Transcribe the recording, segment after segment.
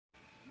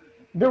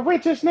The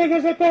richest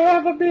niggas that they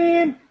ever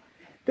been.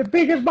 The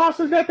biggest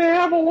bosses that they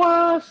ever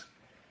was.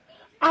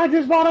 I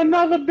just bought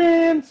another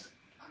Benz.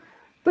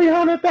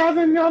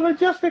 300,000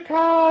 just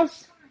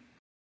because.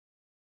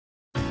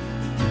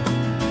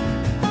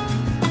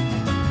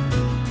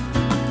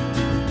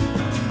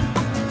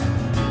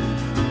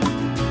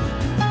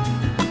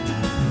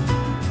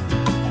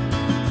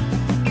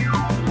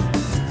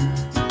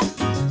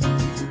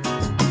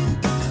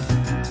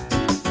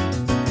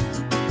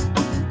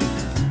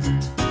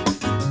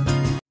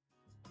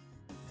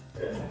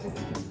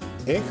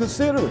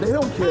 Inconsiderate. They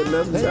don't care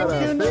nothing. They don't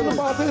care nothing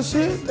about this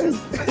shit. Look,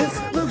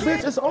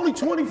 bitch, it's only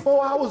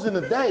 24 hours in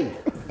a day.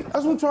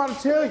 That's what I'm trying to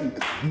tell you.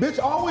 Bitch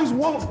always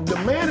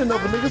demanding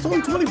of a nigga. It's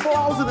only 24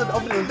 hours in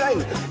a day.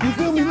 You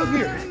feel me? Look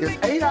here. It's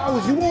 8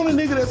 hours. You want a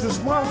nigga that's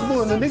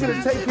responsible and a nigga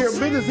that take care of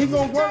business, he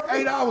gonna work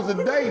 8 hours a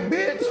day,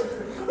 bitch.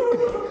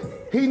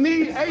 He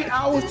need 8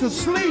 hours to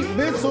sleep,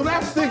 bitch, so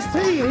that's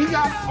 16. He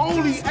got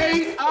only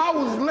 8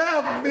 hours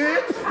left,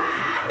 bitch.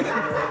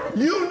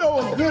 You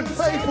know a good,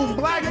 faithful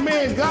black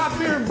man,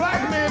 God-fearing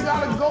black man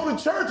gotta go to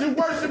church and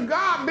worship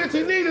God, bitch.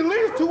 He need at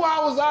least 2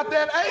 hours out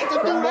that 8 to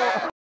do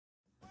that.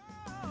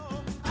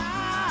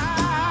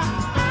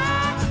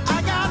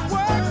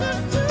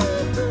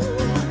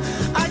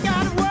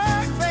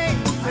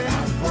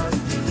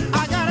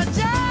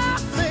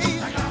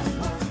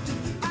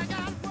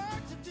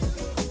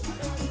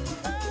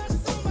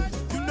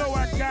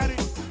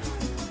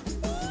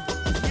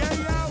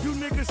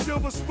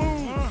 Silver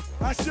spoon,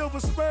 I silver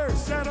spur,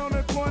 sat on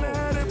the corner,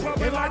 had it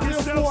pumping And like like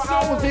it's this 4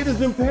 hours, it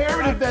is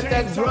imperative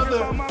that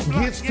brother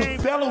gets to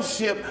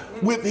fellowship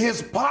with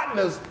his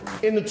partners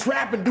in the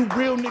trap and do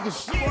real nigga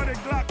shit. Boy, the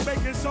Glock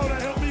baking soda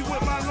help me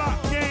with my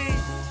lock game.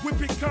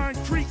 Whipping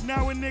concrete,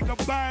 now a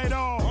nigga buy it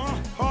all.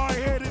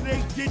 Hard-headed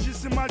 8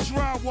 digits in my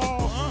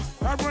drywall.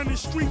 I run the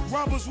street,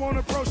 robbers won't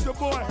approach the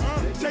boy.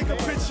 Take a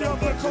picture of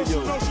the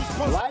coastal notions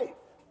post.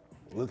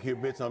 Look here,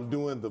 bitch, I'm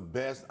doing the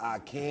best I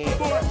can.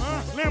 Boy,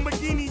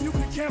 Lamborghini, you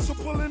can cancel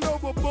pulling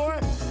over, boy.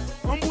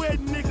 I'm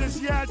wedding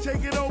niggas, yeah, I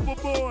take it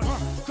overboard.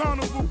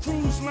 Carnival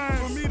cruise line,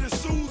 for me to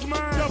soothe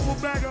mine. Duffel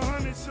bag of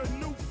hundreds, a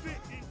new fit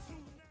in 2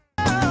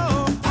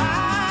 nights. I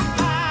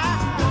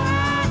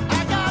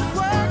got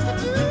work to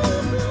do.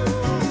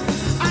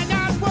 I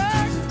got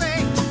work,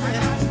 baby.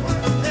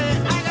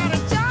 I got a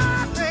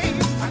job,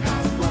 baby. I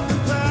got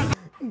work.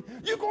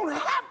 You're gonna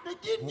have to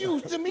get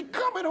used to me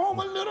coming home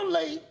a little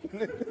late.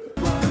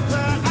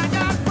 I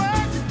got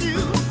work to do.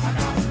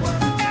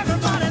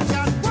 Everybody's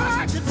got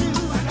work to do.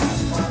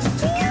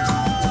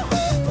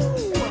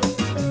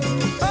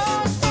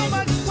 Oh, so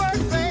much work,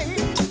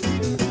 baby.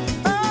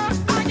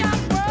 Oh, I got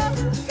work.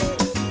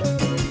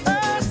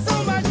 Oh,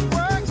 so much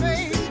work,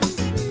 baby.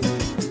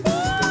 Oh,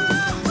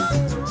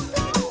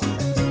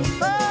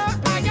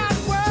 I got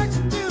work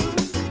to do.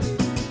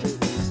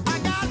 I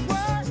got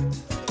work.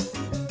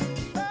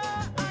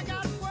 Oh, I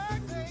got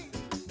work, baby.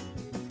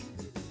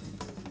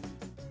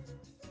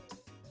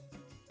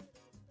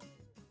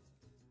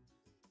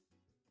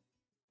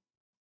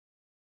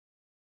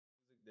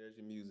 There's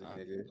your music,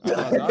 nigga.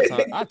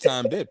 I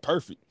timed that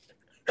perfect.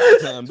 I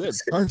timed that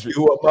perfect.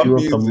 You up my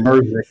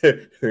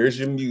music. Here's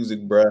your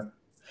music, bruh.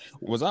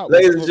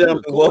 Ladies and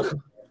gentlemen,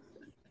 welcome.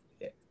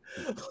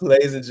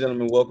 Ladies and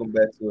gentlemen, welcome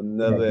back to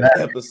another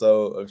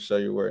episode of Show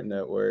Your Work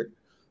Network.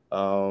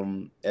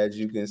 As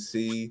you can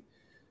see,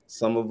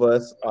 some of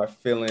us are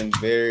feeling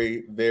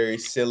very, very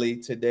silly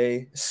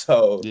today.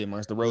 So yeah, man,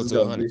 it's the road to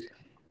 100.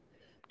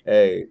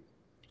 Hey,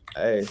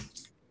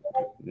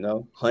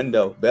 hundo,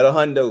 better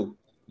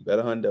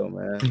hundo,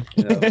 man.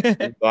 You know,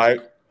 like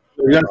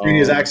you got to read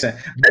his accent.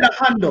 Better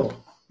hundo.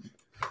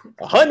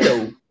 A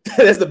hundo.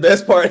 That's the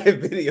best part of the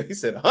video. He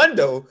said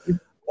hundo.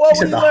 Well,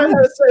 when you learn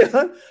how to say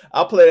hundo,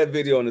 I'll play that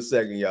video in a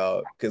second,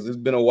 y'all, because it's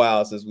been a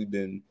while since we've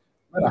been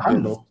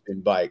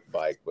bike.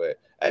 But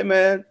hey,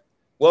 man,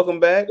 welcome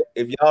back.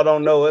 If y'all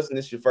don't know us and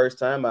it's your first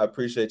time, I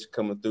appreciate you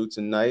coming through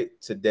today,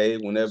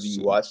 whenever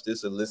you watch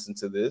this or listen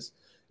to this.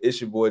 It's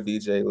your boy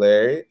DJ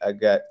Larry. I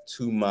got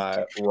to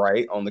my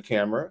right on the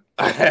camera,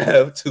 I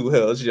have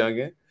 2L's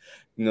Youngin.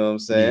 You know what I'm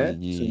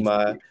saying? Yeah. To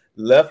my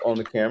left on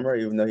the camera,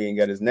 even though he ain't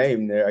got his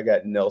name there, I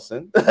got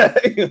Nelson. You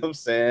know what I'm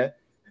saying?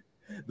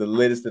 The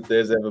latest that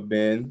there's ever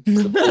been.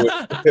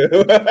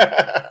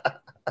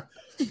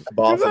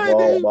 Boss of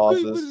all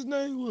bosses. What his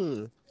name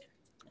was?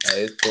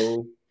 Hey, it's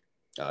cool.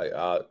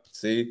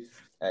 See,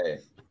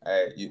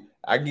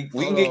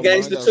 we can get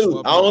gangster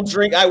too. I don't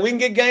drink. We can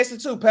get gangster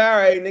too.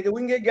 Powerade, nigga.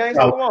 We can get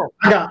gangster. Come on.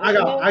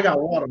 I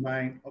got water,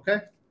 man.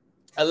 Okay.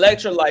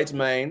 Electrolytes,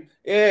 man.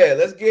 Yeah,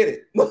 let's get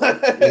it.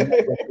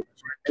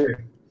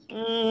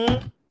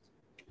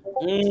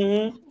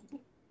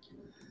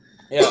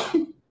 Yeah.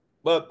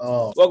 But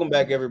welcome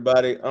back,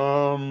 everybody.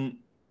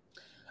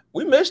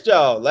 We missed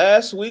y'all.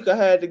 Last week I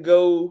had to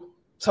go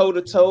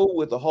toe-to-toe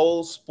with the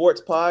whole sports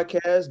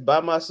podcast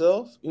by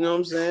myself. You know what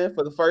I'm saying?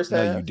 For the first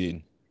half. No, you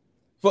didn't.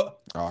 For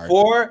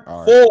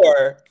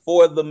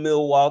the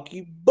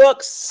Milwaukee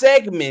Bucks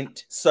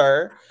segment,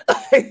 sir.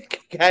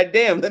 God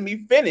damn, let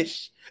me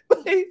finish.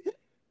 You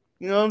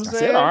know what I'm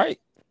saying? All right.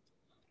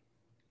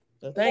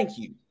 So thank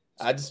you.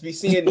 I just be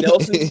seeing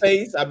Nelson's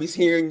face. I be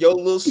hearing your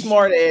little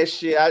smart ass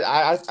shit.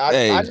 I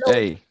know.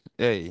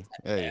 Hey.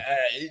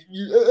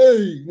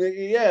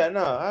 Yeah,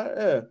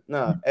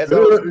 no. As I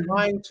was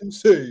trying to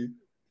say,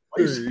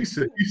 He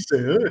said,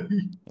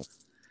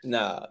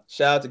 nah.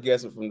 Shout out to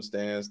Guessing from the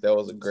Stands. That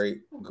was a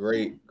great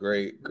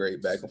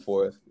back and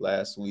forth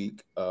last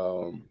week.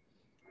 I'm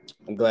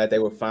glad they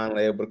were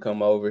finally able to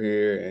come over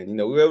here, and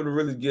we were able to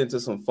really get into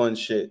some fun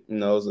shit. It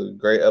was a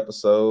great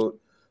episode.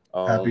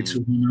 Happy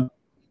 200,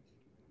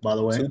 by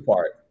the way.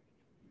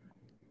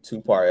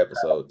 Two-part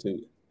episode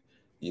too.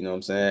 You know what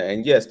I'm saying?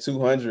 And yes,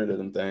 200 of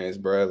them things,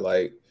 bro.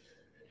 Like,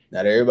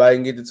 not everybody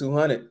can get to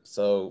 200.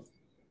 So,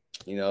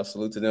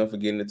 salute to them for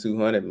getting to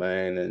 200,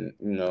 man. And,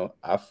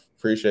 I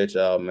appreciate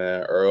y'all,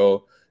 man.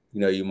 Earl,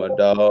 you my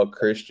dog.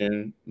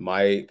 Christian,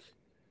 Mike.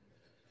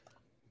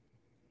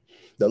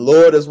 The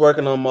Lord is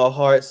working on my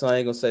heart, so I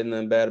ain't gonna say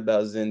nothing bad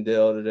about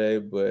Zendel today.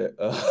 But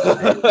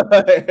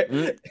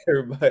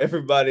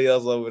everybody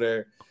else over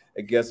there,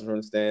 I guess from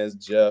the stands,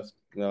 Jeff.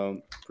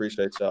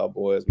 Appreciate y'all,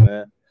 boys,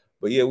 man.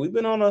 But yeah, we've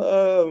been on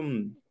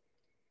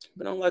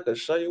like a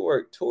show your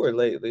work tour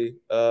lately.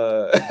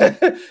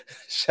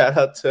 Shout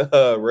out to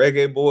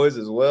Reggae Boys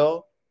as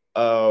well.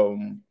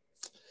 Y'all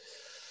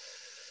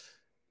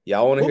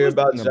want to hear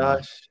about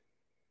Josh?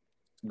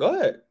 Go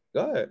ahead.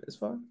 It's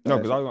fine. No,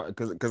 because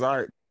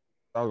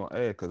I was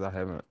gonna add because I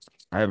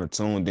haven't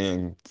tuned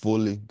in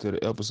fully to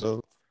the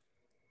episode.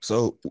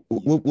 So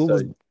what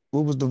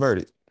was the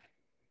verdict?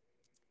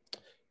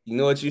 You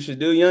know what you should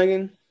do,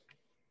 youngin?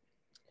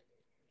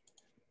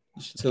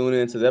 You should tune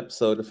into the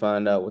episode to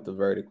find out what the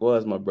verdict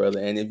was, my brother.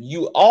 And if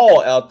you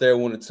all out there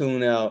want to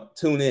tune out.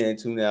 If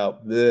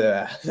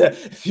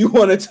you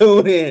want to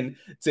tune in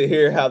to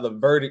hear how the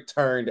verdict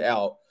turned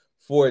out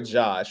for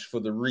Josh for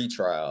the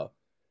retrial,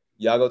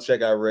 y'all go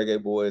check out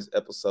Reggae Boys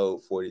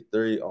episode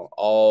 43 on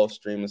all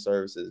streaming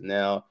services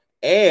now.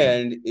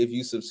 And if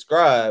you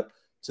subscribe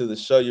to the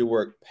Show Your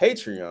Work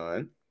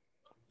Patreon,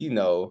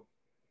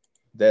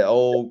 that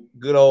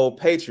good old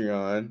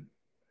Patreon,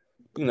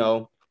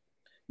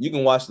 you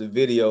can watch the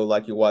video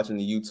like you're watching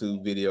the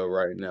YouTube video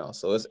right now.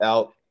 So it's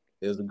out.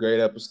 It was a great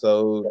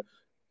episode.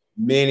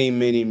 Many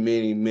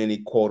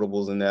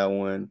quotables in that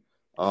one.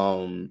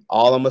 All I'm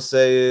gonna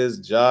say is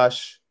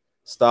Josh,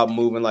 stop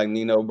moving like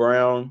Nino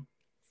Brown.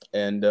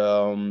 And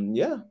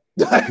yeah.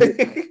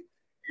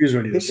 He was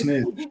ready to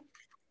snitch.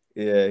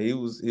 Yeah, he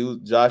was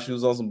Josh, he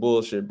was on some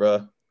bullshit,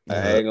 bro.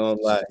 I ain't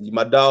gonna lie. You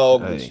my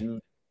dog, but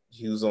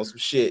he was on some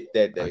shit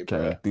that day,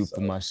 bro. I through for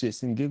my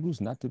shits and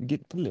giggles, not to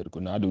get political.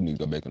 No, I do need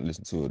to go back and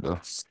listen to it though.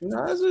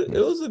 No, it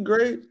was a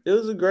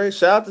great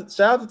shout out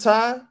to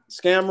Ty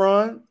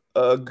Scamron,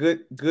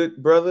 good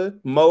brother.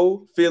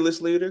 Mo,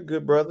 fearless leader,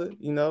 good brother.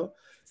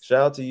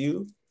 Shout out to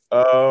you.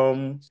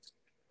 And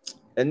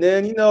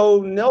then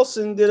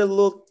Nelson did a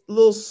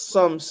little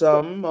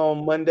something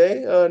on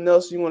Monday.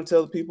 Nelson, you want to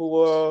tell the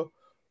people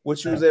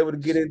what you was able to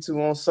get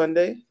into on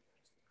Sunday?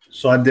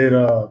 So I did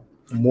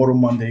Mortal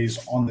Mondays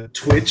on the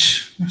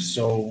Twitch.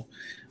 So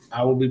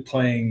I will be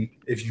playing,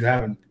 if you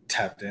haven't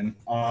tapped in,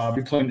 I'll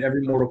be playing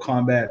every Mortal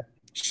Kombat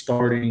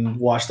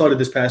I started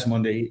this past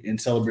Monday in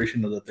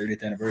celebration of the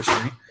 30th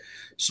anniversary.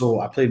 So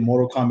I played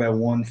Mortal Kombat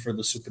 1 for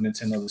the Super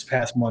Nintendo this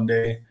past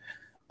Monday.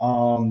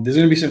 There's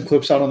going to be some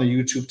clips out on the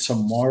YouTube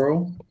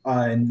tomorrow.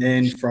 And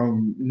then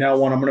from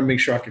now on, I'm going to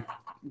make sure I can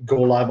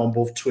go live on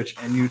both Twitch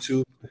and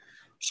YouTube.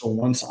 So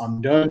once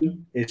I'm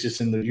done, it's just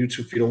in the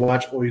YouTube feed to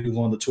watch, or you can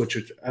go on the Twitch,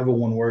 whichever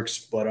one works.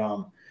 But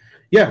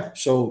yeah,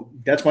 so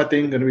that's my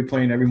thing. Going to be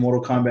playing every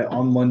Mortal Kombat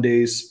on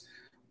Mondays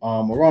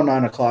around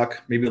 9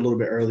 o'clock, maybe a little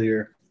bit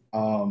earlier.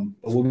 But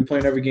we'll be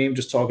playing every game,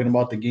 just talking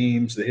about the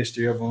games, the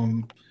history of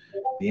them,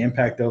 the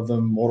impact of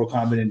them, Mortal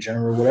Kombat in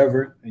general,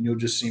 whatever. And you'll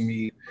just see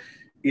me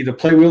either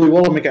play really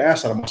well or make an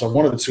ass out of myself,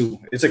 one of the two.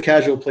 It's a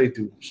casual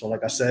playthrough. So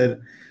like I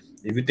said,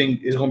 if you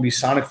think it's going to be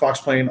Sonic Fox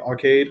playing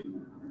arcade,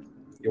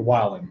 you're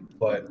wilding.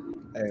 But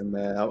hey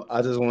man,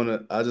 I just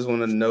want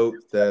to note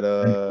that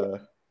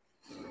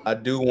I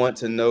do want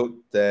to note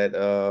that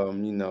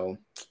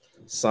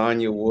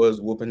Sonya was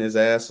whooping his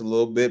ass a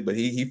little bit, but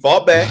he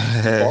fought back.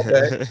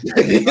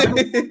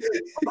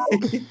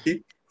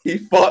 He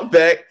fought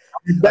back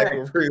like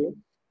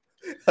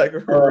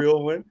a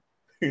real one.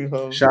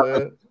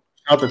 Shout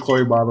out to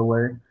Chloe, by the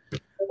way.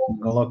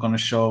 Good luck on the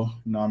show.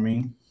 You know what I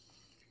mean?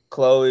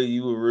 Chloe,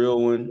 you a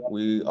real one.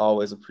 We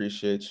always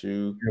appreciate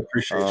you.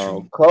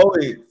 You.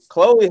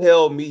 Chloe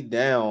held me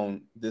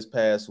down this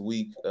past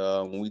week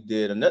when we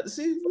did another.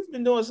 See, we've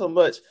been doing so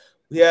much.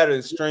 We had an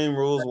Extreme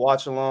Rules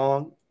watch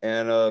along,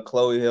 and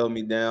Chloe held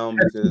me down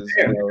because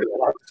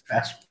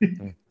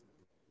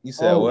you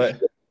said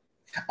what?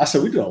 I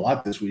said we did a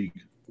lot this week.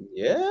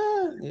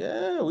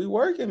 Yeah, we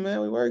working,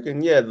 man. We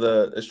working. Yeah,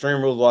 the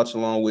Extreme Rules watch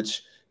along,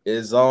 which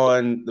is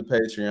on the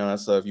Patreon.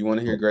 So if you want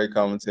to hear great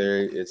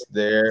commentary, it's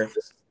there.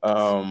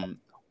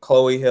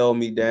 Chloe held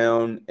me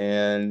down,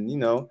 and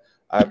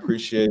I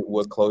appreciate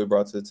what Chloe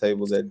brought to the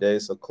table that day.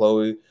 So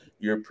Chloe,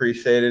 you're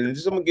appreciated. And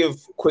I'm gonna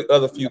give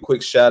few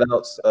quick shout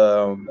outs.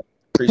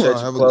 Appreciate you,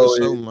 have Chloe. A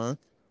good show, man.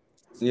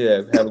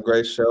 Yeah, have a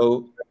great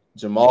show.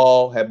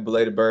 Jamal, happy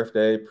belated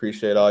birthday.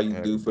 Appreciate all you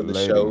Happy do for the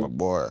belated, show. my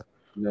boy.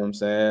 You know what I'm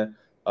saying?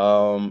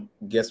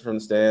 Guests from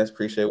the stands,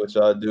 appreciate what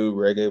y'all do.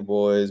 Reggae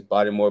Boys,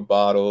 Body More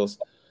Bottles,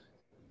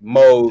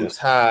 Mo,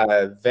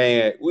 Ty,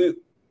 Van.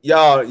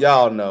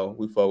 Y'all know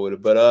we fuck with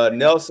it. But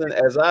Nelson,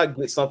 as I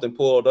get something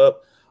pulled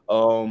up,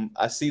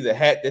 I see the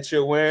hat that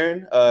you're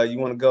wearing. You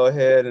want to go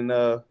ahead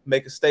and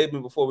make a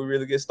statement before we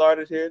really get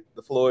started here?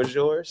 The floor is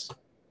yours.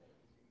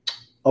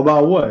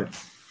 About what?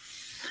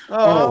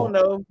 I don't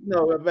know.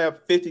 No,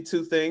 about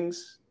 52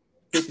 things,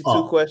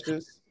 52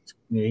 questions.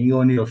 Yeah, you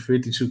gonna need a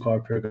 52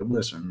 card pickup.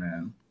 Listen,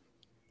 man.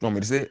 Want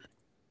me to say it?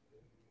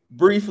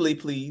 Briefly,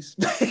 please.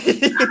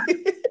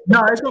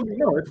 No, it's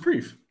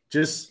brief.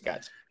 Just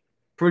Gotcha.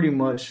 pretty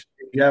much.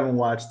 If you haven't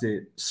watched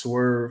it,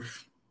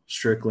 Swerve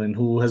Strickland,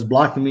 who has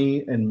blocked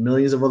me and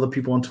millions of other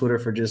people on Twitter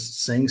for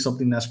just saying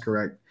something that's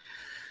correct,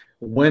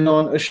 went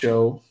on a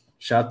show.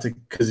 Shout out to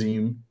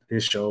Kazim,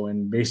 his show,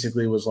 and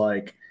basically was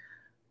like,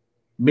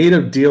 made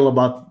a deal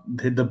about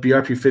the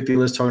BRP 50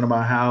 list, talking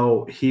about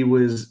how he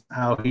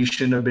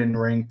shouldn't have been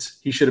ranked.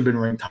 He should have been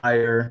ranked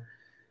higher,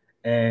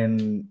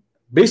 and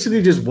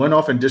basically just went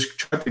off and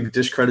tried to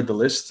discredit the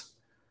list.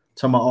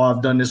 Talking about,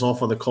 I've done this all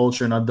for the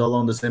culture and I've done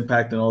all this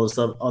impact and all this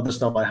stuff, other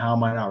stuff like how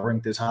am I not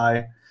ranked this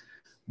high?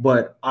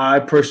 But I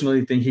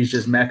personally think he's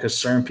just mad because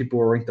certain people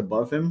were ranked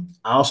above him.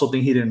 I also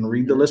think he didn't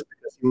read the list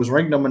because he was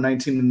ranked number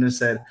 19 and then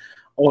said,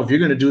 if you're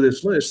going to do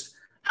this list,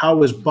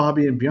 how is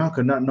Bobby and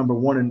Bianca not number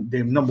one and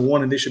they're number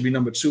one and they should be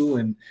number two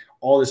and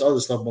all this other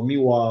stuff? But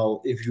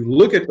meanwhile, if you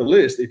look at the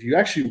list, if you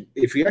actually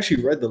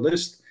read the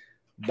list,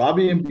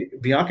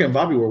 Bianca and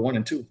Bobby were 1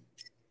 and 2.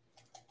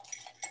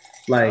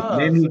 Like,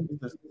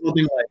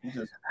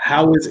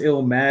 how is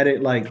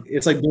Illmatic? Like,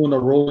 it's like doing the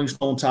Rolling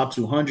Stone top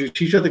 200.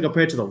 She tried to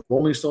compare it to the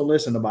Rolling Stone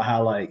list and about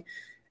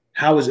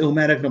how is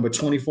Illmatic number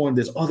 24 and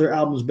there's other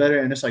albums better?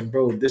 And it's like,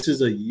 bro, this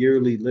is a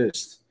yearly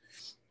list.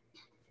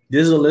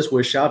 This is a list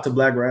where shout out to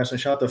Black Rass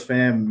and shout out to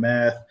Fam,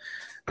 Math,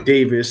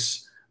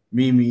 Davis,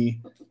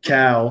 Mimi,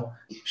 Cal.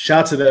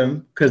 Shout out to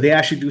them because they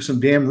actually do some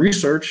damn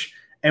research.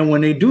 And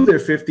when they do their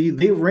 50,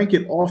 they rank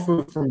it off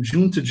of from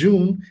June to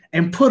June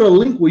and put a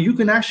link where you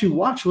can actually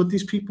watch what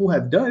these people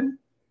have done.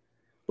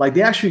 Like,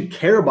 they actually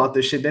care about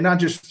this shit. They're not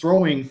just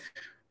throwing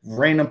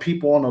random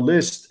people on a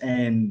list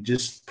and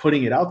just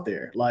putting it out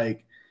there.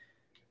 Like,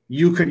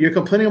 you're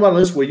complaining about a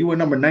list where you were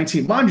number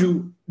 19. Mind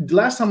you, the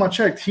last time I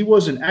checked, he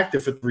wasn't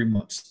active for 3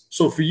 months.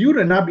 So for you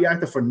to not be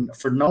active for 9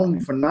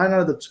 out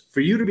of the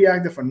for you to be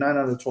active for 9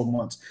 out of the 12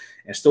 months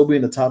and still be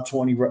in the top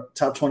 20 of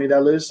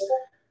that list,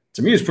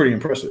 to me is pretty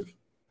impressive.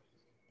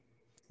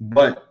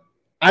 But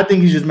I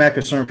think he's just mad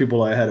because certain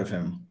people are ahead of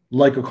him,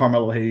 like a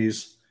Carmelo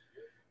Hayes,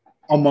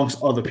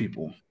 amongst other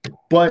people.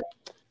 But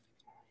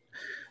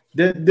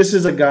this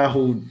is a guy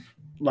who,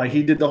 like,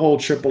 he did the whole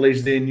Triple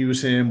H didn't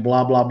use him,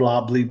 blah, blah,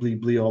 blah, bleep, bleep,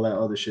 bleep, all that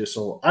other shit.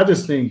 So I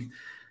just think,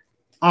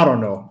 I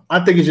don't know.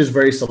 I think it's just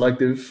very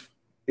selective.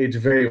 It's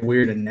very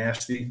weird and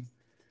nasty.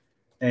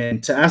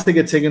 And to ask to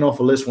get taken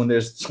off a list when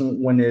there's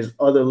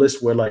other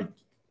lists where, like,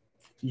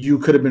 you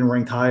could have been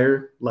ranked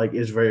higher, like,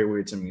 it's very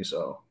weird to me.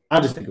 So I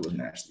just think it was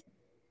nasty.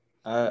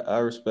 I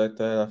respect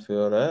that. I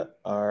feel that.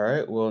 All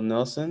right. Well,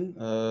 Nelson,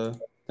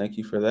 thank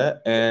you for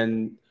that.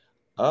 And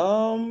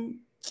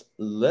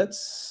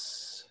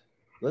let's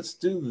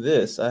do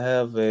this. I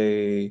have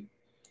a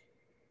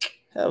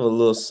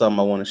little something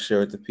I want to share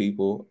with the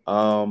people. But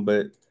I'm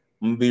gonna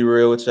be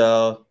real with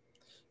y'all.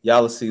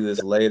 Y'all will see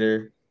this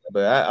later.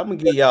 But I'm gonna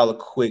give y'all a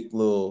quick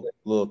little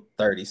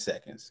 30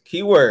 seconds.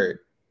 Keyword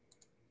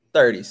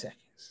 30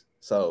 seconds.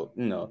 So,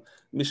 let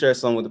me share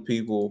something with the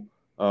people.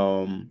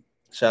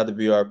 Shout out to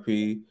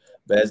BRP.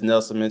 But as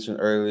Nelson mentioned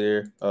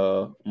earlier,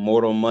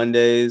 Mortal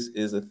Mondays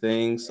is a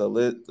thing. So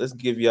let's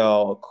give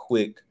y'all a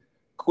quick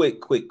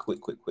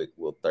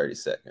little 30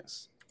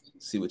 seconds.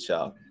 See what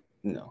y'all,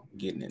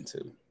 getting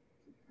into.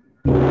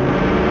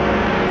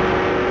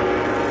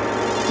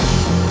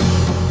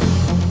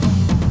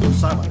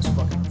 Sideline is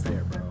fucking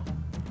unfair, bro.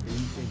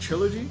 In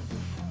Trilogy?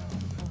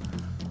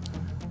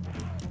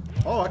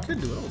 Oh, I could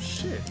do it. Oh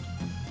shit.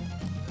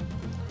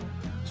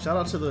 Shout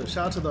out to the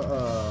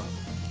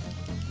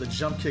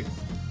jump kick.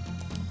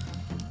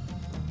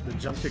 The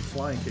jump kick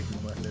flying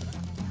kicking method.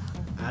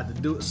 I had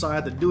to do it, so I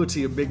had to do it to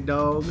you, big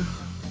dog.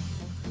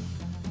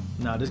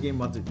 Nah, this is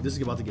about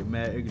to get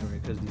mad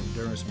ignorant because the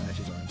endurance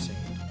matches are insane.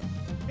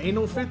 Ain't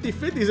no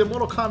 50-50s in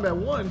Mortal Kombat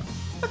 1.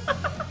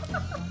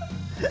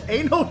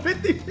 Ain't no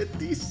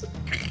 50-50s.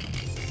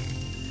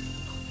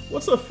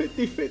 What's a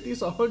 50-50?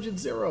 It's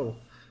 100-0.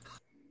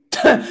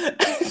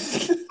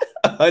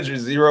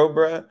 100-0,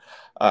 bro.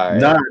 All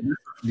right. Nah,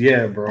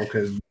 yeah, bro.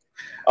 Because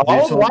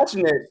I was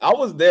watching it. I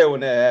was there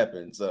when that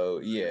happened. So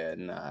yeah,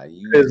 nah.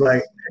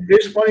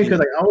 It's funny because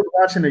I was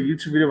watching a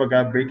YouTube video of a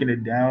guy breaking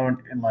it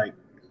down and like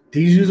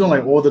he's using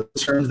like all the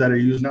terms that are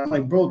used now. I'm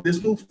like, bro,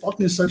 there's no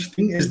fucking such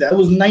thing as that. It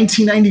was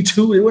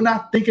 1992. They were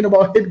not thinking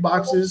about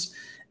hitboxes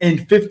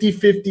and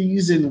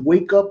 50-50s and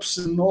wake ups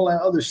and all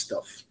that other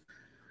stuff.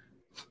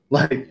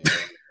 Like, you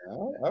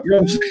know what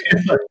I'm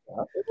saying?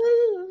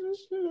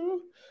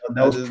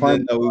 That was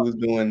prime. Didn't know we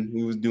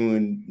was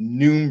doing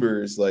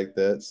numbers like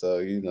that. So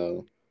hey,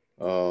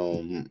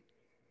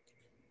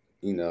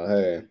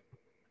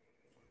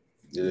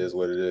 it is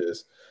what it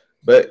is.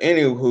 But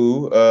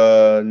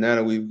anywho, now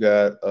that we've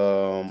got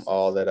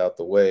all that out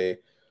the way,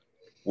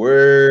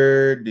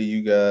 where do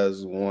you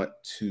guys want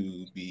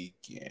to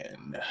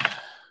begin?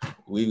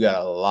 We've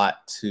got a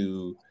lot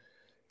to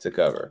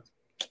cover.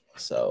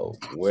 So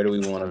where do we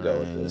want to go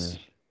with this?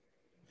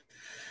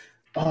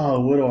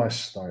 Where do I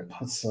start?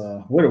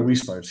 Where do we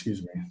start?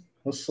 Excuse me.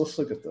 Let's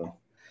look at the. I'm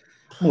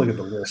gonna look at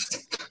the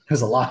list.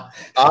 There's a lot.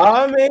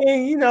 I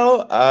mean,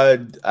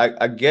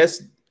 I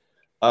guess we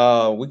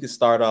could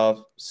start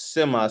off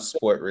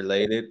semi-sport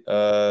related.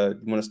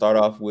 You want to start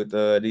off with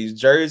these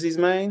jerseys,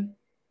 man?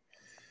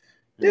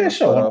 Yeah,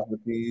 sure. Start off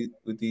with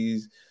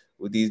these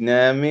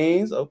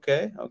means.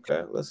 Okay.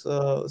 Let's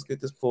get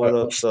this pulled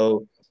up.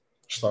 So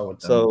start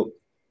with them. So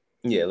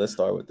yeah, let's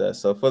start with that.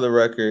 So for the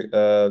record,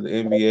 the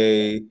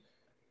NBA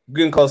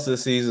getting close to the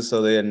season,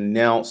 so they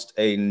announced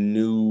a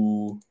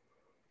new.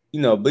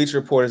 Bleacher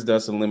Report has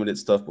done some limited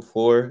stuff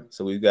before,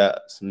 so we've got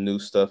some new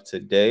stuff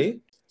today.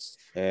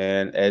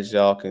 And as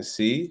y'all can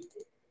see,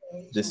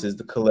 this is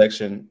the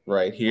collection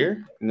right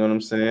here. You know what I'm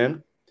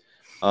saying?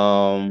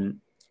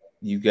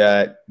 You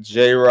got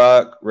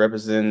J-Rock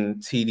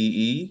representing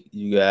TDE.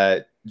 You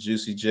got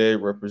Juicy J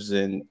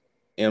representing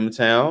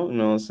M-Town. You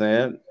know what I'm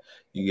saying?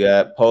 You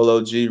got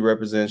Polo G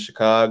representing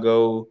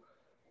Chicago.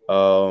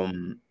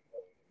 Who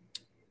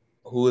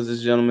is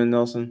this gentleman,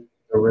 Nelson?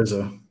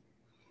 RZA.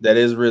 That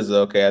is RZA.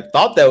 Okay, I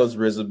thought that was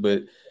RZA,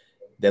 but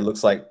that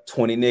looks like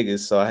 20 niggas,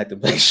 so I had to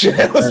make sure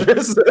that was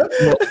RZA.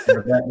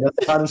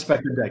 That's not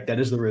Inspector Deck. That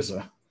is the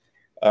RZA.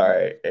 All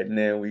right, and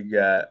then we've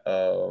got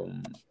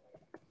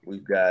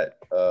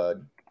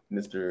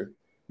Mr.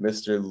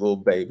 Lil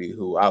Baby,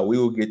 who we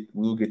will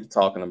get to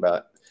talking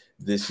about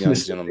this young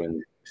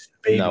gentleman.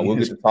 We'll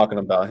get to talking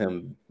about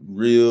him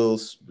real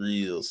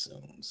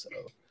soon. So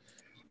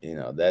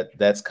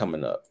that's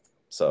coming up.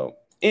 So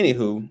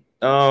anywho,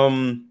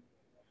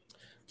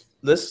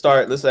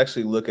 let's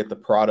actually look at the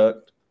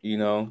product,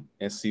 and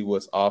see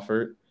what's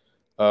offered.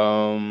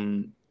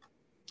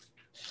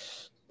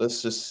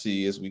 Let's just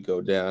see as we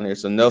go down here.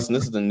 So Nelson,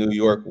 this is the New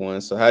York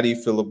one. So how do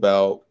you feel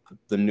about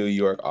the New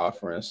York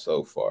offering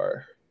so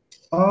far?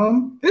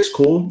 It's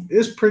cool.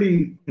 It's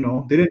pretty,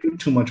 they didn't do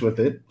too much with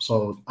it,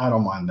 so I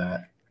don't mind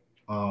that.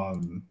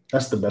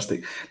 That's the best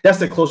thing. That's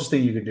the closest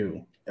thing you could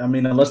do. I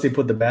mean, unless they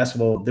put the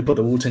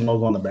Wu-Tang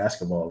logo on the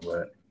basketball,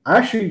 but I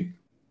actually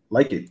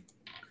like it.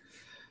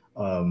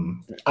 I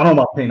don't know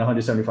about paying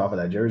 $175 for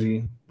that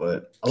jersey,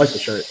 but I like the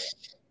shirt.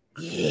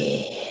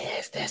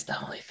 Yes, that's the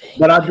only thing.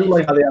 But I do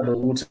like how they have the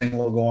Wu-Tang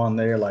logo on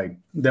there. Like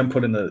them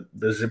putting the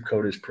zip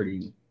code is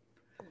pretty.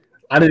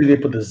 I didn't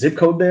even put the zip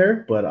code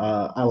there, but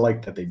I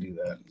like that they do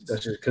that.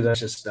 That's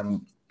just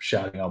them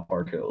shouting out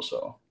Park Hill.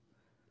 So.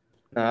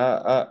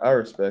 I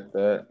respect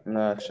that.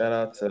 Shout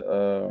out to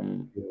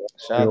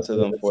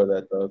them for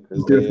that though,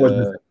 because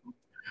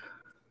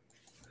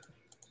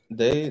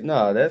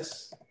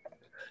that's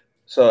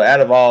so. Out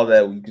of all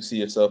that, you can see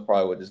yourself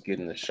probably with just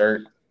getting the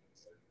shirt.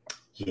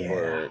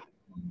 Yeah.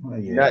 Or,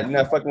 you're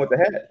not fucking with the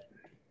hat.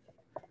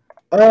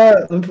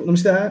 Let me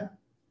see that.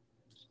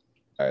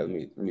 All right, let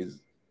me.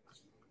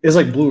 It's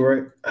like blue,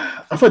 right?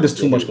 I feel like there's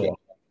too much going on.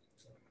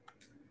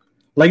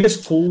 Like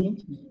it's cool.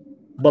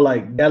 But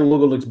like that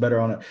logo looks better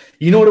on it.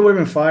 You know what, it would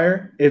have been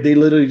fire if they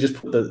literally just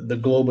put the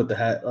globe with the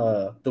hat,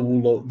 the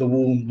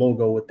Wu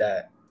logo with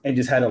that, and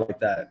just had it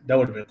like that. That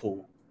would have been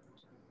cool.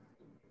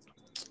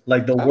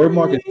 Like the word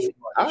market. You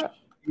know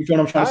what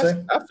I'm trying to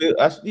say? I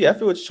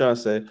feel what you're trying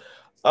to say.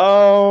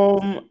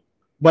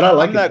 But I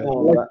like it. I'm not gonna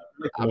lie.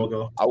 The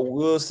logo. I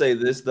will say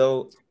this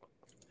though.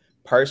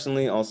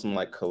 Personally, on some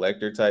like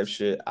collector type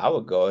shit, I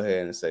would go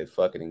ahead and say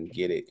fuck it and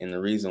get it. And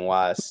the reason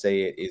why I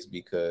say it is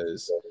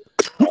because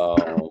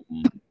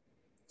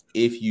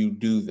if you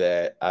do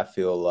that, I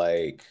feel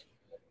like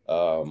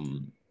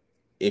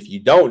if you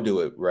don't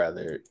do it,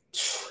 rather,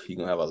 you're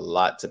gonna have a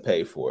lot to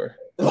pay for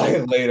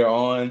like later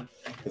on.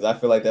 Because I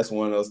feel like that's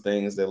one of those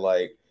things that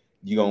like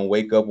you're gonna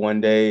wake up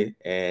one day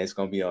and it's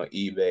gonna be on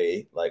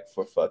eBay like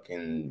for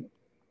fucking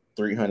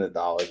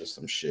 $300 or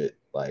some shit,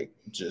 like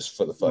just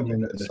for the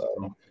fucking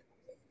so.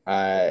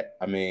 I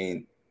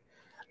mean,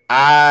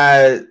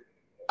 I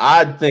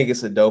think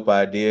it's a dope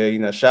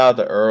idea. Shout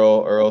out to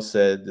Earl. Earl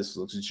said this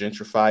looks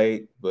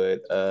gentrified,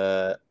 but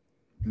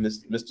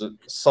Mr.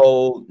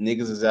 Soul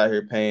niggas is out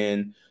here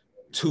paying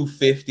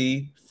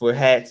 $250 for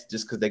hats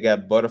just because they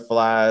got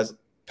butterflies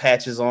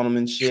patches on them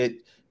and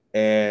shit,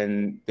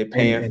 and they're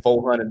paying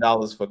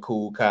 $400 for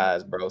cool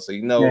Kais, bro. So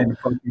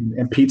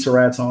and pizza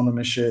rats on them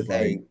and shit.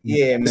 Like,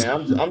 yeah,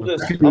 man. I'm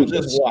just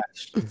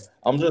washed.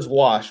 I'm just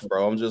washed,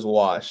 bro. I'm just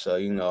washed. So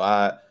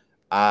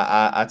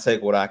I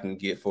take what I can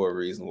get for a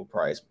reasonable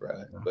price,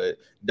 bro. But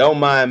don't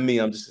mind me.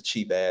 I'm just a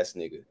cheap ass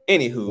nigga.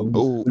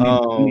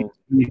 Anywho, we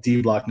need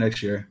D Block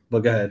next year. But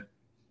go ahead.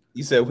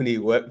 You said we need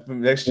what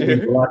from next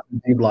year?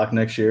 D Block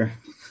next year.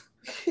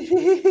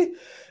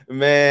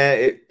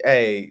 Man,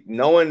 hey,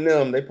 knowing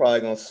them, they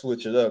probably gonna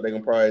switch it up. They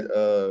gonna probably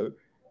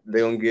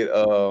they gonna get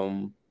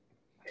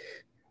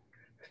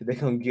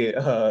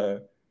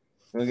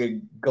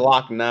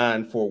Glock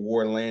 9 for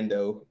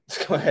Warlando.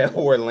 It's gonna have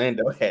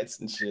Orlando hats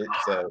and shit.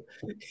 So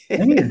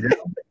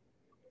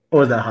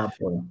or is that Hot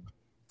Boy?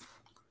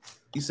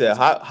 You said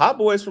Hot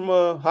Boys from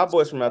out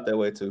that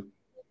way too.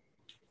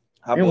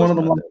 Hot Ain't Boys one of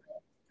them. from out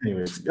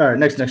Anyways, all right,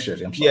 next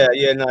jersey. I'm sorry.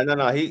 Yeah, no.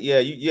 No, you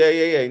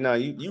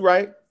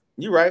right.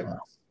 You right.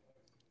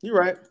 You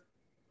right.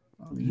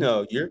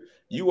 No,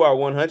 you are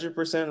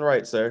 100%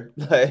 right, sir.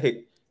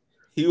 Like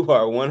you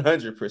are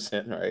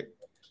 100% right.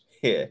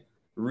 Yeah.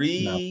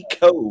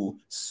 Rico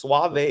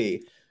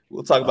Suave.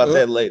 We'll talk about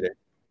that later.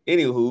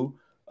 Anywho,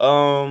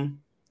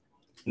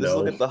 let's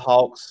look at the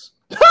Hawks.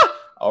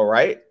 All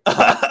right.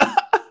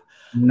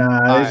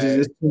 Nah,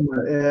 it's too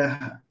much.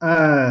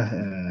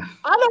 I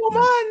don't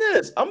mind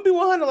this. I'm gonna be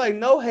 100. Like,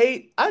 no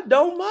hate. I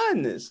don't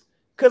mind this.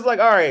 Cause,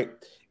 like, all right,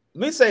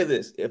 let me say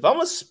this. If I'm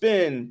gonna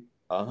spend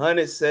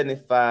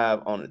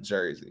 $175 on a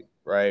jersey,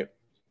 right?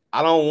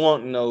 I don't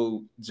want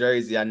no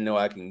jersey I know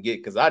I can get,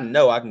 because I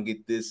know I can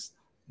get this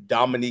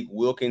Dominique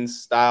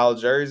Wilkins style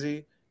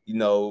jersey,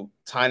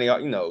 tiny,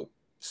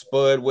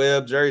 Spud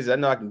Webb jersey. I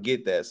know I can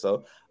get that.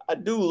 So I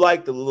do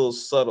like the little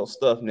subtle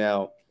stuff.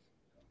 Now,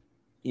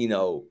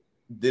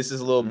 this is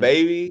a little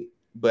baby,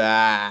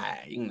 but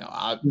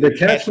the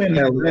catch me in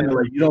Atlanta,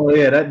 like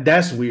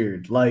that's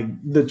weird. Like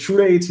the true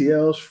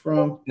ATLs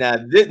from now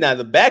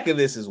the back of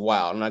this is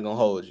wild. I'm not gonna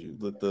hold you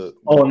with the.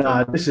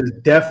 This is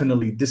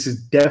definitely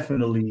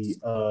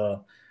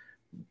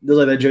looks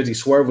like that jersey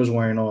Swerve was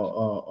wearing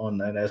on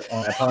that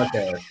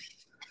podcast.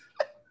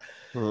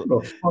 What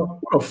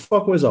the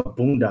fuck was a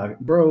boondock,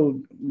 bro?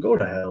 Go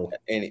to hell.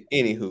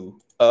 Anywho,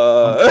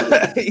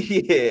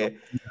 yeah.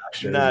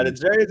 Nah, the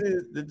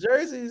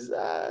jerseys,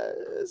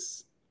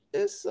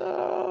 it's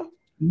Nah,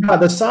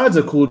 the sides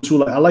are cool too.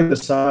 Like I like the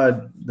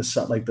side,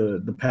 like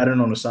the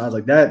pattern on the sides,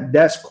 like that.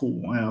 That's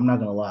cool. I'm not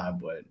gonna lie,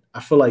 but I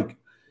feel like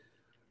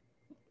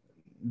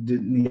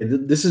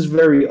this is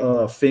very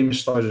famous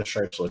Stars and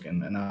Stripes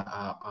looking, and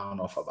I don't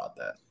know if about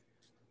that.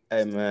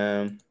 Hey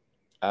man,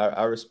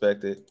 I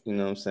respect it. You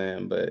know what I'm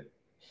saying, but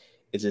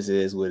it just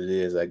is what it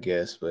is, I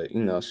guess. But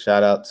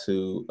shout out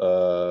to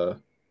that,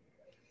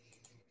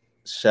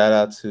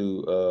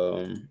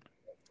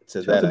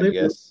 I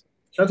guess.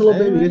 Shout out to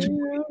little baby.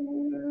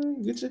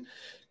 Get you.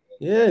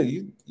 Yeah,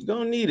 you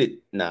gonna need it.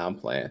 Nah, I'm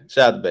playing.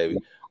 Shout out to baby.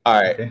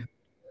 All right. Okay.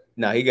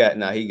 Nah, he got it.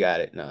 Nah, he got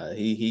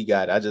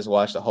it. I just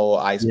watched the whole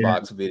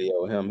Icebox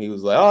video of him. He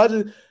was like,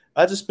 "Oh,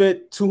 I just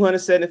spent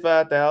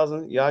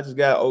 $275,000. Yeah, I just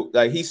got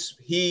like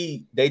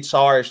they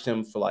charged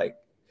him for like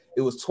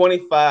it was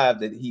 $25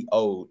 that he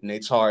owed, and they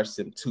charged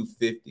him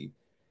 $250.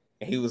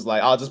 And he was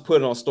like, I'll just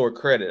put it on store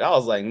credit. I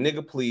was like,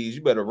 nigga, please,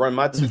 you better run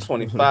my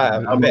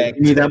 $225 back.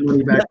 You need that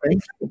money back.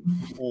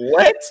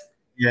 What?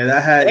 Yeah,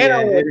 that hat. And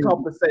I want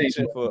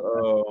compensation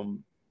for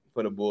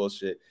the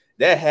bullshit.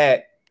 That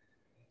hat,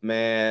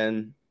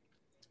 man.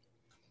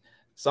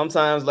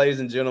 Sometimes, ladies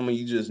and gentlemen,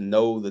 you just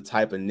know the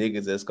type of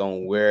niggas that's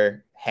gonna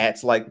wear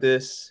hats like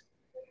this.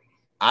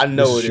 I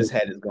know this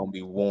hat is gonna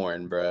be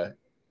worn, bruh.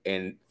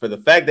 And for the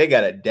fact they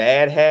got a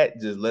dad hat,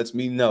 just lets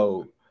me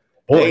know.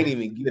 They ain't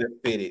even get it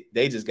fitted.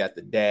 They just got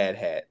the dad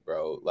hat,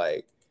 bro.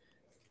 Like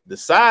the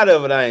side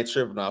of it, I ain't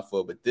tripping off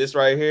for, but this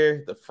right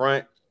here, the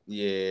front,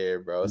 yeah,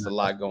 bro. It's a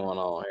lot going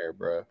on here,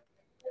 bro.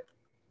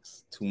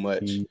 It's too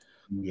much.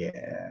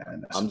 Yeah,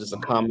 I'm just a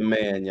common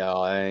man,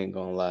 y'all. I ain't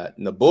gonna lie.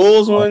 And the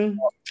Bulls one,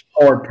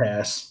 hard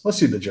pass. Let's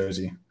see the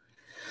jersey.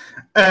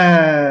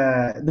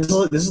 This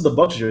is the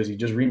Bucks jersey,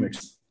 just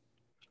remixed.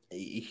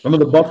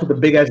 Remember the Bucks with the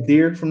big ass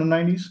deer from the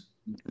 90s?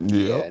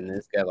 Yeah, and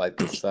it's got like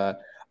this side.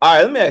 All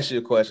right, let me ask you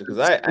a question because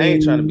I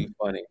ain't trying to be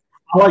funny.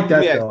 I like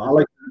that though.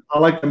 I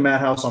like the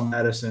Madhouse on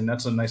Madison.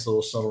 That's a nice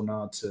little subtle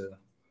nod to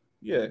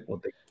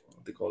what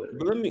they call it.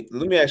 But let me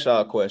ask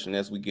y'all a question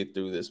as we get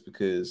through this,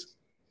 because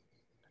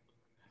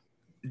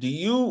do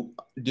you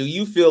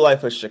feel like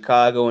for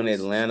Chicago and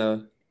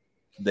Atlanta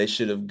they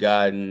should have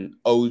gotten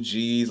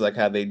OGs like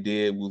how they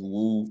did with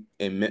Wu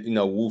and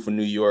Wu for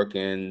New York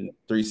and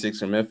 3-6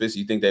 for Memphis?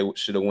 You think they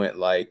should have went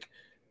like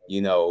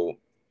they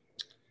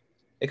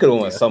could have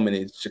won so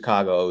many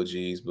Chicago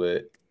OGs,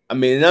 but I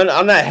mean,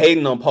 I'm not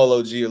hating on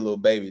Polo G or Lil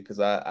Baby because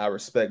I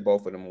respect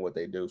both of them and what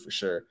they do for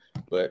sure.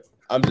 But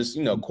I'm just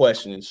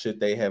questioning should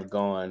they have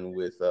gone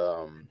with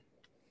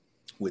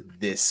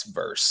this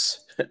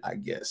verse, I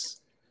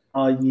guess.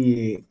 I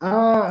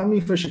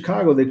mean, for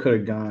Chicago they could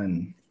have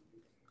gone.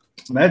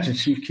 Imagine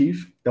Chief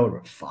Keef, that would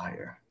have been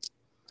fire.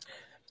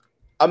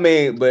 I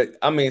mean,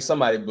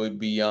 somebody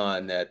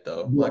beyond that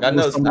though. Like I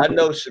know.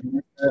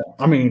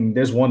 I mean,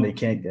 there's one they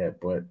can't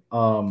get, but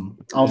I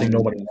don't think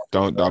nobody.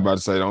 I'm about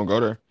to say, don't go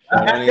there.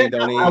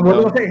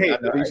 Don't hey,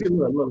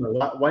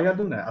 why y'all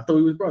doing that? I thought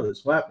we was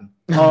brothers. What happened?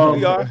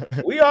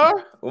 We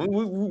are.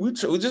 We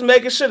just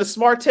making sure the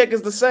smart tech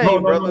is the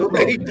same, brother.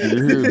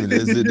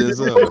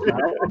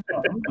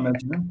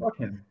 Fuck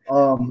him.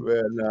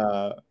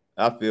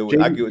 I feel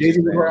JD, I get what JD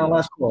you're was right on saying.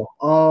 last call.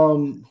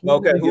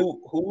 Okay,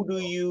 who do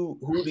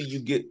you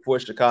get for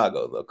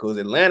Chicago though? Because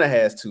Atlanta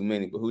has too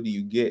many, but who do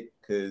you get?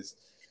 Because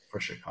for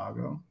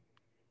Chicago?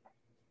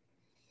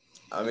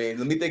 I mean,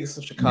 let me think of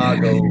some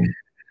Chicago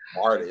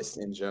artists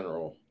in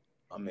general.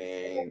 I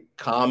mean,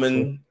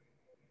 Common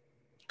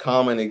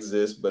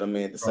exists, but I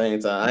mean at the same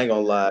time, I ain't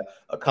gonna lie,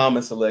 a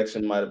Common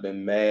selection might have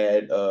been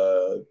mad.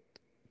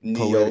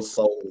 Neo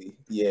Soul,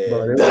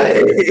 yeah,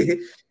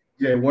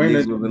 yeah,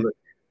 wearing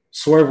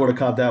Swerve would have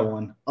caught that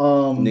one.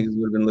 Niggas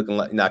would have been looking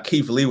like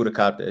Keith Lee would have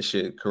caught that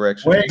shit.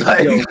 Correction.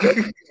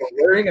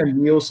 Wearing a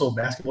Neo Soul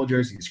basketball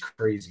jersey is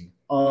crazy.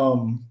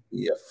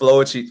 Yeah,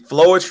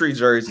 Floetry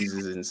jerseys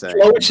is insane.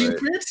 Floetry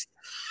fits?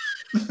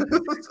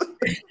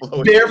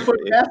 Barefoot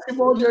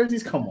basketball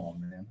jerseys? Come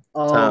on, man.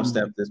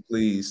 Timestamp this,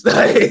 please.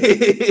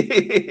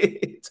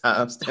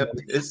 Timestamp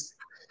this.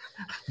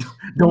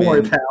 Don't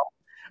worry, pal.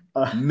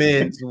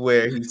 Men's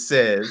where he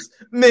says.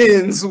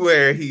 Men's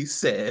where he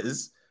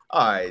says.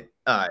 All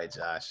right,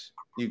 Josh.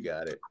 You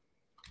got it.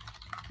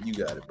 You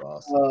got it,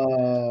 boss.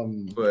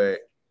 But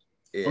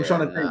yeah, I'm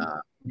trying to think.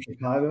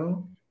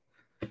 Chicago.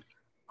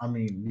 I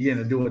mean, you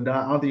gonna do or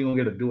die. I don't think you're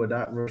gonna get a do or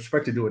die.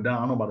 Respect to do or die. I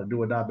don't know about a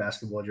do or die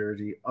basketball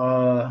jersey.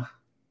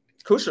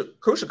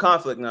 Crucial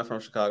Conflict not from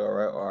Chicago,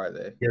 right? Or are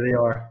they? Yeah, they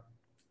are.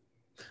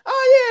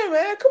 Oh yeah,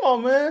 man. Come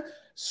on, man.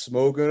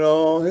 Smoking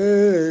on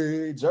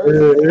hey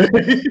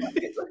jersey.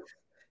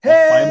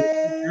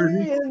 Hey,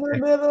 in the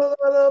middle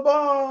of the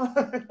bar.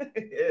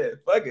 Yeah,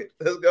 fuck it.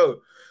 Let's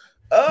go.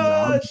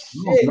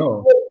 Shit.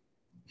 No.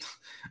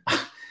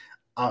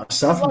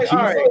 South like, all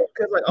right,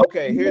 because like,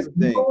 okay, here's the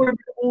thing.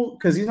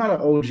 Because he's not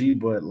an OG,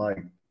 but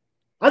like,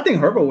 I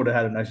think Herbo would have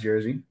had a nice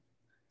jersey.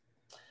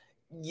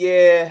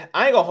 Yeah,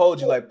 I ain't gonna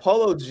hold you. Like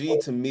Polo G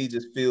to me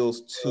just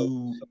feels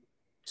too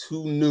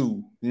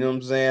new. You know what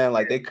I'm saying?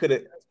 Like they could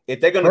have,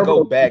 if they're gonna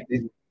go back.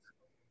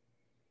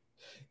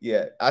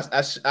 Yeah,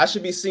 I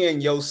should be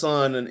seeing Yo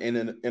Son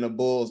in a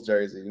Bulls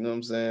jersey. You know what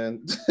I'm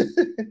saying?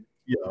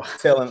 Yeah,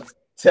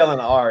 telling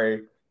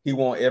Ari he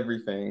want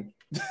everything.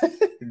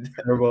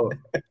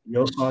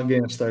 Yo Son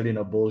getting started in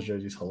a Bulls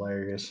jersey is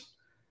hilarious.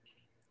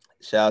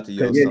 Shout out to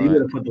Yo Son. Yeah, you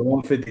gotta put the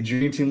 150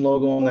 Dream Team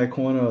logo on that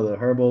corner or the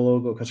Herbo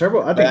logo. Because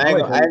Herbo, I ain't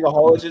gonna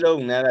hold you though.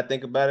 Now that I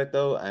think about it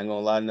though, I ain't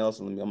gonna lie,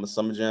 Nelson. I'm gonna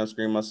Summer Jam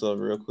screen myself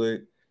real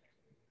quick.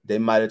 They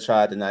might have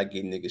tried to not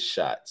get niggas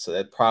shot. So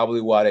that's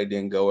probably why they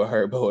didn't go with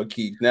Herbo or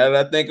Keith. Now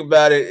that I think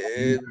about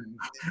it,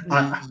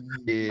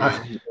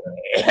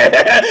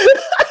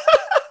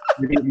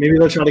 maybe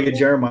they'll try to get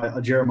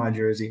a Jeremiah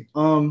jersey.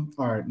 All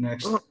right,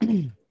 next.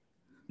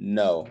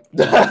 No.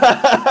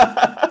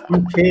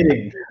 I'm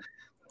kidding.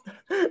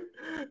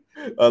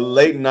 A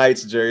Late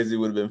Nights jersey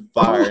would have been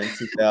fire in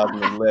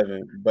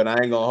 2011, but I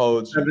ain't gonna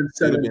hold you.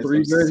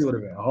 773 jersey would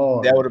have been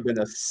hard. That would have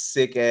been a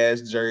sick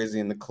ass jersey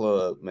in the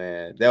club,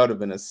 man. That would have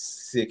been a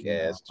sick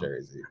ass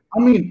jersey. I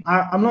mean,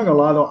 I'm not gonna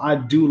lie though. I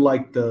do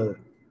like the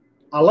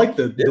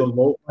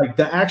low, like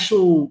the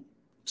actual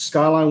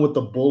skyline with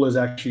the bull is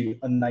actually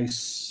a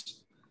nice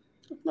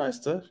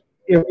touch.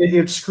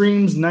 It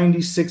screams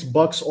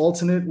 $96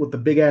 alternate with the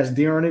big ass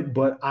deer on it,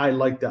 but I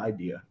like the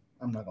idea.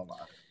 I'm not gonna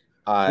lie.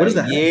 What is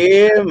that?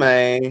 Yeah,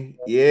 man.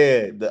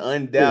 Yeah, the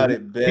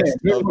undoubted best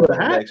of the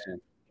collection.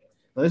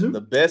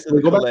 The best of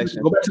the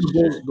collection. Go back to the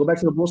Bulls. Go back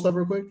to the Bull stuff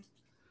real quick.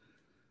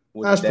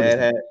 With the dad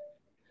hat.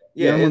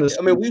 Yeah, I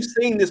mean, we've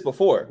seen this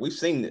before. We've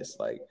seen this.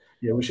 Like,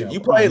 yeah, we should. If you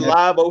play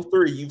Live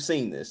 03, you've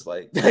seen this.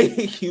 Like,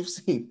 you've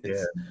seen this.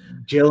 Yeah,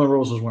 Jalen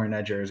Rose was wearing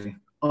that jersey.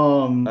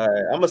 All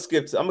right, I'm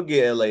gonna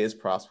get LA as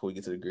props before we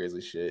get to the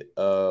Grizzly shit.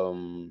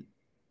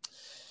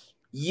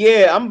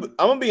 Yeah, I'm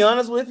gonna be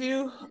honest with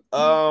you.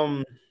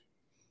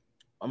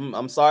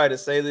 I'm sorry to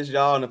say this,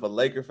 y'all, and if a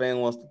Laker fan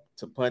wants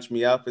to punch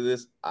me out for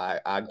this,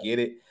 I get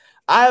it.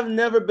 I have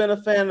never been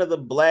a fan of the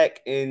black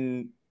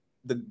and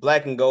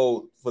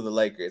gold for the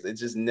Lakers. It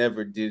just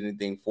never did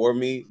anything for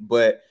me.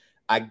 But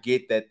I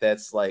get that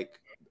that's like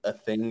a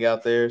thing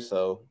out there.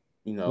 So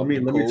let me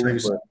tell you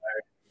something.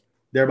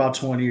 They're about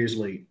 20 years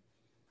late.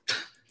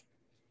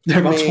 They're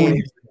about 20 years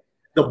late.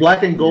 The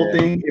black and gold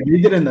thing, if you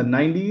did in the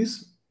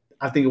 90s,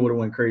 I think it would have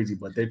went crazy,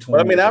 but they're 20.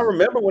 But I mean, I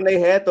remember when they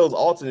had those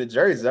alternate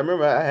jerseys. I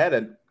remember I had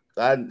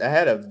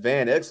a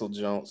Van Exel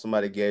joint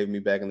somebody gave me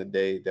back in the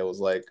day that was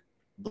like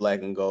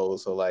black and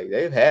gold. So like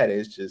they've had it.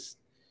 It's just,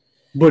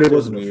 but it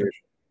wasn't weird.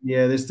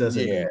 Yeah, this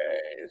doesn't. Yeah,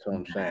 that's what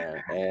I'm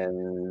saying.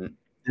 And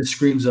this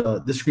screams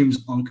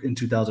Unk in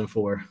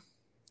 2004.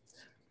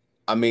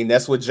 I mean,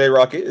 that's what J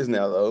Rock is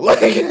now, though. Like,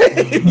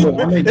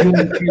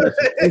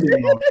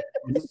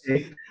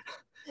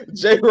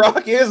 J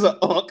Rock is an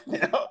Unk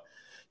now.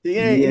 He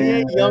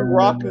ain't Young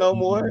Rock no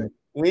more.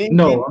 I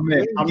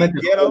meant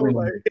ghetto.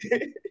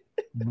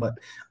 But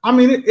I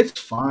mean, it's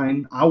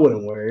fine. I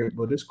wouldn't wear it,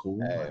 but it's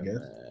cool. I guess.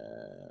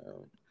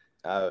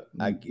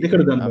 I get. They could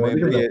have done more.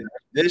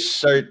 This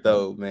shirt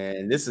though,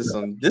 man. This is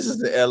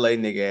the LA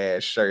nigga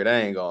ass shirt.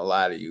 I ain't gonna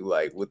lie to you.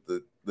 Like with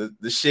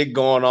the shit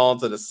going on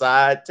to the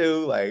side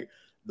too, like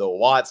the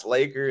Watts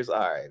Lakers.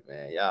 All right,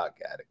 man. Y'all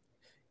got it.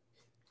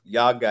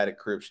 Y'all got it.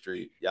 Crip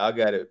Street. Y'all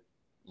got it.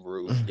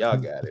 Rude. Y'all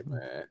got it,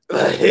 man.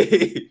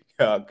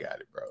 Y'all got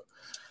it, bro.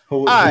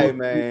 All right,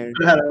 man.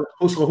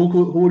 Who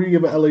do you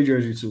give an LA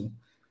jersey to?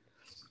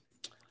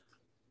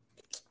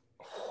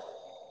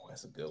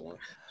 That's a good one.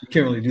 You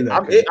can't really do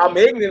that. I'm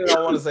ignorant.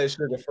 I want to say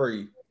sugar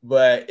free,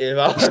 but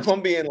if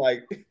I'm being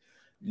like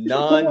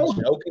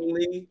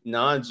non-jokingly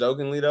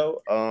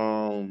though,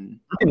 I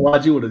think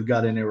YG would have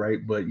got in there,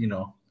 right? But you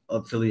know,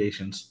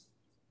 affiliations.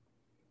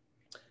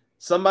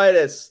 Somebody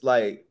that's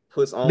like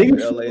puts on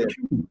for LA.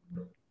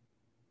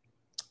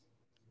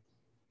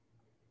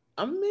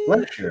 I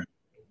mean, sure.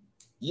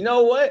 You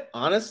know what?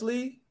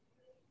 Honestly,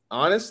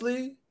 I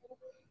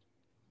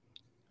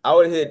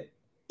would hit,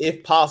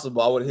 if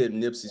possible, I would have hit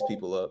Nipsey's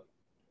people up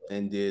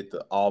and did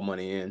the All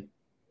Money In.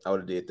 I would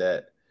have did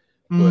that.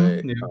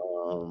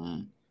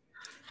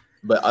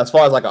 But as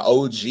far as like an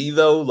OG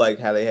though, like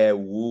how they had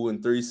Wu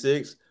and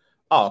 3-6,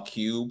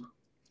 Cube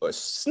or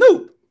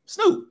Snoop.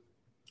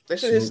 They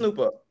should hit Snoop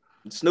up.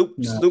 Snoop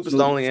is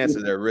the only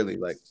answer there, really.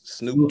 Like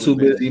Snoop too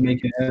busy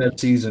making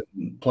NFTs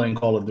and playing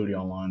Call of Duty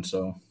online,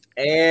 so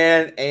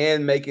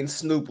and making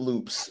Snoop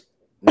loops.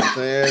 You know what I'm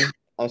saying?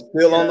 I'm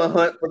still on the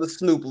hunt for the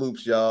Snoop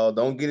loops, y'all.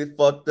 Don't get it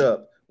fucked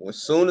up. As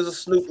soon as a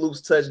Snoop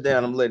loops touch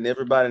down, I'm letting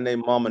everybody and their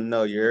mama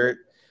know. You heard?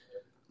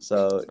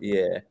 So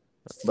yeah.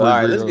 But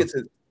all right, let's get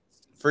to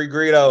Free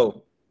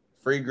Greedo.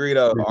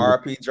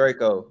 RP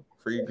Draco.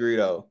 Free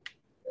Greedo.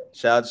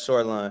 Shout out to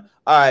Shortline.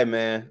 All right,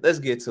 man. Let's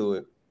get to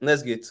it.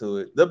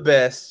 The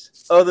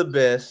best of the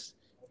best.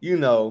 You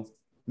know,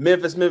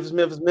 Memphis.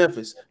 Everywhere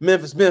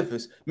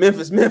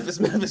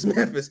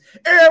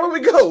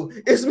we go,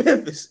 it's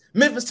Memphis,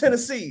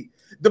 Tennessee,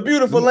 the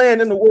beautiful land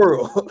in the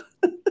world.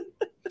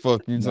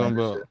 Fuck you talking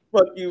about?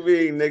 Fuck you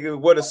mean, nigga?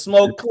 Where the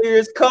smoke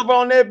clears, cover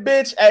on that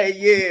bitch. Hey,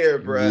 yeah,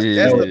 bro.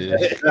 That's the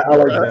best. I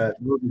like that.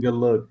 Really good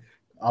look.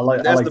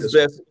 That's the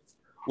best.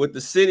 With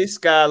the city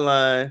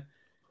skyline,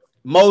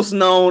 most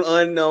known,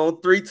 unknown,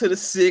 3 to the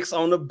 6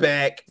 on the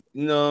back.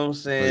 You know what I'm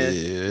saying?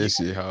 Yeah, that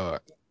shit hard.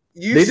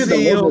 They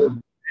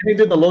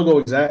did the logo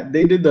exact.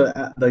 They did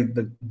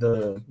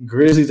the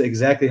Grizzlies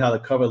exactly how the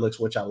cover looks,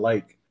 which I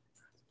like.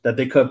 That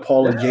they cut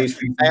Paul and Jay's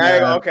feet.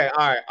 Okay,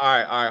 all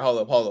right. Hold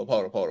up.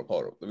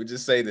 Let me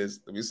just say this.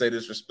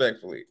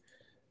 Respectfully.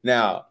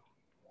 Now,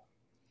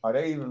 are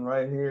they even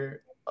right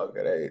here?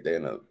 Okay, they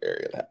in the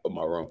area of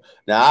my room.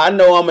 Now I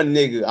know I'm a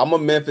nigga. I'm a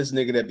Memphis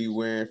nigga that be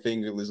wearing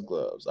fingerless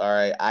gloves. All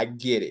right, I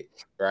get it.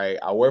 Right,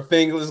 I wear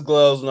fingerless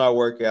gloves when I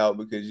work out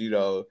because you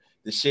know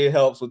the shit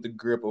helps with the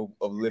grip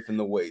of lifting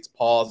the weights.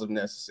 Pause if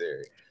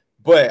necessary.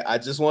 But I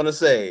just want to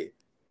say,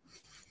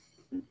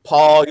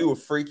 Paul, you a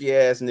freaky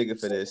ass nigga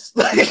for this.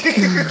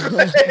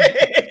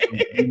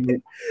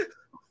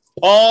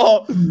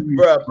 Paul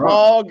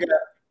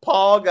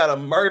got a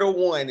murder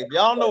one. If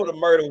y'all know what a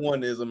murder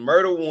one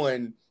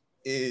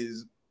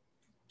is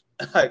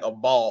like a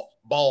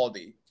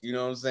baldy. You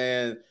know what I'm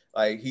saying?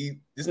 Like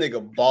this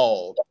nigga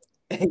bald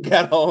and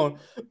got on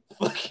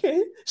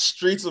fucking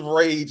Streets of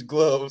Rage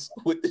gloves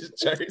with this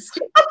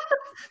jersey.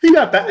 He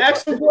got the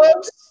action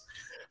gloves.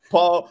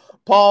 Paul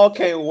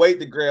can't wait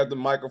to grab the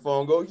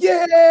microphone and go,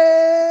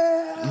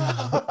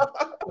 yeah!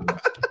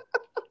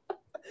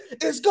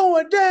 It's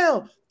going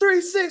down.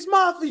 3-6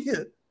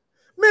 Mafia.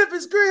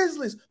 Memphis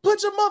Grizzlies.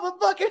 Put your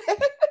motherfucking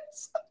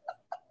hands.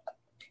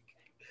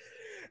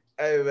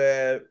 Hey,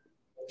 man.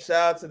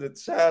 Shout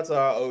out to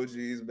our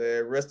OGs,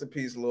 man. Rest in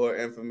peace, Lord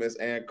Infamous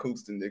and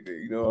Coops the nigga.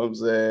 You know what I'm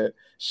saying?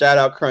 Shout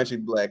out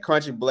Crunchy Black.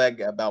 Crunchy Black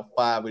got about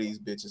 5 of these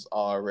bitches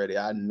already.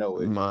 I know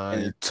it.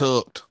 Mine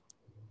tucked.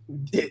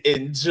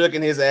 And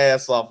jerking his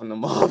ass off in the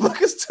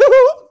motherfuckers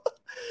too.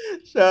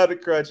 Shout out to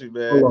Crunchy,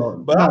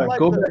 man. But I like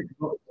go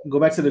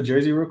back to the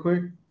jersey real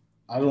quick.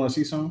 I don't want to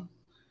see something.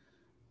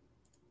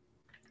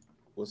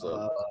 What's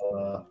up?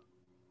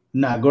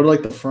 Go to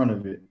like the front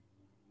of it.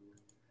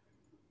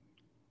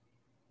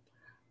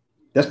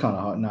 That's kind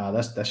of hot. Nah,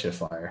 that shit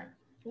fire.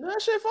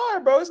 That shit fire,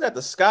 bro. It's got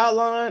the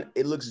skyline.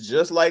 It looks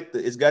just like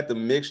it's got the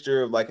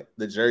mixture of like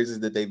the jerseys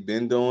that they've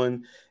been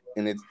doing,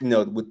 and it's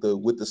with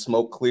the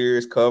smoke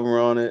clears cover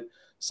on it.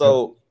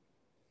 So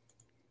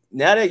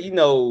now that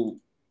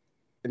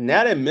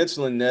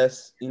Mitchell and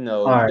Ness,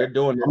 right. They're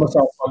doing it. I'm gonna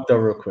start fucked up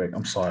real quick.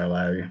 I'm sorry,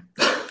 Larry.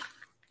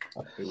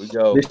 Here we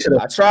go.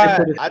 I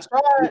tried.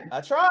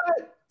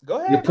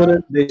 Go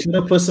ahead. They should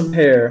have put some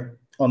hair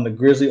on the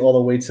Grizzly all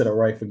the way to the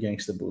right for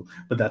Gangsta Boo,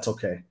 but that's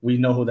okay. We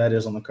know who that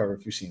is on the cover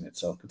if you've seen it.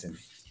 So continue.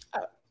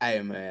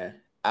 Hey man,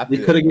 they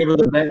could have given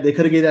they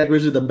could have gave that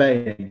Grizzly the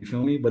bang. You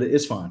feel me? But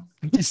it's fine.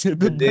 But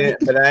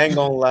I ain't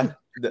gonna lie.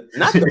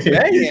 Not the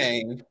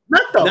bang.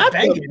 Not the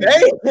bang.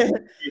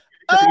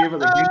 Not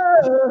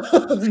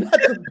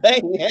the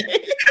bang.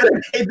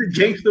 The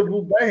Gangsta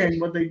Boo bang,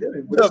 but they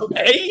didn't. The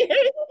bang.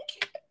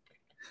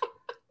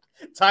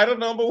 Title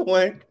number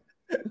 1.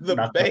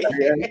 The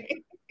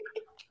bang.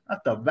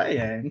 Not the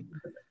bang.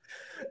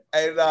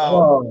 Hey,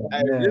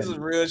 this is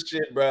real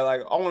shit, bro.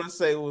 Like, I want to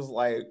say it was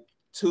like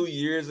 2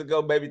 years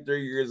ago, maybe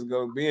 3 years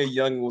ago. Me and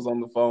Young was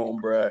on the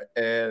phone, bro,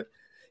 and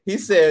he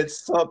said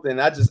something.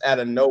 I just out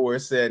of nowhere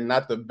said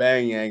not the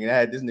bang yang, and I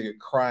had this nigga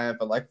crying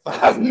for like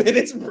 5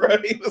 minutes, bro.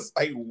 He was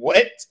like,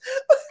 "What?"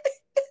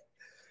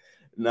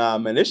 Nah,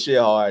 man, this shit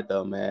hard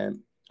though,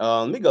 man.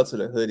 Let me go to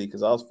the hoodie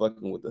because I was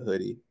fucking with the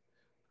hoodie.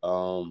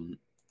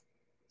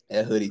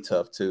 That hoodie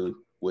tough too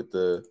with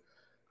that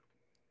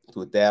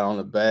on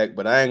the back,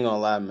 but I ain't gonna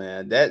lie,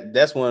 man.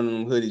 That's one of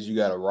them hoodies you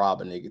gotta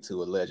rob a nigga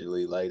to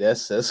allegedly. Like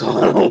that's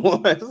one of them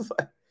ones.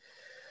 Like,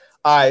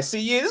 all right, see,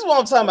 yeah, this is what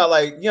I'm talking about.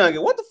 Like,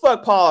 youngin, what the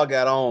fuck Paul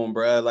got on,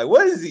 bro? Like,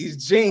 what is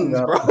these jeans,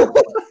 bro?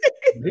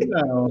 He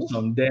got on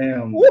some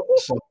damn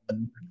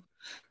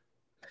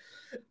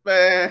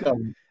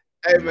man.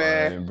 Hey,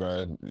 man,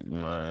 bro,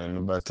 man,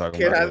 nobody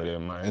talking about that,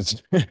 man.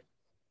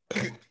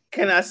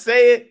 Can I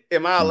say it?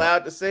 Am I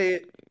allowed to say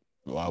it?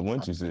 Why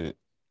wouldn't you say it?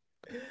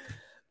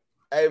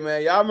 Hey,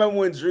 man, y'all remember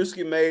when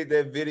Drewski made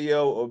that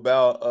video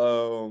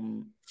about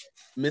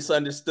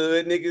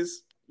misunderstood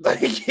niggas?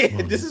 Like,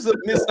 yeah, this is a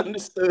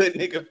misunderstood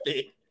nigga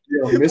fit.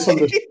 Yo,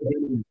 misunderstood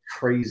is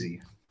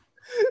crazy.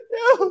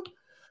 Yo,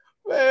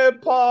 man,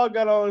 Paul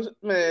got on,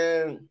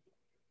 man.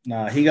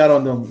 Nah, he got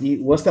on them.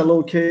 What's that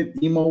little kid?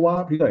 Emo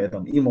Wop? He got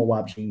them Emo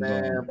Wop jeans.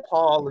 Man, on.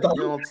 Paul, if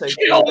you don't take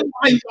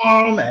my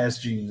arm ass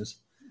jeans.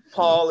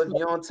 Paul, if you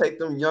don't take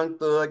them young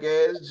thug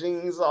ass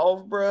jeans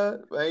off, bro,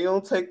 man, you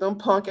don't take them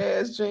punk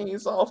ass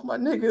jeans off, my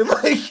nigga.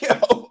 Like, yo.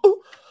 All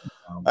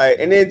right,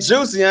 and then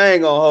Juicy, I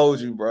ain't gonna hold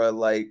you, bro.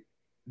 Like,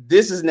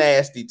 this is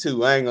nasty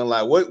too. I ain't gonna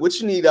lie. What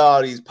you need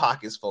all these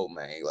pockets for,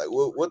 man? Like,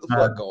 what the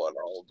fuck going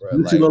on, bro?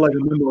 Juicy look like a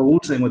member of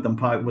Wu-Tang with them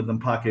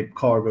pocket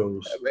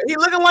cargos. Man, he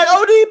looking like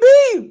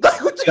ODB.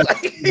 Like, what you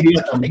like?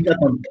 He got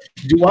them.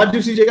 Why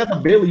Juicy J got the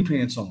Bailey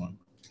pants on?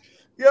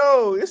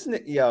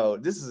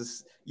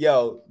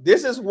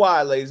 This is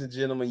why, ladies and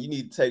gentlemen, you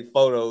need to take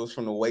photos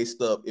from the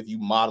waist up if you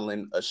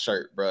modeling a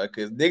shirt, bro.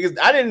 Because niggas,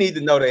 I didn't need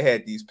to know they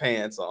had these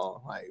pants on.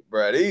 Like,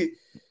 bro,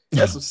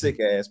 that's some sick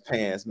ass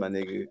pants, my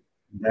nigga.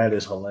 That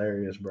is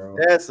hilarious, bro.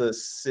 That's a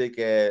sick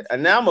ass.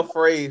 And now I'm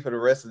afraid for the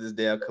rest of this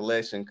damn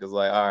collection because,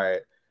 like, all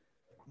right,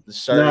 the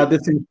shirt. Nah,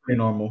 this seems pretty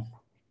normal.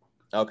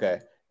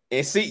 Okay,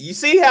 and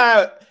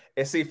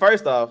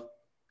first off,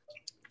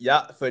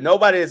 yeah, for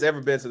nobody that's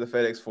ever been to the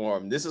FedEx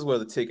Forum, this is where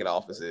the ticket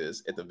office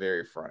is at the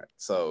very front.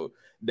 So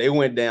they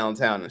went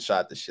downtown and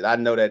shot the shit. I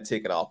know that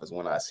ticket office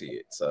when I see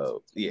it.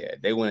 So yeah,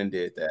 they went and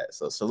did that.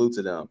 So salute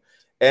to them.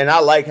 And I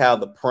like how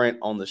the print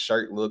on the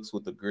shirt looks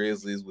with the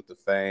Grizzlies, with the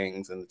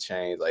fangs and the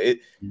chains. Like it,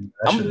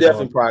 I'm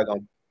definitely probably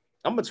gonna.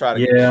 I'm gonna try to.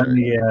 Yeah.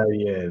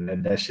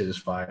 That shit is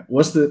fire.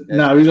 What's the?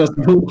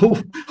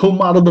 Who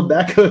modeled the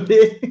back of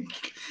it?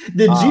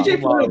 Did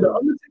GJ put the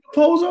Undertaker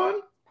pose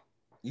on?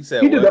 You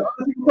said he did the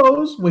Undertaker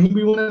pose when he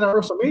went in at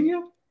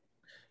WrestleMania.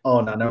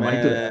 Oh no, never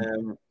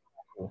mind.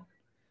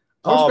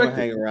 Paul been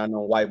hanging around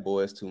on white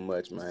boys too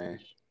much, man.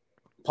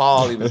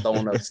 Paul even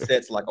throwing up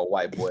sets like a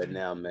white boy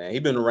now, man. He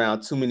been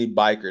around too many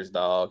bikers,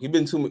 dog. He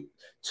been too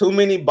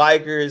many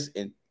bikers,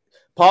 and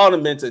Paul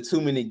done been to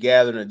too many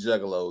gathering of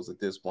juggalos at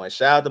this point.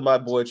 Shout out to my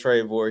boy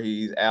Trey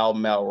Voorhees,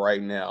 album out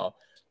right now.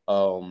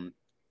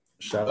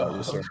 Shout out,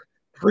 yes, sir.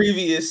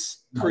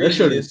 Previous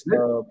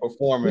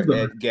performer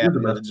at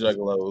Gathering of the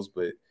Juggalos,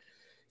 but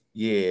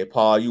yeah,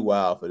 Paul, you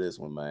wild for this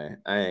one, man.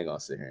 I ain't gonna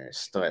sit here and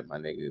stunt my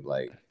nigga.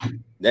 Like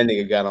that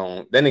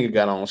nigga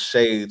got on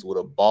shades with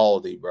a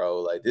baldy, bro.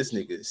 Like this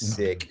nigga is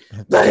sick.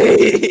 Like,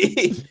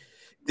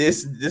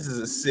 this is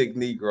a sick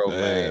Negro,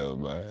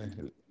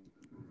 man.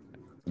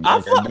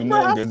 I fuck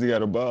because he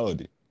got a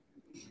baldy.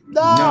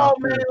 No,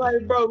 man,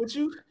 like bro, I'm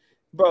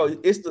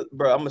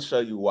gonna show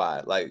you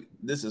why. Like,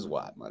 this is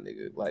why, my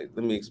nigga. Like,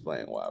 let me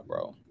explain why,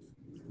 bro.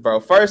 Bro,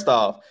 first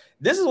off,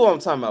 this is what I'm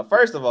talking about.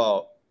 First of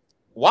all,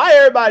 why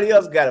everybody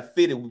else got a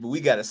fitted, but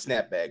we got a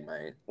snapback,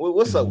 man?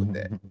 What's up with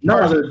that?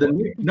 I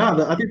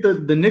think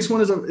the Knicks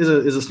one is a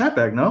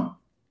snapback. No,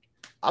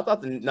 I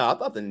thought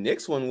the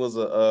Knicks one was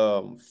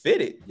a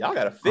fitted. Y'all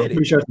got a fitted. I'm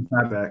pretty sure it's a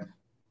snapback.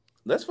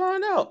 Let's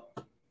find out.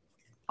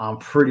 I'm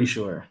pretty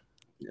sure.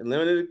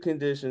 Limited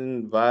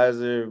condition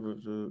visor.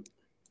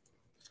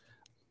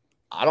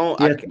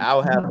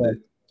 I'll have to.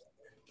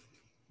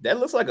 That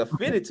looks like a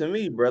fitted to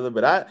me, brother.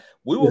 But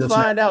we will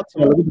find out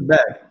tomorrow. Look at the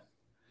back.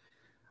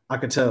 I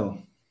could tell.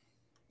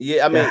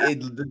 Yeah, I mean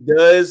it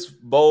does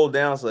bowl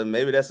down, so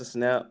maybe that's a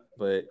snap.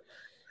 But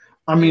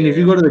I mean, if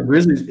you go to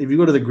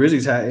the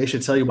Grizzlies hat, it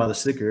should tell you by the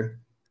sticker.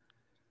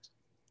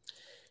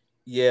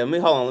 Yeah,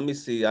 hold on. Let me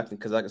see. I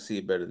can see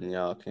it better than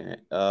y'all can.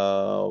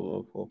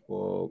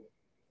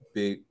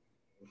 Big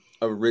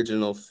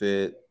original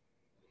fit.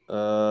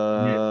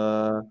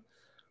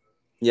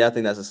 Yeah, I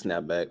think that's a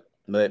snapback.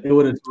 But it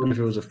would have if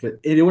it was a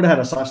fit. It would have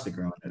had a sock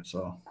sticker on it.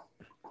 So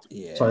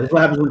yeah. Sorry, this is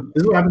what happens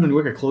when you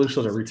work at clothing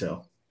stores at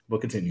retail.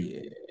 But continue.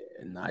 Yeah,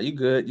 nah, you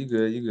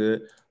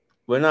good.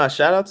 But nah,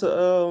 shout out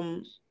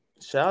to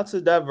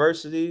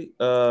diversity.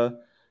 I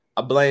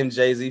blame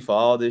Jay-Z for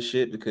all this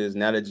shit because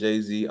now that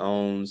Jay-Z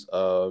owns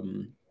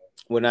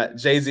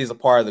Jay-Z is a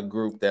part of the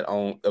group that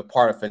own a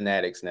part of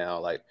Fanatics now.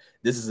 Like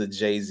this is a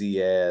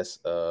Jay-Z ass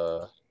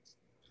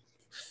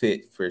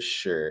fit for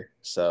sure.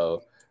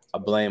 So I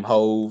blame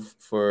Hove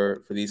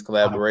for these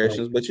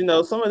collaborations, but you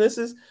know, some of this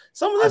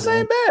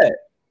ain't bad.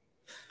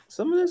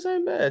 Some of this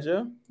ain't bad,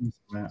 Joe.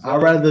 Man,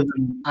 I'd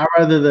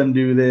rather them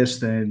do this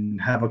than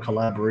have a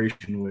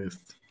collaboration with,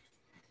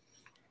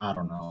 I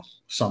don't know,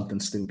 something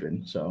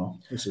stupid. So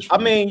it's just. I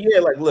mean, yeah,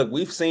 like look,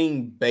 we've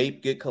seen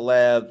Bape get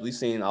collabs. We've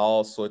seen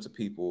all sorts of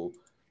people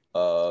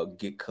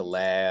get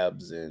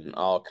collabs and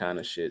all kind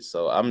of shit.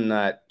 So I'm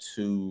not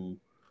too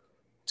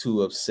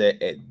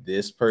upset at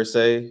this per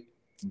se,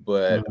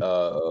 but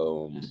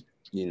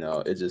you know,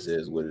 it just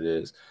is what it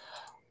is.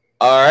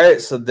 All right,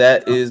 so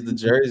that is the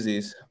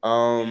jerseys.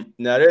 Now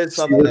there's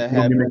something that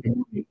happened.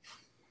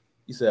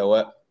 You said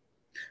what?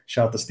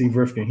 Shout out to Steve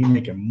Rifkin. He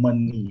making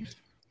money.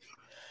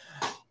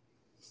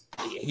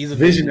 He's a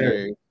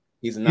visionary.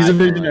 He's a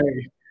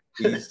visionary.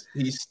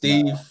 He's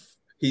Steve.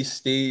 He's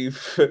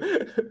Steve.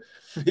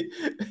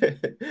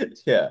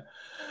 Yeah.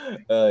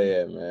 Oh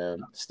yeah,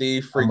 man.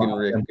 Steve freaking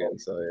Rifkin.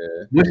 So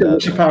yeah.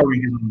 What's your power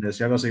rankings on this?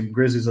 Y'all gonna say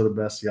Grizzlies are the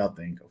best? Y'all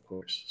think, of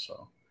course.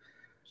 So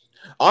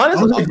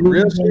honestly,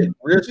 real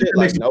shit.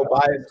 Like no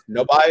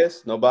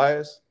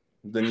bias.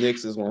 The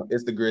Knicks is one.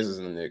 It's the Grizzlies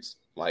and the Knicks.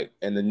 Like,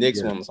 and the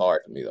Knicks one was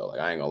hard to me though. Like,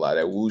 I ain't gonna lie,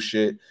 that woo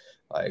shit.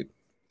 Like,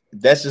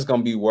 that's just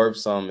gonna be worth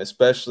something,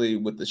 especially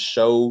with the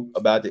show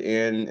about to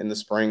end in the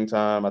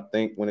springtime. I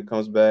think when it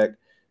comes back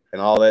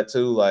and all that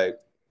too. Like,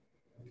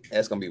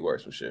 that's gonna be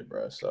worth some shit,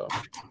 bro. So,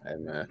 hey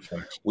man,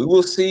 we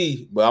will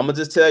see. But I'm gonna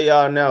just tell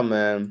y'all now,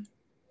 man.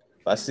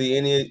 If I see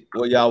any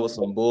of y'all with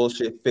some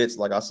bullshit fits,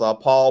 like I saw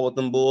Paul with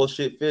them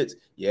bullshit fits,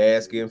 your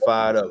ass getting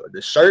fired up.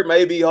 The shirt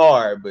may be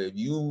hard, but if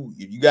you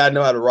gotta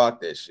know how to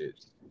rock that shit.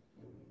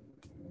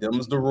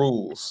 Them's the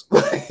rules.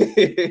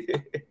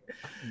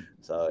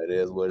 So it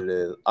is what it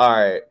is. All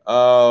right.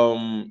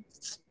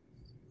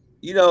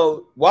 You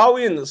know, while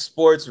we're in the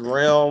sports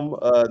realm,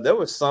 there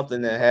was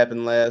something that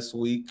happened last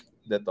week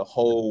that the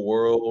whole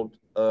world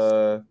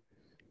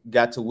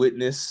got to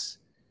witness,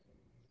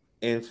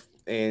 and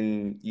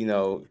you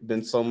know,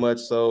 been so much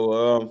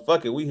so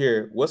fuck it, we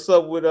here. What's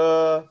up with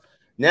now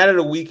that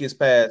the week has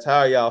passed, how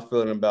are y'all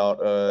feeling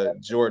about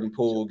Jordan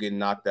Poole getting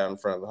knocked out in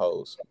front of the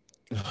hose?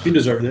 He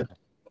deserved it.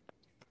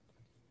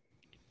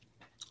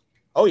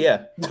 Oh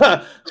yeah.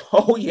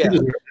 Oh yeah.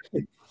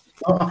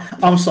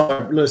 I'm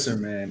sorry.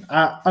 Listen, man.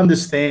 I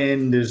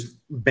understand there's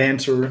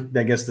banter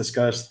that gets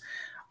discussed.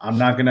 I'm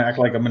not gonna act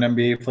like I'm an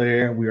NBA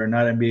player. We are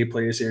not NBA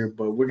players here,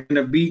 but we're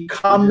gonna be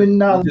common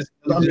knowledge.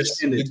 We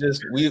just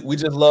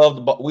love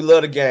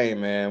the game,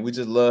 man. We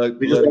just love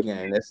the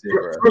game. That's it,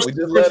 bro. We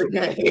just love the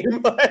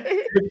game.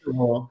 First of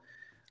all,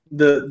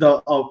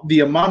 the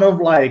amount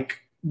of like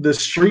the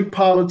street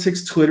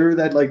politics Twitter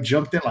that like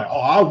jumped in like, oh,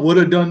 I would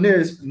have done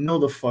this. No,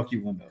 the fuck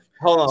you wouldn't have.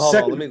 Hold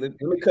on. Let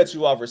me cut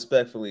you off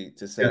respectfully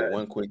to say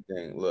one quick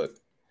thing. Look,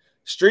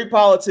 street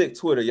politics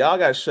Twitter, y'all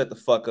gotta shut the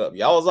fuck up.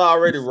 Y'all was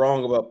already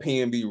wrong about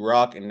PNB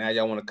Rock, and now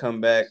y'all want to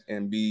come back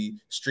and be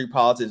street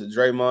politics with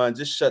Draymond.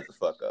 Just shut the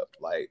fuck up.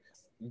 Like,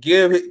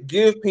 give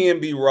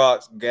PNB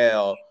Rock's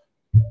gal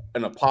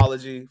an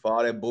apology for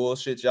all that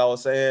bullshit y'all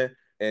was saying,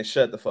 and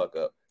shut the fuck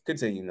up.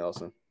 Continue,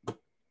 Nelson.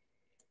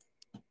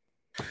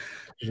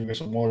 Get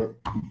some water.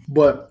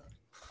 But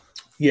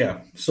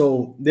yeah,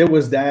 so there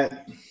was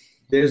that.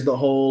 There's the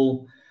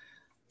whole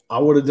I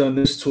would have done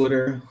this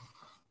Twitter,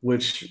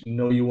 which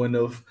no, you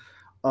wouldn't have.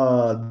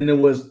 Then it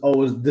was,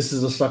 this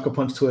is a sucker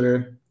punch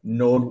Twitter.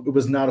 No, it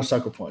was not a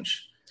sucker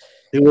punch.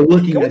 They were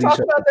looking at each other. Can we talk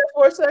about that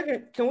for a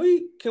second?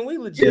 Can we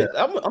legit?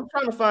 Yeah. I'm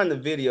trying to find the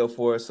video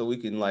for us so we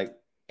can like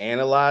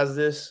analyze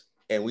this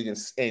and we can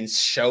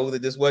show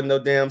that this wasn't no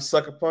damn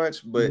sucker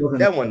punch, but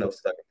that wasn't no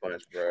sucker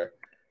punch, bro.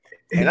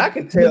 And I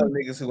can tell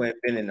niggas who ain't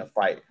been in a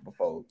fight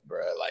before, bro.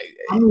 Like,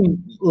 I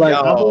mean, like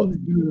I was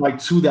doing like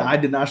two that I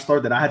did not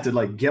start that I had to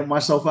like get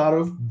myself out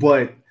of.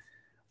 But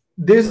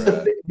there's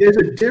a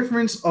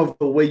difference of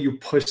the way you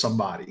push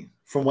somebody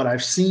from what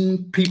I've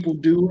seen people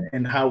do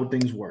and how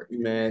things work.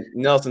 Man,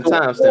 Nelson,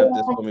 timestamp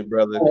this for me,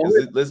 brother.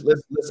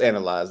 Let's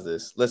analyze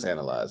this. Let's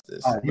analyze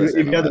this. Right,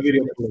 if you got the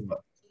video,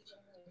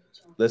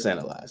 let's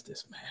analyze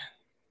this, man.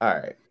 All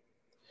right,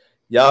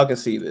 y'all can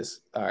see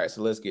this. All right,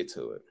 so let's get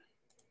to it.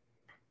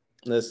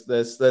 Let's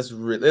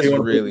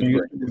really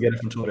get it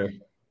from Twitter.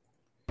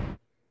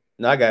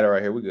 No, I got it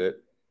right here. We're good.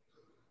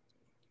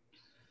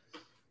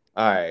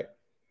 All right.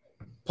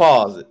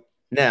 Pause it.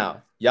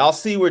 Now, y'all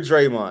see where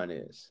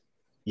Draymond is.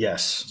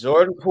 Yes.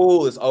 Jordan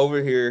Poole is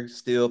over here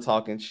still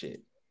talking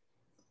shit.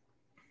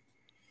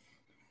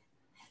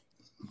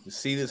 You can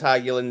see this high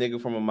yelling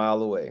nigga from a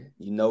mile away.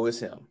 You know it's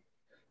him.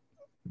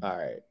 All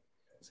right.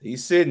 So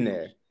he's sitting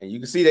there, and you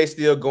can see they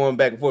still going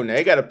back and forth. Now,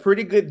 they got a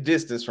pretty good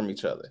distance from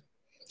each other.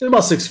 It's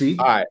about 6 feet.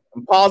 All right,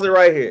 I'm pausing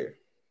right here.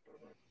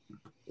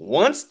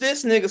 Once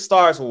this nigga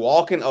starts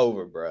walking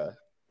over, bruh,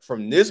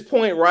 from this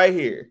point right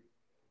here,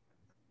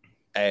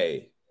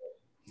 hey,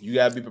 you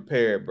gotta be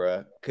prepared,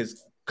 bruh.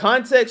 Because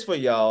context for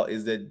y'all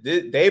is that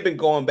they've been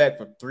going back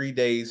for 3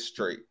 days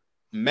straight.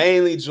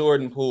 Mainly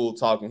Jordan Poole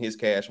talking his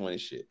Cash Money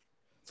shit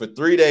for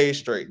 3 days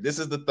straight. This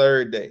is the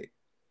third day.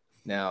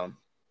 Now,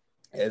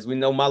 As we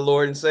know, my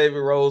Lord and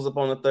Savior rose up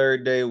on the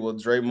third day. Well,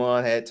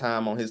 Draymond had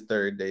time on his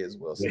third day as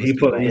well. So he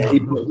put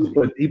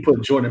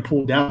Jordan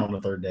Poole down on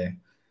the third day.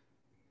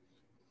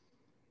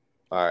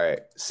 All right.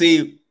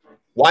 See,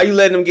 why you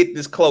letting him get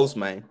this close,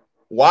 man?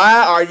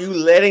 Why are you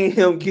letting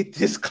him get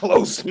this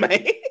close,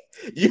 man?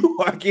 You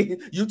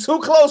too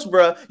close,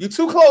 bro. You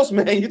too close,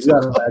 man. You too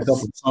close. Back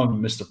up with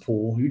something, Mr.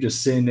 Poole. You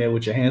just sitting there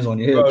with your hands on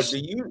your hips.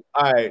 Bro,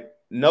 all right,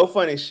 no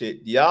funny shit.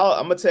 Y'all,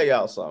 I'm gonna tell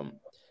y'all something.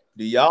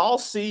 Do y'all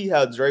see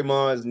how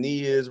Draymond's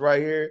knee is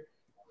right here?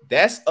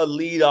 That's a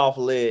lead-off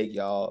leg,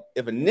 y'all.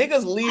 If a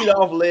nigga's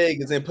lead-off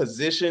leg is in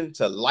position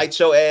to light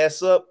your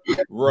ass up,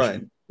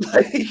 run.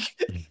 Like,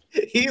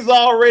 he's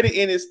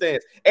already in his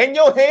stance. And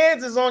your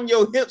hands is on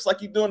your hips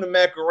like you're doing the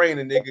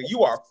Macarena, nigga.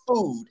 You are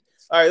food.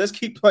 All right, let's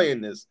keep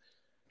playing this.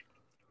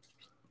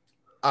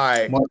 All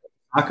right.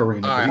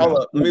 Macarena. All right, hold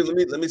up.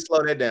 Let me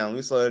slow that down.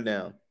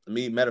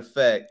 Matter of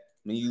fact,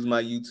 let me use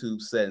my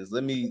YouTube settings.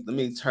 Let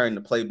me turn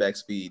the playback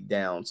speed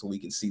down so we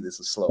can see this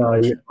in slow.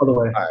 Yeah, other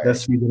way. Right. That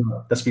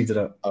speeds it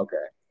up. Okay.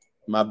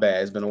 My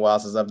bad. It's been a while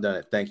since I've done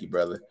it. Thank you,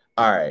 brother.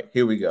 All right,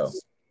 here we go.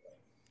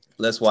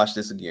 Let's watch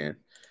this again.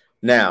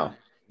 Now,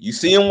 you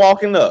see him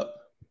walking up.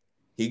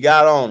 He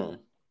got on him.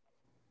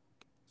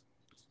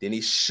 Then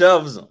he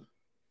shoves him.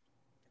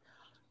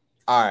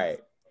 All right.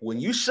 When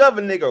you shove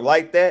a nigga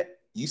like that,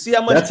 you see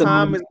how much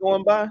time is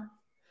going by?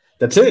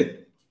 That's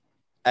it.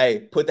 Hey,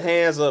 put the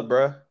hands up,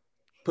 bro.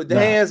 Put the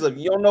hands up.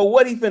 You don't know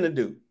what he finna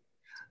do.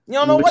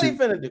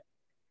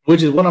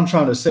 Which is what I'm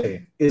trying to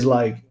say. Is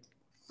like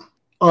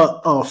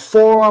a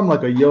forearm,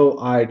 like a yo,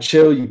 all right,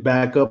 chill, you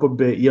back up a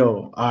bit.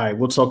 Yo, all right,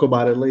 we'll talk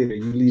about it later.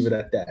 You leave it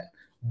at that.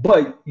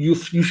 But you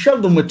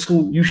shove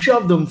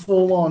them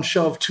full on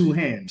shove two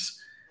hands.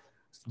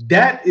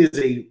 That is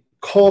a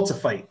call to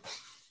fight.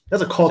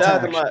 That's a call to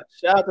action.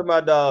 Shout out to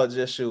my dog,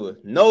 Joshua.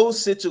 No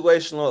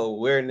situational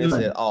awareness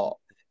at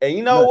all. And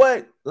you know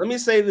what? Let me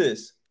say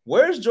this.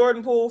 Where's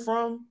Jordan Poole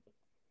from?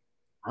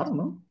 I don't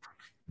know.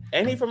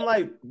 Ain't he from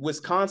like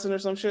Wisconsin or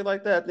some shit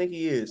like that? I think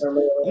he is.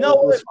 You know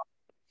what?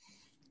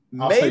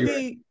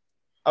 Maybe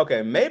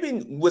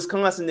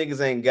Wisconsin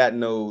niggas ain't got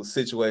no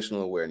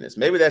situational awareness.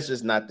 Maybe that's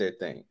just not their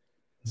thing.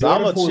 So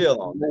I'm gonna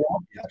chill on that.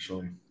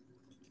 Actually,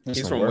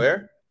 he's from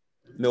where?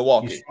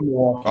 Milwaukee.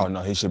 Oh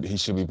no, he should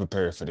be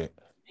prepared for that.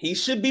 He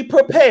should be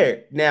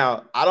prepared.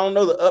 Now, I don't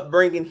know the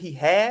upbringing he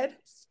had,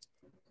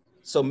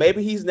 so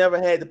maybe he's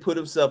never had to put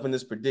himself in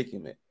this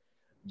predicament.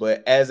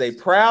 But as a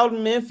proud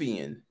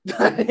Memphian,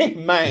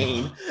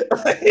 man,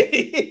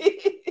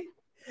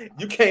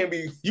 you can't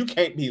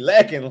be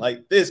lacking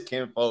like this,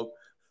 kinfolk.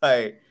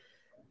 Hey,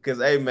 because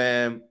hey,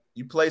 man,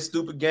 you play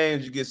stupid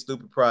games, you get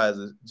stupid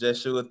prizes.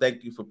 Joshua,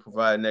 thank you for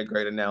providing that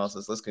great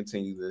analysis. Let's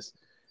continue this.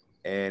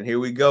 And here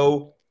we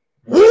go.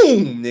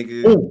 Boom,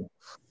 nigga. Boom.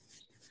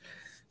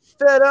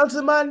 Fell down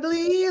to my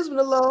knees when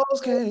the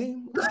laws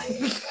came.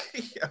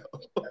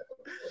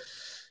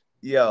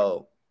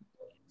 Yo,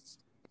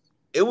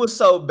 it was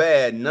so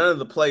bad. None of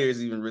the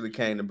players even really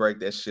came to break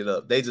that shit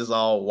up. They just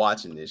all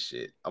watching this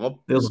shit. I'm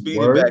gonna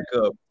speed it back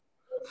up.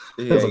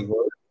 Yeah.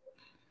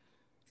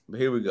 But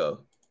here we go.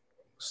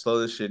 Slow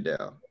this shit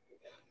down.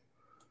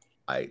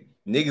 Like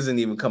niggas didn't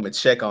even come and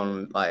check on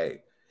him.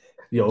 Like,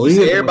 yo,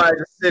 everybody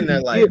just sitting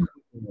there like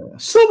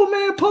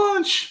Superman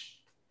punch.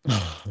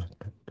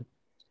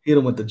 Hit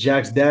him with the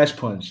Jack's Dash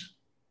punch.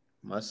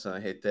 My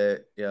son hit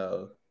that,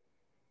 yo.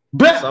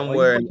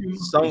 Somewhere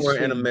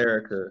in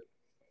America,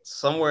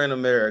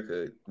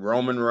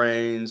 Roman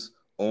Reigns,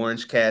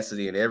 Orange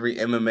Cassidy, and every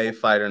MMA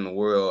fighter in the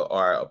world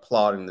are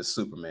applauding the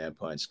Superman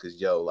punch.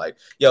 Cause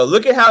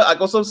look at how,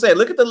 like what I'm saying,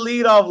 look at the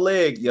lead off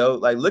leg, yo.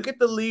 Like, look at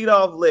the lead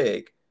off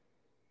leg.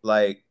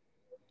 Like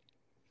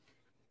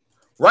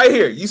right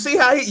here. You see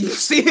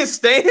his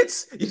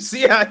stance? You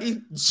see how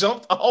he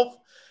jumped off?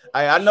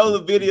 I know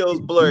the video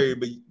is blurry,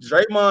 but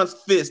Draymond's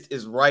fist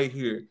is right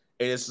here,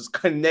 and it's just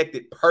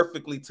connected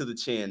perfectly to the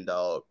chin,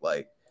 dog.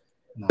 Like,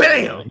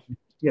 bam!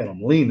 Yeah,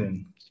 I'm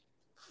leaning,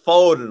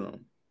 folding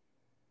him,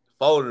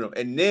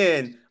 and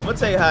then I'm gonna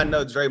tell you how I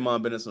know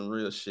Draymond been in some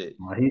real shit.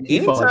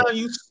 Anytime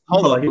you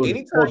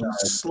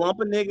slump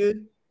a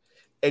nigga,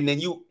 and then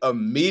you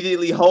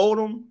immediately hold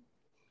him.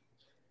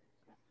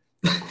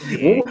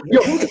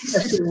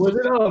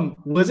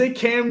 Was it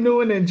Cam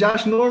Newton and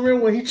Josh Norman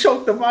when he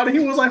choked him out and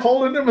he was like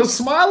holding them and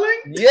smiling?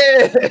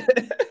 Yeah.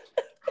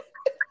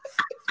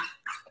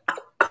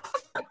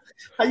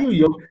 How you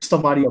yoke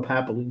somebody up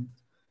happily?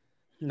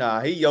 Nah,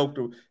 he yoked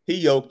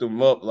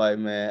him up like,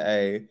 man,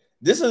 hey,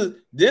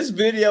 this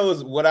video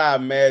is what I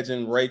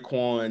imagine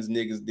Raekwon's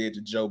niggas did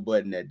to Joe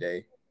Budden that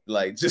day.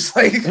 Like, just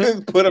like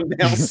put him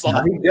down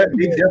soft. He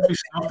definitely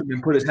stopped him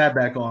and put his hat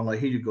back on, like,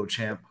 here you go,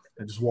 champ.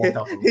 And just walked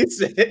out the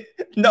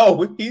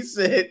room. He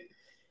said,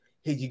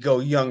 here you go,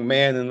 young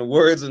man, in the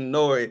words of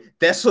Nori.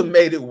 That's what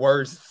made it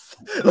worse.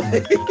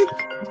 Like,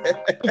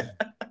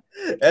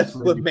 that's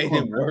what made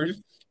it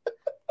worse.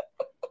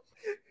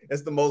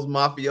 That's the most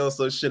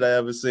mafioso shit I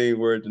ever seen,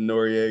 word to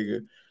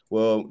Noriega.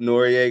 Well,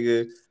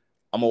 Noriega,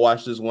 I'm going to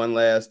watch this one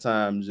last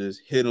time.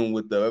 Just hit him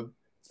with the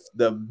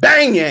The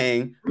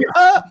bang-yang.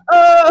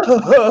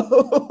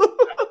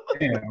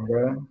 Damn,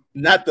 bro.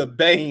 Not the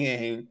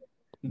bang-yang.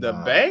 The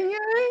Nah.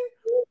 bang-yang?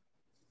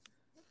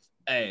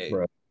 Hey.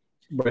 Bro.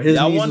 But his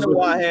Y'all knees wonder is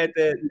why I looking- had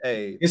that.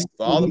 Hey, his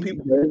for all the knees,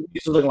 people. bro,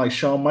 he's looking like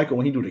Shawn Michael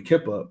when he do the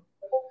kip up.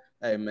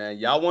 Hey man,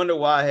 y'all wonder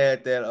why I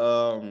had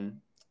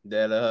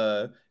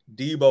that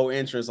Debo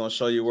entrance on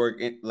Show Your Work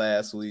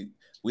last week.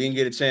 We didn't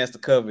get a chance to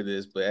cover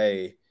this, but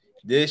hey,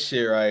 this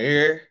shit right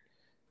here,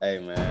 hey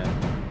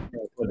man,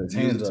 Put his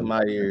music hands to up.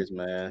 my ears,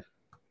 man.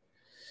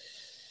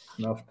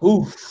 Enough.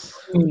 Oof.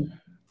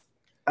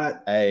 I-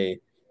 Hey,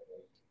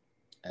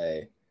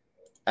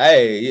 I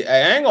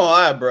ain't gonna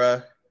lie,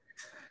 bro.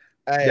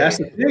 Hey, That's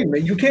the thing,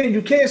 man. You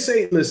can't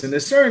say. Listen,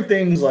 there's certain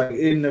things like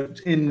in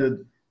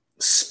the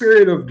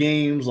spirit of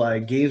games,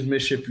 like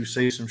gamesmanship. You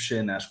say some shit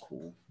and that's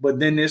cool. But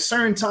then there's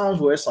certain times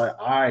where it's like,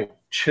 all right,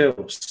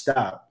 chill,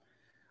 stop.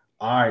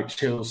 All right,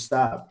 chill,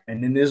 stop.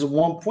 And then there's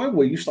one point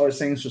where you start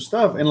saying some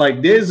stuff, and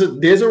like there's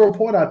a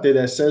report out there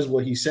that says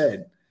what he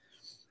said.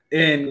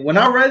 And when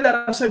I read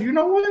that, I said, you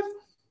know what?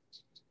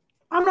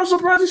 I'm not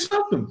surprised he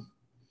stopped him.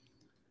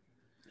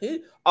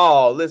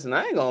 listen,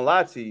 I ain't gonna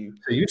lie to you.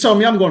 So you tell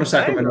me I'm going to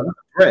Sacramento.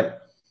 Right.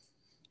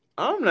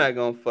 I'm not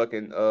gonna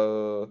fucking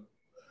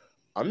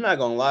I'm not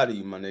gonna lie to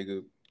you, my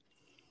nigga.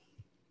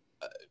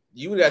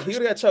 He would have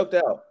got choked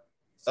out.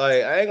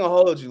 Like, I ain't gonna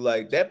hold you.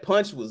 Like, that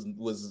punch was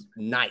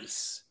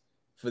nice.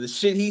 For the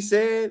shit he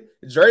said,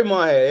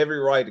 Draymond had every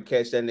right to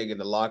catch that nigga in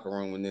the locker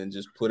room and then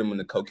just put him in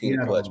the cocaine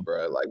clutch,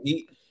 bro. Like,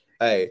 if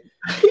it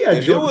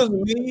was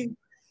me,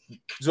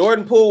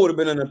 Jordan Poole would have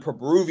been in a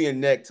Peruvian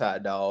necktie,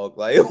 dog.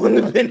 Like, it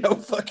wouldn't have been no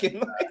fucking.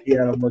 Like, He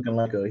had him looking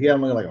like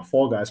a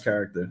Fall Guys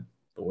character.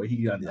 The way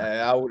he got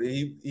that.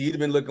 He'd have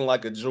been looking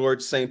like a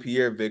George St.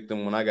 Pierre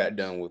victim when I got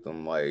done with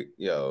him. Like,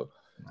 yo,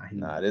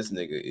 this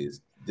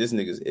nigga's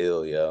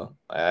ill, yo.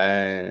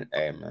 Hey,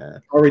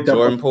 man.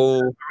 Jordan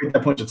Poole. I rate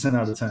that punch a 10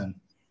 out of 10.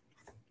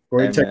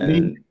 Great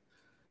technique.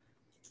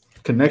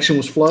 Connection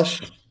was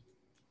flush.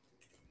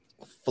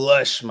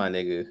 Flush, my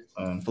nigga.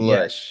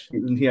 Flush.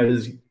 He had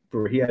his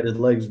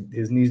legs,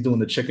 his knees doing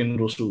the chicken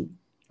noodle soup.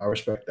 I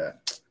respect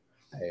that.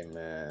 Hey,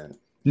 man.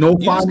 No, you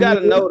just gotta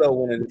know though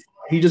when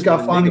he just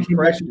got finally came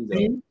back to the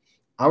team.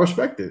 I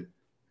respect it.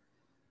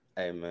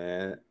 Hey,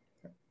 man.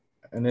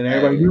 And then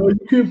everybody, you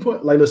can't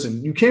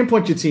listen, you can't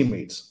punch your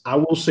teammates. I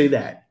will say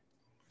that.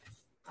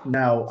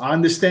 Now, I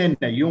understand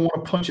that you don't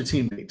want to punch your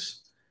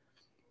teammates.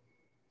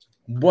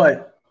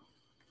 But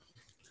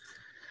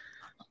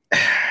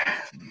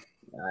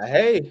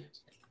hey.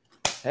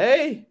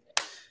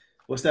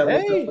 What's that?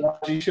 Hey.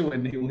 What's that shit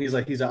when he's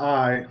like, he's an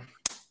eye.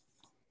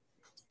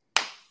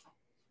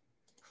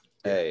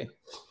 Hey,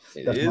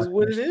 it is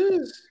what it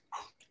is.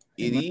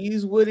 It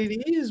is what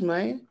it is,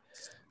 man.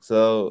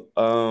 So,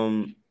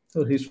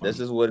 that's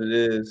just what it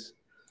is.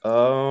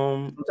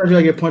 Sometimes you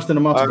gotta get punched in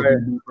the mouth as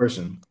a new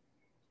person.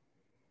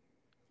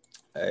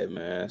 Hey,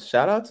 man,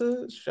 shout out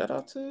to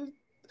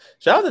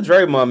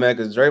Draymond, man,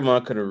 because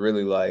Draymond could have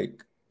really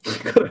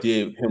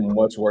did him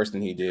much worse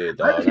than he did,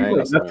 dog.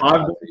 You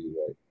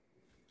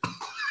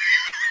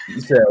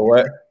said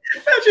what?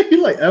 Imagine he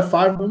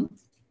F5 them.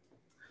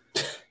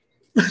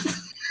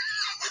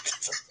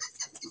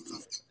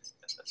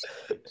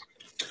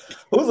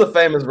 Who's a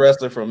famous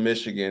wrestler from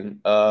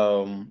Michigan?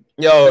 Draymond.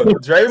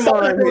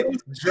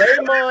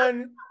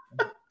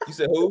 You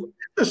said who?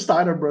 The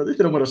Steiner brother.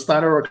 Hit him with a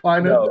Steiner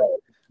recliner. No.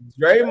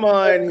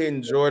 Draymond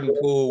hitting Jordan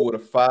Poole with a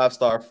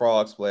 5-star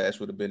frog splash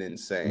would have been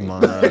insane.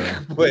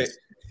 But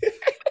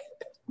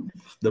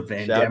the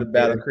Van shout out to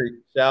Battle Creek.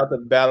 Shout out to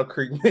Battle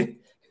Creek.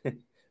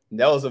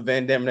 That was a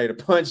Van Daminator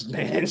punch,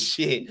 man.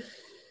 Shit.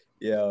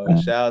 Yo,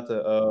 shout out to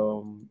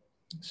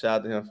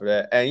him for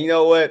that. And you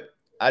know what?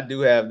 I do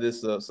have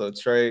this up. So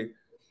Trey,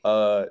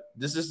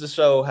 this is to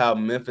show how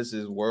Memphis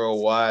is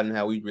worldwide and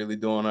how we really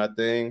doing our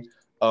thing.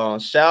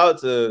 Shout out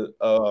to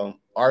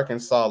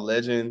Arkansas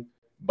legend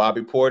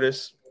Bobby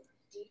Portis.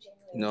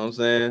 You know what I'm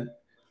saying?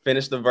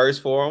 Finish the verse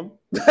for him.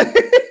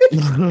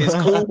 It's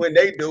cool when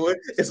they do it.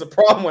 It's a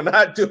problem when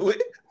I do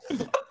it.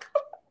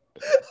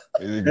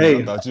 Hey,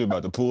 I thought you were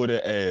about to pull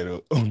that ad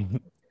up.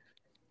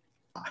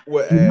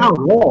 What ad? Not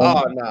wrong.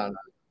 Oh, no.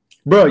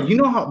 Bro, you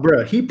know how,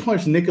 he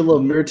punched Nikola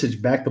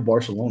Mirotic back to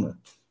Barcelona.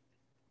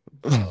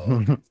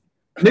 Nikola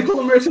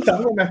Mirotic,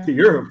 I'm going back to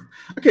Europe.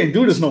 I can't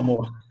do this no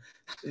more.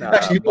 Nah,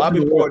 actually, Bobby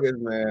Portis,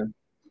 man.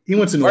 He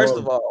went to New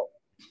Orleans.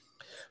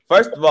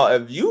 First of all,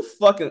 if you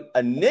fucking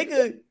a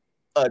nigga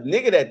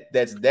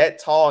that's that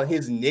tall,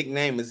 his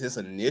nickname is his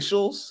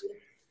initials.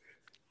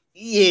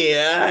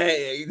 Yeah,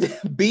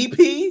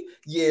 BP.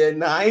 Yeah,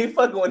 nah, I ain't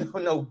fucking with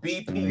no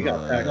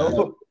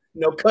BP.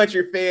 No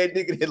country fan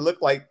nigga that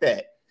look like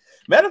that.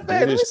 Matter of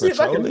fact, let me see if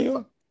I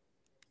can.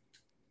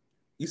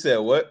 You said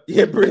what?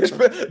 Yeah, British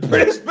Petroleum.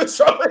 British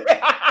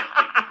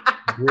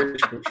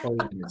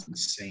Petroleum is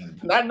insane.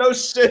 Not no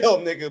Shell,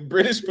 nigga.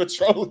 British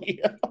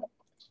Petroleum.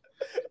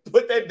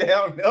 Put that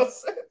down,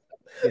 Nelson.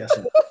 Yes.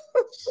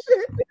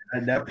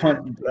 And that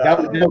punch,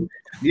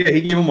 he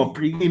gave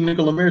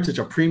Nikola Mirotic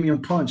a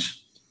premium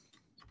punch.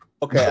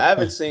 Okay, I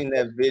haven't seen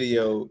that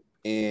video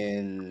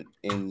in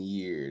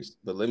years.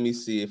 But let me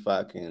see if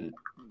I can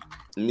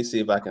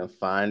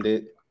find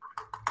it.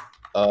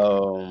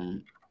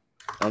 I'm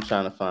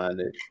trying to find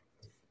it.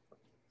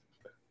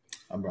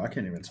 Bro, I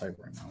can't even type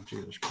right now.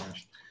 Jesus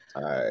Christ.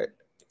 All right.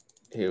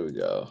 Here we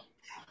go.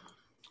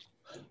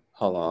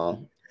 Hold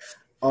on.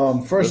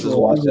 First of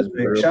all, shout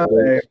out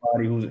to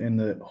everybody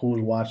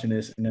who's watching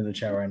this and in the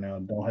chat right now.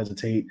 Don't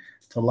hesitate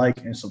to like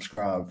and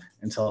subscribe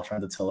and tell a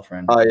friend to tell a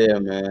friend. Oh yeah,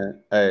 man.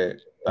 Hey,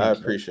 I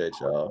appreciate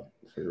y'all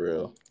for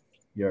real.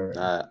 You're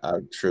right. I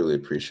truly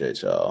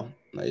appreciate y'all.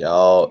 Like,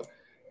 y'all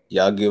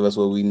give us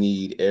what we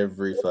need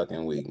every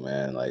fucking week,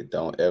 man. Like,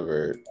 don't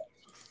ever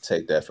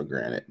take that for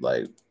granted.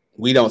 Like,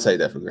 we don't take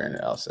that for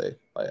granted. I'll say.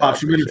 Like,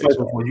 Pops, you been in fight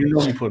before. You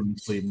know he put him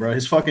to sleep, bro.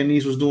 His fucking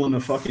niece was doing the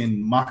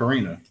fucking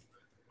Macarena.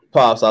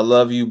 Pops, I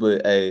love you,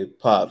 but hey,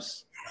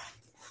 Pops,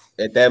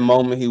 at that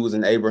moment he was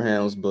in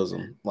Abraham's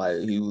bosom. Like,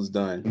 he was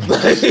done.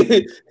 Like,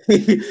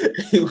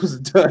 he was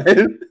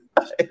done.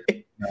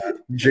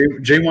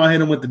 J1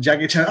 hit him with the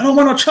Jackie Chan. I don't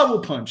want no trouble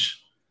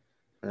punch.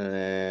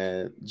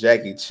 And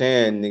Jackie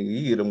Chan, nigga,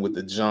 he hit him with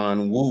the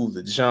John Woo,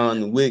 the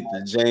John Wick,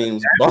 the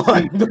James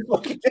Bond.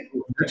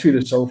 That tweet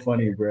is so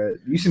funny, bro.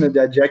 You seen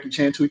that Jackie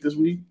Chan tweet this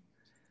week?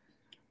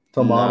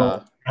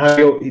 How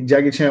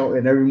Jackie Chan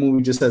in every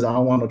movie just says, "I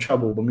don't want no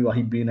trouble," but meanwhile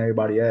he beating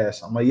everybody's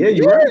ass. I'm like, yeah,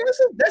 you're right.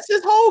 That's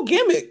his whole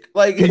gimmick.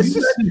 Like, he's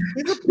a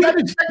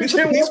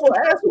peaceful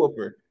ass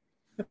whooper.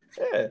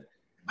 Yeah,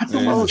 that's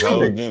his whole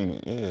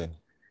gimmick. Yeah,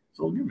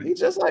 he's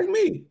just like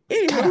me.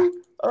 Anywho,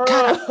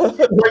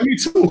 well, you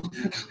too.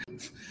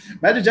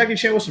 Imagine Jackie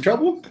Chan with some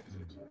trouble.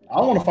 I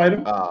don't want to fight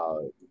him.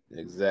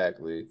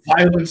 Exactly.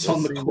 Violence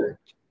on the court.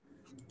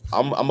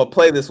 I'm gonna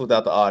play this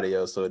without the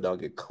audio so it don't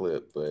get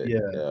clipped. But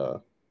yeah.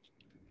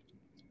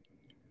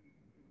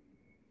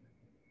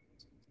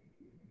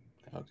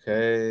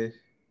 Okay.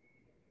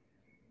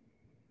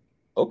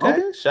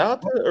 Shout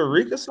out to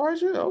Erika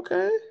Sargent.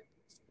 Okay.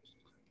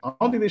 I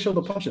don't think they showed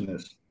the punch in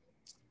this,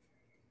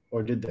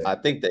 or did they? I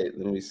think they.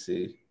 Let me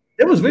see.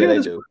 There was video.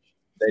 Yeah,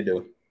 they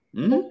do.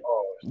 Mm-hmm.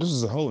 This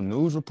is a whole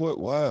news report.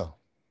 Wow.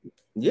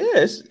 Yeah,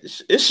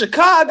 it's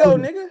Chicago,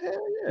 nigga.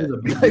 Hell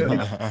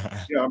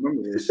yeah. Yeah, I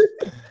remember this.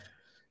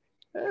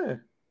 Yeah.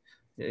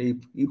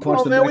 He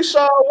punched man. We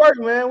saw it work,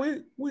 man.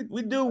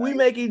 We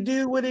make it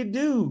do what it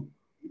do.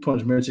 He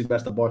punched Mirotic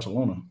back to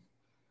Barcelona.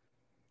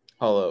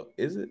 Hold up,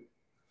 is it?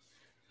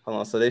 Hold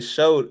on. So they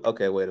showed.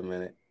 Okay, wait a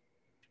minute.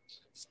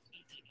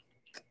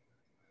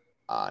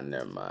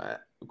 Never mind.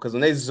 Because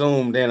when they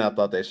zoomed in, I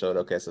thought they showed.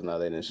 Okay, so no,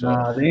 they didn't show.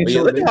 Nah, they didn't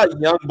show. Look at how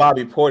young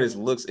Bobby Portis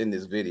looks in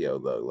this video,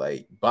 though.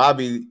 Like,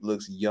 Bobby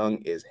looks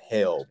young as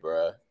hell,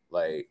 bro.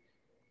 Like,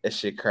 that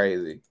shit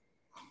crazy.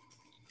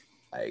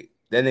 Like,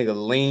 that nigga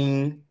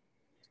lean.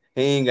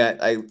 He ain't got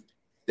like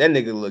that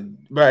nigga look,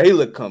 bro. He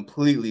look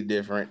completely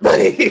different.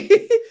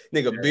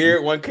 Nigga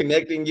beard wasn't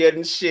connecting yet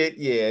and shit.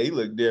 Yeah, he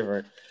looked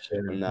different.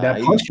 Nah,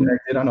 that punch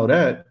connected. I know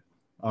that.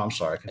 Oh, I'm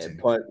sorry.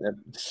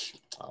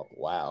 Oh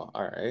wow.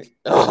 All right.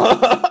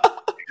 All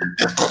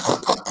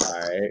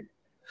right.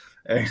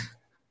 Hey,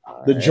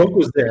 the joke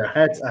was there.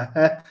 I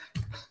had.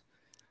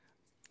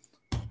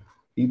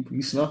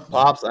 He snuck.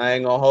 Pops, I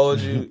ain't gonna hold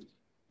you.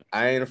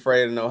 I ain't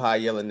afraid of no high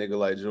yelling nigga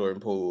like Jordan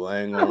Poole.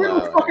 I ain't gonna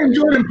lie. Fucking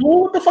Jordan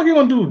Poole. What the fuck you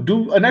gonna do?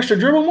 Do an extra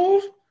dribble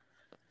move?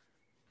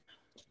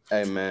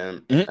 Hey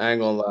man, I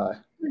ain't gonna lie.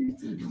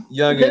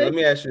 Youngin, let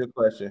me ask you a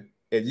question.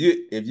 If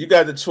you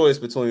got the choice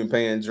between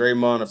paying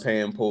Draymond or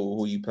paying Poole,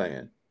 who you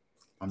paying?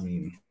 I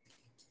mean,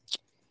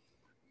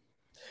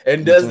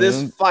 and does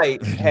this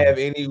fight have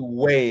any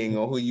weighing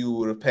on who you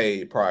would have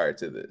paid prior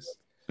to this?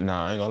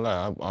 Nah, I ain't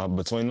gonna lie.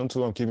 Between them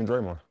two, I'm keeping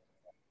Draymond.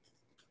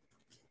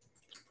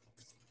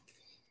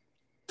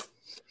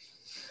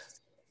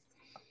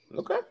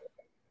 Okay.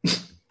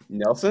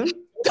 Nelson?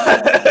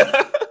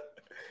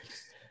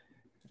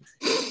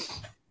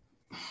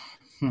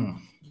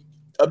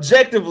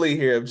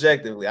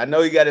 Objectively. I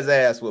know he got his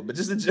ass whooped, but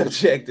just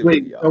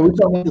objectively. Wait, are we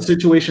talking about the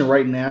situation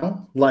right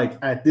now? Like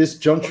at this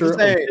juncture?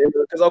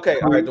 Because all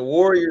right, the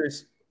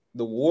Warriors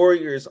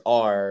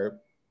are,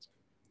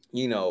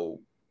 in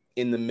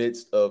the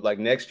midst of like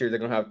next year, they're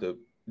gonna have to.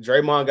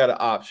 Draymond got an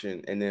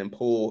option, and then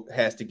Poole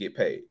has to get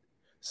paid.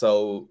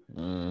 So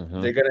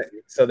they're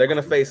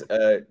gonna face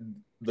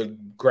the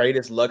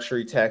greatest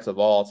luxury tax of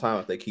all time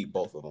if they keep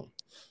both of them.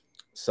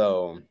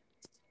 So,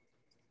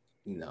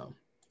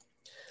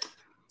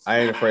 I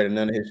ain't afraid of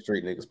none of his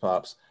street niggas,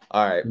 Pops.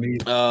 All right.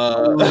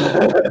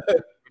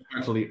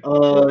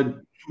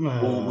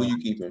 Who you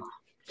keeping?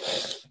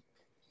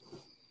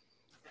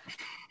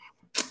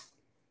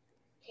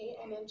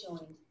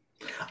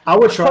 I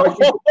would try.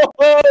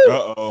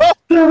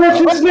 The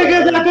richest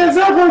nigga that there's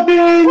ever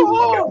been.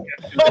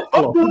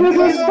 The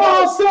biggest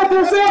boss that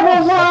there's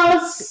ever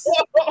was.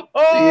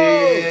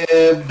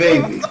 Yeah,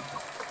 baby.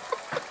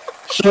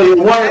 Show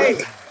your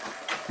work.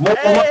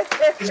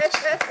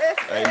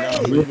 Hey, no,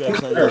 you gotta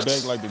turn your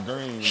back like the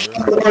green,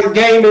 bro.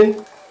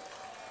 Gaming,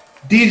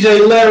 DJ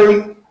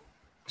Larry,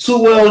 Two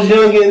Wells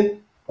Youngin,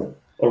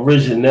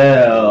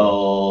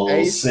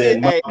 Original.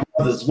 Said my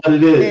brothers what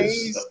it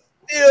is.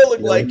 still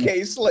look like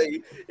K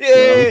Slade.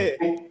 Yeah.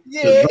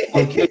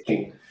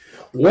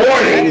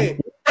 Warning.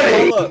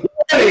 Hold up.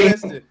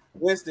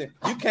 Winston,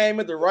 you came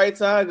at the right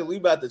time because we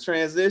about to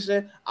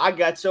transition. I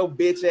got your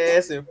bitch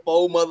ass in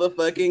 4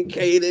 motherfucking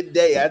K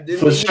today. I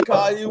didn't even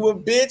call you a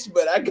bitch,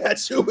 but I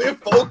got you in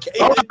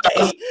 4K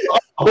today.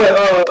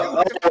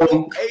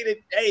 K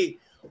today.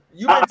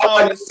 You've been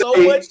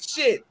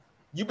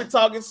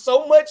talking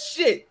so much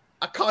shit.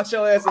 I caught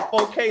your ass in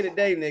 4K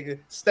today, nigga.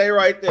 Stay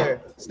right there.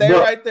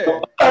 Right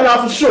there.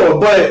 Not for sure,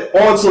 but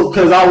also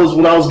because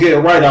when I was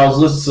getting right, I was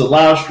listening to the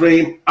live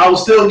stream. I would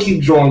still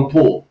keep drawing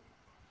pull.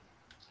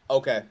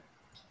 Okay.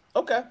 I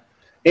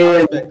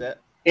respect that.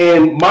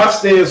 And my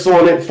stance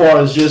on it, far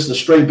as just a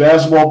straight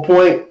basketball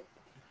point,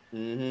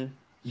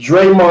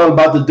 Draymond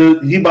about to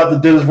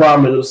Dennis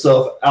Rodman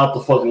himself out the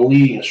fucking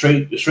league and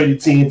straight to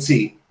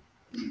TNT.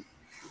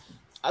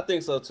 I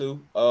think so too.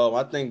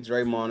 I think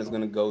Draymond is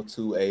gonna go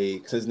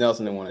to since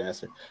Nelson didn't want to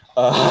answer.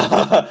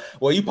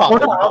 Well, you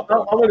popped. I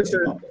would have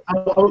said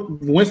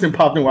Winston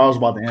popped in while I was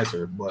about to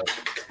answer, but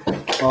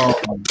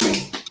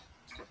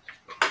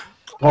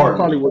I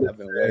probably would have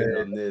been waiting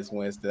on this,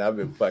 Winston. I've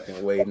been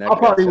fucking waiting. I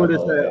probably would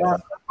have said I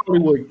probably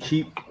would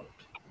keep,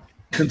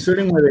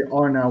 considering where they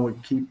are now,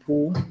 would keep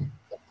Poole.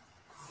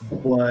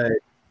 But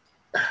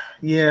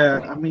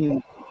yeah, I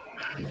mean,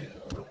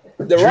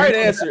 the right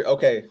answer.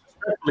 Okay,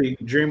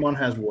 Draymond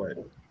has what?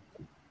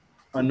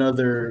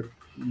 Another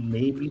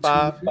maybe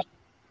 5.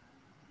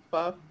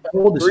 What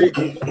are you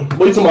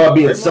talking about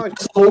being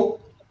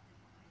successful?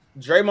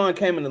 Draymond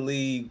came in the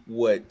league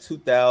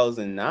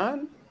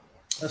 2009.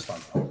 That's fine.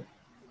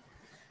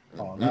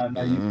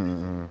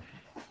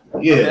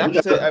 Yeah,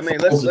 let's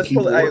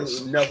pull it.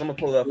 Nelson, I'm gonna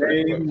pull it up for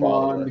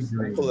all of us.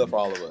 Pull it up for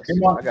all of us. I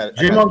got it.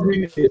 Draymond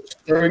Green is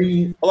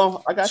 30. Hold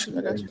on, I got you.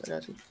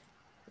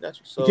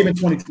 So he came in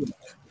 22.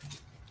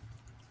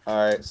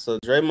 All right, so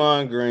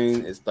Draymond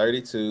Green is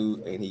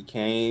 32, and he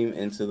came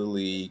into the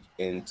league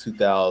in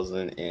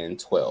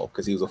 2012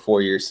 because he was a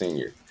 4-year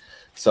senior.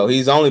 So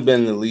he's only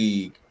been in the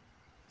league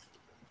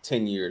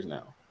 10 years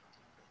now.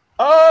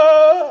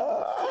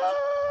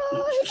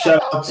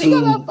 Shout out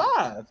to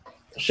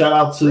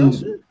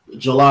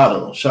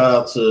Gelato. Shout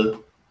out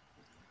to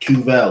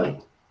Q Valley.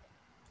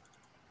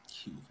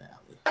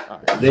 All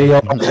right. They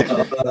are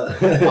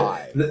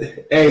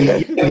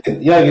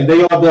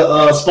they are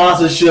the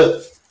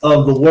sponsorship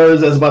of the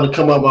words that's about to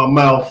come out my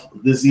mouth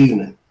this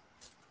evening.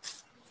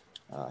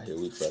 Here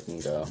we fucking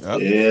go. Yep.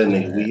 Yeah,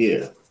 nigga, we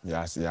here.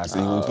 Yeah, I see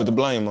who put the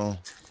blame on.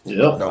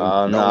 Yep.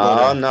 No.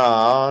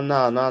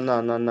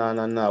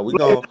 We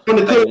go.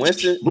 Hey,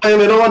 Winston,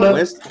 blame it on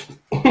us.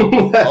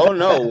 Oh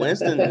no,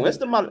 Winston, my dog, man.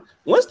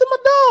 Winston my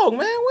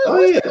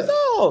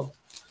dog.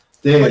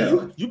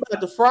 Damn. You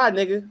about to fry,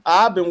 nigga.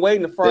 I've been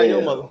waiting to fry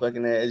your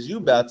motherfucking ass. You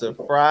about to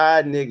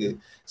fry, nigga.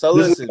 So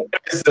listen.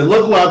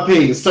 Look who I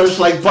paid.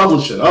 Searchlight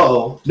Publishing.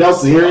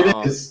 Nelson, here it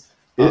is.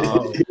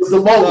 Here's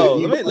the moment. So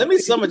let me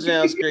summer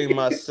jam screen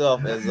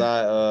myself as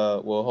I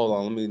well, hold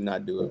on. Let me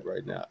not do it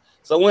right now.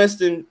 So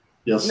Winston.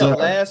 Yes, sir.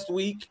 Last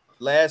week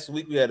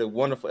we had a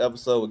wonderful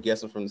episode with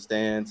Guessing from the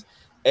Stands,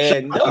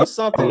 and there was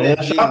something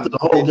shout out to the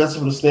whole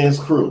Guessing from the Stands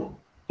crew.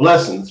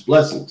 Blessings.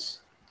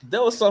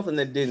 There was something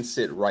that didn't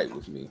sit right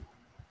with me.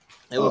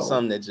 It was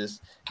something that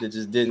just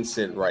didn't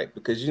sit right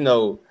because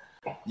y'all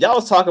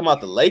was talking about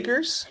the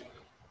Lakers.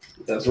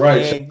 That's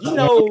right.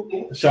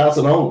 And shots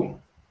and only.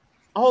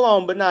 Hold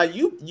on, but now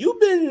you've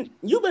been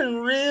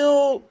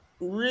real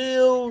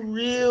on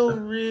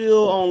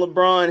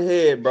LeBron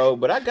head, bro.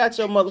 But I got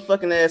your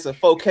motherfucking ass at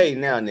 4K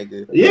now,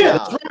 nigga. Yeah,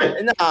 that's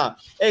right.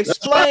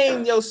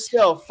 Explain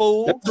yourself,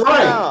 fool. That's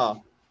right.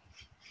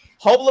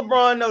 Hope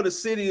LeBron know the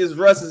city is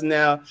Russ's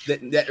now.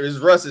 That is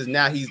Russ's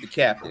now. He's the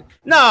captain.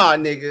 Nah,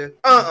 nigga.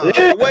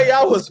 The way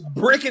I was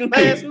bricking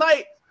last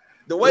night,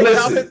 the way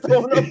y'all been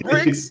throwing up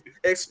bricks.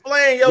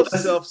 Explain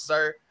yourself,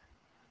 sir.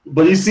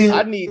 But you see,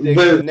 I need the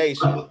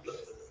explanation.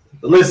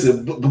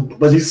 Listen,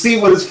 but you see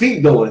what his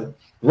feet doing.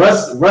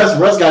 Russ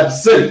got the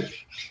city.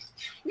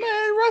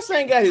 Man, Russ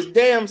ain't got his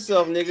damn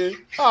self, nigga.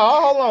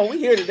 Oh, hold on. We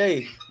here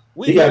today.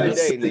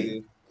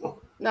 Nigga.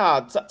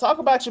 Nah, talk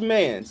about your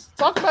mans.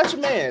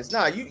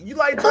 Nah, you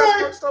like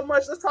Westbrook so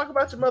much. Let's talk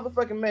about your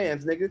motherfucking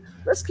mans, nigga.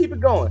 Let's keep it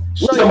going.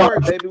 Show your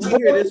work, baby. We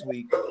here this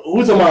week.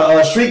 Who's talking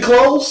about street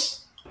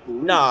clothes?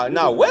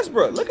 Nah,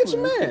 Westbrook. Look at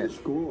your man.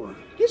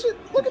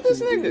 Look at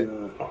this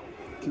nigga.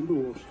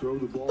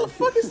 What the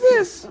fuck is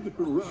this? Look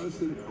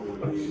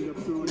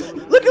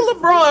at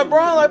LeBron,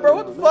 bro. Like, bro,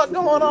 what the fuck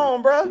going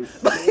on, bro?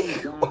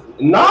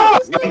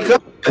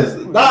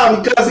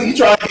 because he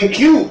tried to get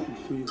cute.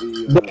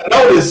 But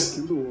notice,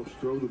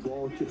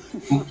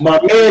 my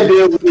man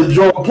did what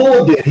Jordan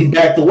Poole did. He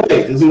backed away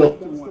because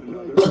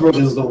Westbrook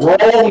is the wrong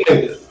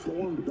nigga.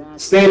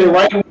 Standing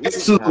right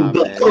next to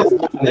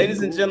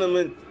ladies and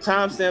gentlemen,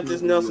 timestamp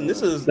this, Nelson.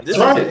 This is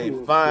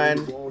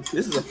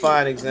a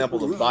fine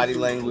example of body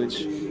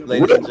language,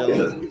 ladies and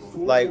gentlemen.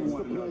 Like,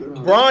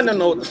 Bron don't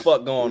know what the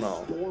fuck going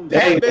on.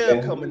 Pat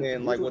Bev coming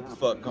in like, what the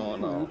fuck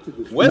going on?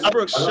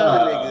 Westbrook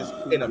shutting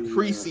niggas in a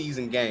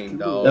preseason game,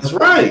 dog. That's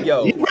right.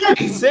 Yo, He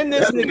ready. send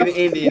this nigga to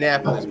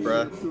Indianapolis,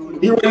 bro.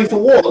 He ready for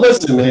war.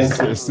 Listen,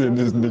 man. Send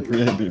this nigga to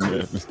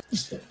Indianapolis.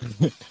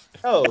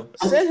 Oh,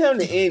 send him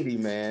to Indy,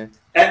 man.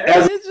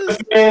 As a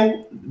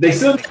fan, they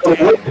still gonna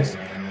win.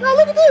 No,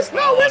 look at this.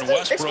 No,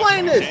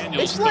 explain this.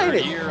 Explain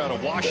it. Year out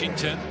of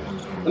Washington.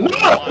 No,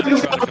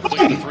 niggas gotta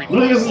fight.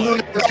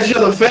 Niggas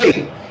gotta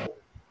fade.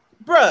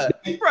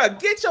 Bruh,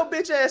 get your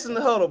bitch ass in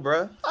the huddle,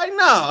 bruh. Like,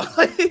 no.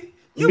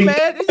 You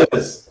mad?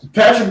 Because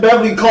Patrick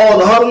Beverly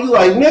called the huddle. You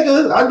like,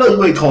 nigga, I know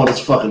you ain't calling this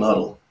fucking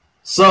huddle.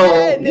 So,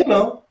 Yeah, you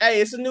know. Hey,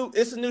 it's a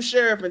new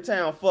sheriff in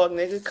town, fuck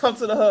nigga. Come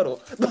to the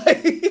huddle.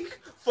 Like,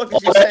 fuck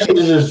is you All that shit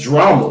is saying? just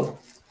drama.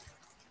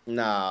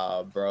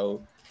 Nah,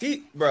 bro.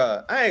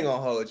 Bruh, I ain't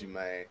gonna hold you,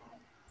 man.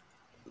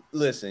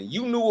 Listen,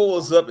 you knew what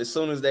was up as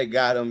soon as they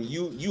got him.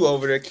 You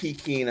over there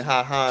kikiing and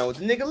ha-haing with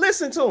the nigga.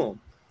 Listen to him.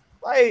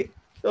 Like,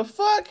 the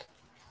fuck?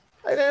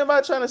 Like,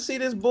 everybody trying to see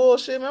this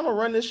bullshit, man. I'm gonna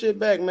run this shit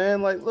back,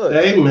 man. Like, look.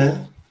 Hey,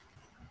 man.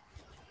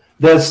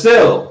 But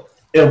still,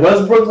 if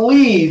Westbrook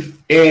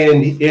leave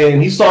and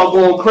he start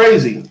going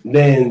crazy,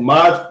 then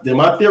my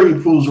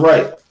theory proves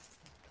right.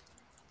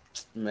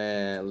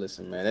 Man,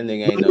 listen, man. That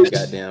nigga ain't no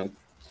goddamn.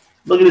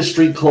 Look at this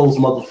street clothes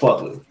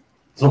motherfucker.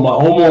 So my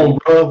hold on,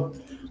 bro.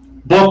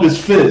 Bump his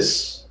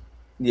fist.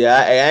 Yeah,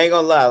 I ain't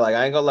gonna lie. Like,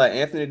 I ain't gonna lie.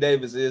 Anthony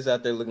Davis is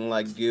out there looking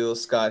like Gil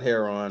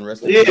Scott-Heron.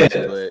 Rest in Yeah. peace,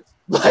 but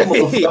like,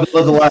 Motherfucker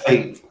looking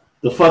like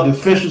the fucking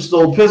fish who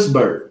stole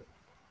Pittsburgh.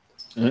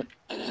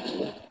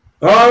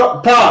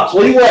 Pops,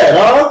 where you at,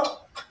 huh?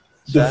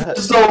 The fish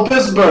who stole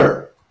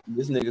Pittsburgh.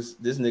 this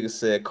nigga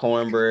said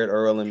cornbread,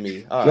 Earl, and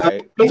me. All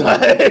right. He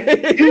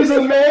was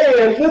a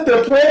man with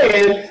a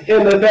plan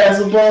and the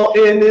basketball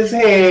in his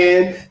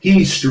hand.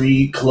 He's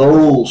street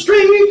clothes.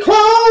 Street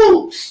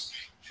clothes.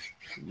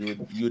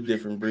 You a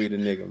different breed of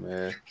nigga,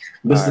 man.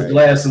 Mr. Right.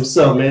 Glass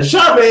himself, man.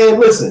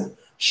 Listen.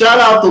 Shout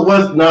out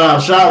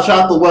to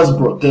shout to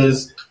Westbrook,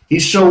 because he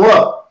show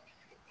up.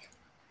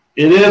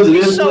 It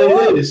is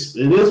what it is.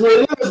 It is what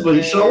it is, but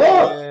he show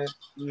up.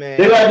 Man,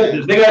 They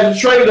got to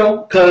trade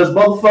him because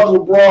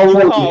motherfucker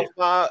LeBron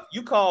won.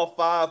 You call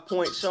 5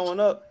 points showing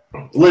up.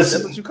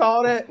 Listen, That's what you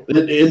call that?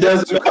 it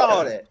doesn't That's what you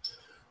call that.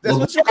 That's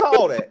what you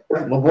call that.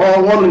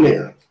 LeBron won in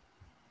there.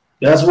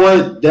 That's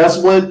what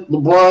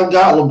LeBron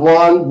got.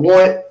 LeBron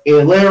won,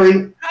 and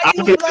Larry.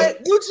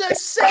 You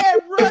just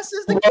said Russ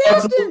is the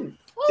captain.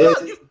 Hold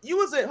on, you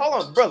was in.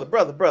 Hold on, brother.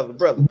 LeBron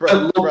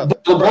got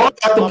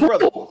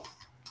the pull.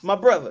 My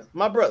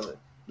brother.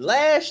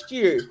 Last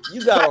year,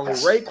 you got on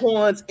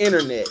Raekwon's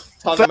internet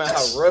talking about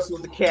how Russ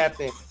was the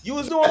captain. You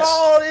was doing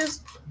all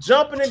this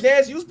jumping and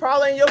dancing. You was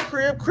probably in your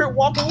crib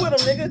walking with him,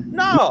 nigga.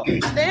 No,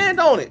 stand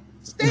on it.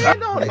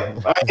 Stand on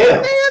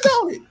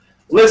it.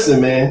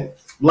 Listen, man.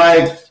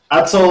 Like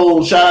I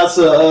told, shout out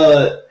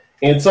to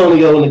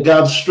Antonio in the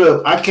Gaza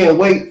Strip. I can't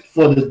wait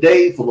for the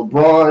day for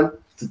LeBron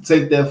to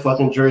take that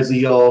fucking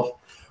jersey off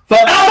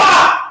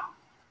forever.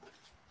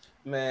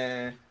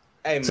 Man,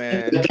 hey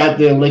man, the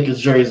goddamn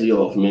Lakers jersey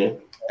off, man.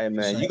 Hey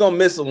man, you gonna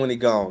miss him when he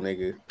gone,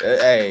 nigga.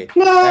 Hey,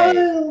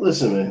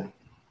 listen, man.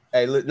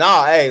 Hey,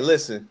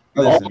 listen.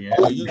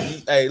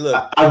 Hey,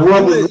 look. I grew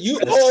up with you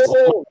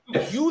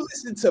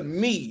listen to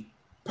me.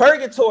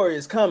 Purgatory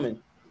is coming.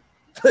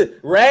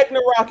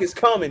 Ragnarok is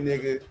coming,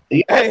 nigga.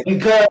 Yeah,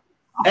 because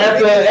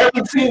after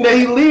every team that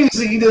he leaves,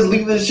 he just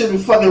leaves this shit in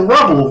fucking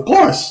rubble, of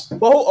course.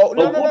 No.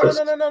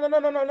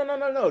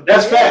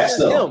 That's facts,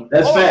 though.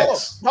 That's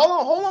facts.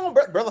 Hold on,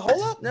 brother.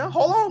 Hold up now.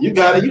 Hold on. You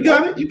got it.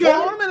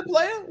 Hold on a minute,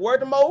 player. Word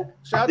to Mo.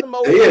 Shout out to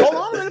Mo. Yeah. Hold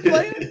on a minute,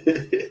 player.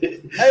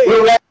 Hey,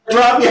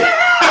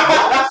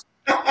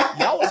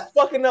 y'all was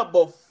fucking up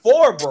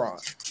before Bron.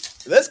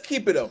 Let's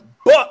keep it a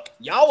buck.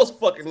 Y'all was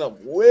fucking up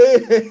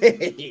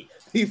way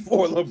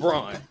before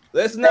LeBron.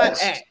 Let's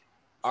not act.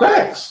 Facts.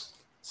 Right?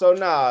 So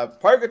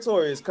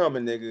Purgatory is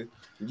coming, nigga.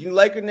 You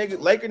Laker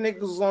niggas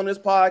was on this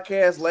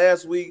podcast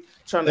last week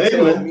trying to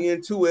tell me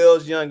and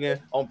 2L's youngin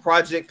on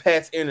Project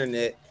Pat's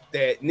internet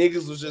that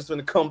niggas was just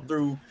gonna come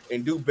through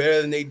and do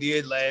better than they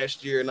did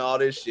last year and all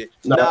this shit.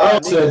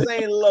 Niggas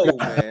ain't low,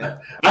 man.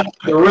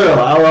 For real,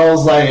 I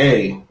was like,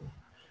 hey,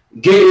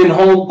 getting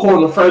home court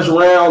in the first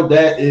round,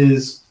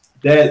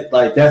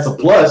 that's a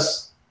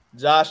plus.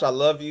 Josh, I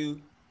love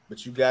you,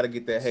 but you gotta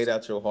get that hate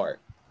out your heart.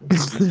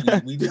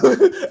 We do.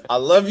 I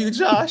love you,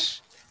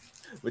 Josh,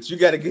 but you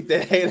got to get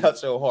that hate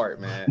out your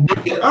heart, man.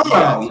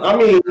 I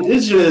mean,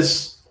 it's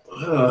just.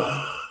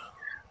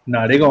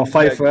 Nah, they're gonna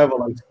fight forever.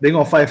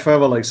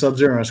 Like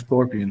Sub-Zero and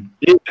Scorpion.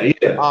 Yeah.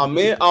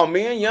 Me and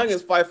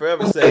Youngins Fight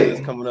Forever segment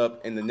is coming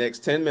up in the next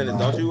 10 minutes.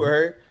 Don't you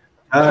worry.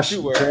 Gosh,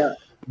 y'all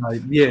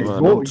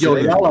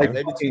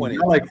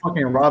like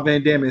fucking Rob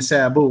Van Dam and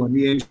Sabu, and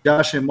me and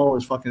Josh and Mo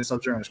is fucking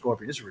Sub-Zero and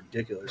Scorpion. It's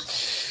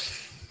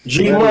ridiculous.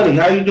 G Money,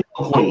 how you doing,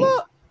 Queen?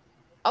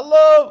 I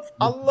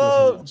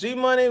love G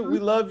Money. We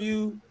love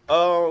you.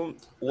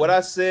 What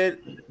I said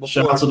before.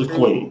 Shout out to the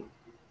Queen.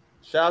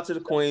 Shout out to the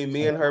Queen.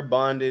 Me and her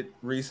bonded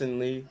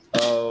recently.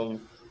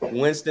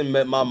 Winston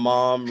met my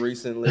mom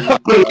recently.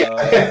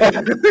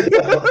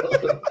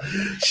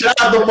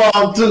 Shout out to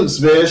Mom Dukes,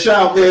 man.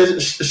 Shout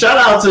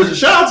out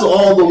to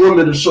all the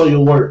women that show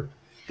your work.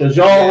 Because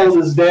y'all hold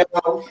us down.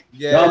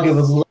 Yes. Y'all give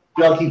us love.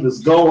 Y'all keep us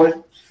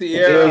going.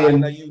 Sierra, I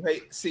know you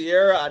hate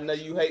Sierra. I know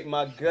you hate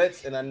my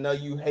guts, and I know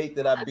you hate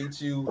that I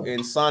beat you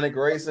in Sonic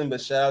Racing.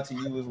 But shout out to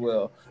you as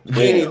well.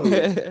 Damn.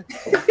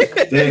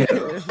 Damn.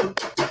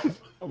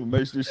 I'm gonna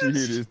make sure she hear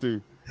this too.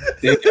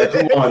 Damn.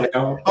 Come on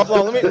now.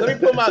 Hold on,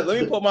 let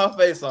me put my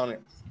face on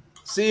it.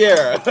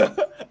 Sierra,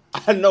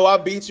 I know I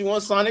beat you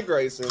on Sonic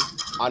Racing.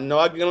 I know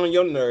I get on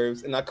your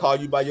nerves, and I call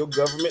you by your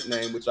government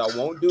name, which I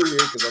won't do here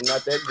because I'm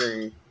not that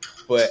green.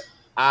 But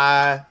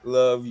I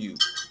love you.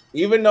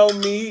 Even though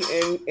me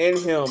and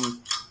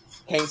him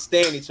can't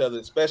stand each other,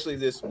 especially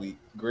this week,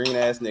 green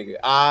ass nigga,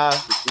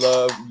 I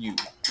love you.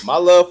 My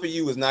love for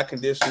you is not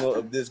conditional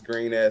of this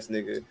green ass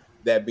nigga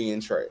that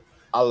being Trey.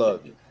 I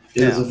love you.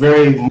 It's a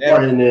very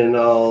Martin and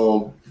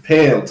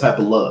Pam type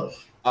of love.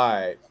 All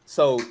right.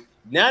 So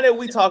now that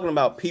we talking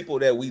about people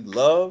that we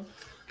love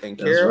and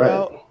care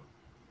about,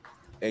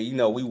 and you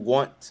know we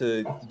want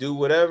to do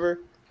whatever.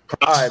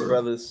 All right,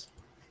 brothers.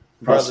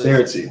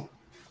 Prosperity.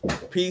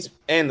 Peace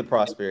and the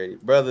prosperity.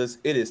 Brothers,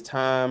 it is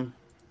time.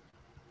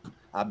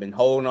 I've been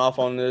holding off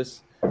on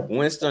this.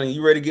 Winston,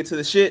 you ready to get to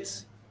the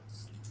shits?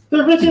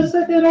 The richest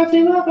second I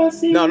think I've ever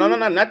seen. No,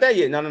 not that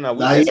yet. No.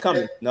 It's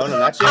coming. No,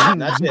 not yet.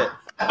 Not yet.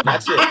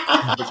 But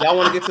y'all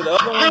want to get to the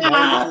other one? Y'all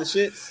want to get to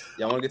the shits?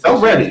 Y'all want to get to the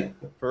I'm ready.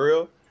 shits? For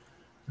real?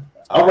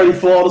 I'm ready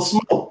for all the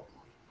smoke. All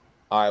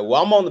right,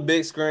 well, I'm on the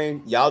big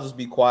screen. Y'all just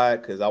be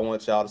quiet because I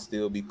want y'all to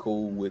still be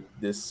cool with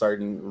this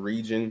certain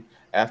region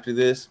after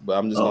this. But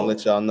I'm just going to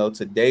let y'all know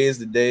today is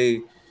the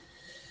day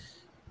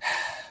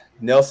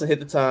Nelson hit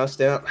the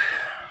timestamp.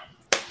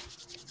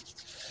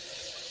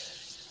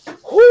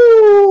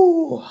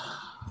 Whoo!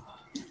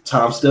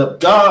 Timestamp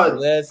God.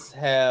 Let's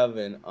have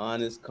an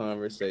honest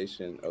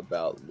conversation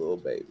about Lil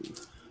Baby.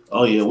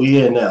 Oh, yeah, we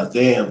here now.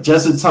 Damn,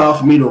 just in time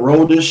for me to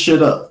roll this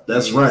shit up.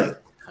 That's right.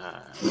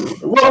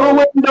 Roll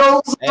the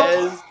windows.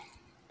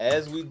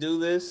 As we do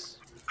this,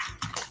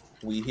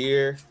 we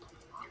hear.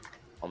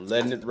 I'm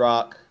letting it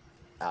rock.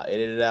 I'll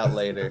edit it out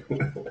later.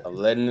 I'm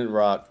letting it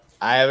rock.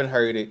 I haven't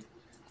heard it.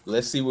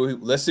 Let's see where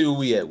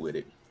we at with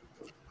it.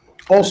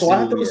 Oh, so I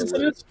have to listen to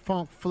this?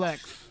 Funk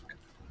Flex.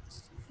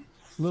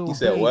 Lil You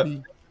said Baby. what?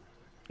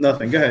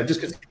 Nothing. Go ahead. Just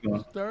continue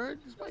going. Third?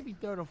 This might be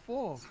third or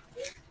fourth.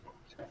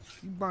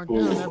 You burnt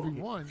down every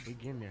one.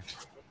 Begin there.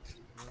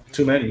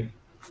 Too many.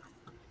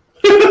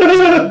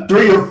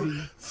 three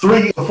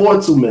or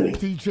four too many.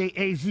 DJ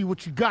AZ,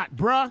 what you got,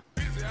 bruh?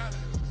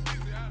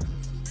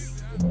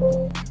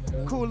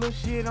 Cool little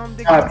shit on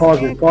the All right,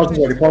 pause it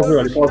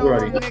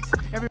already.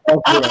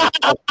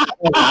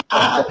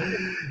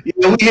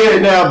 Yeah, we hear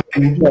it now,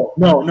 baby.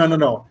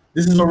 No.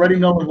 This is already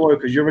null and void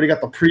because you already got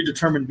the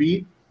predetermined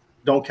beat.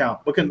 Don't count.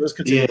 Let's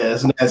continue. Yeah,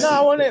 it's nasty.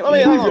 No, hold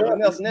on,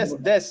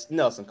 Nelson. That's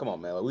Nelson. Come on,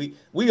 man.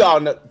 We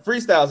all know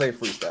freestyles ain't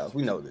freestyles.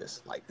 We know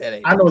this. Like that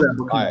ain't. I know that.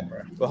 But all right,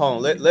 but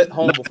hold on. Let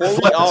before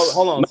we all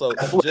hold on. So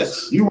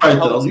just you right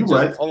though. You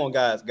right. Hold on,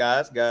 guys.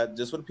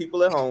 Just for the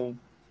people at home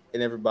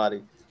and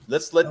everybody,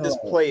 let's let this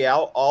play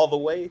out all the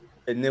way,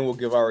 and then we'll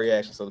give our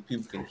reaction so the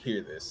people can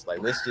hear this.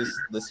 Like let's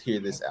hear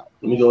this out.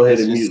 Let me go ahead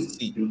and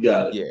mute. You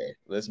got it. Yeah,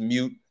 let's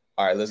mute.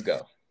 All right, let's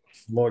go.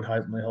 Lord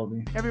hype may help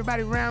me.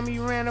 Everybody around me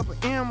ran up an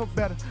M or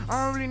better.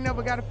 I don't really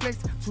never got to flex.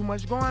 Too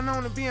much going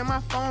on to be in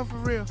my phone for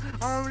real.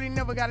 I don't really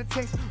never got to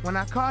text. When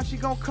I call, she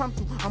gon' come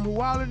through. I'm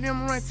who all of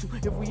them run to.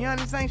 If we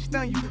honest, I ain't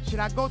stun you. Should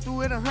I go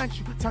through it and hunt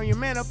you? Turn your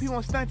man up, he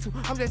won't stunt you.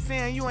 I'm just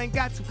saying you ain't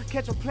got to.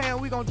 Catch him playing,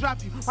 we gon'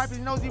 drop you. Wipe his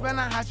nose, he better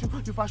not hot you.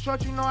 You fall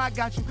short, you know I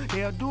got you.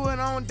 They'll do it,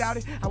 I don't doubt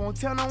it. I won't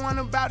tell no one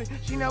about it.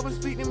 She never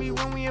speak to me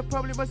when we in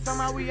public, but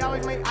somehow we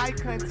always make eye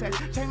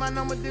contact. Change my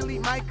number,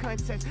 delete my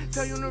contacts.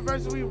 Tell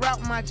Universal we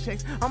route my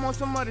checks. I'm on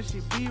some other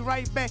shit, be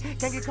right back.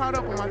 Can't get caught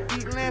up on my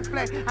feet, land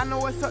flat. I know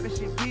what's up, this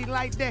shit be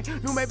like that.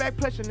 New Maybach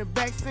plush in the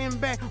back, send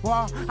back.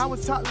 Wow, I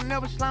was taught to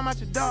never slime out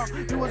your dog.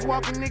 You was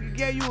walking, nigga,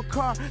 gave you a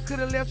car.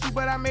 Could've left you,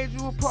 but I made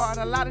you a part.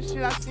 A lot of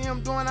shit I see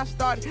him doing, I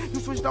started. You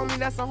switched on me,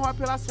 that's a hard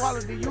pill, I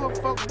swallowed it. You a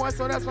fuck boy,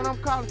 so that's what I'm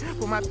calling.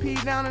 Put my pee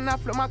down and I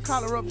flip my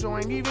collar up. Joe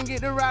ain't even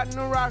get to ride in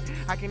the rock.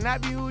 I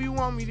cannot be who you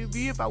want me to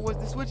be. If I was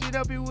to switch it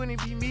up, it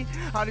wouldn't be me.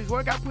 All this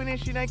work I put in,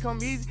 shit ain't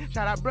come easy.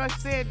 Shout out Brush,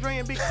 said, Dre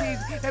and Big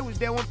Teasy. They was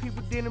there when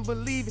people didn't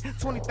believe it.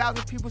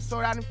 20,000 people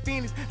sold out in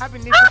Phoenix. I've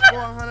been there for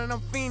 400, I'm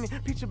fiending.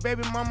 Picture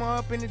baby mama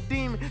up in the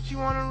demon. She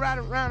wanna ride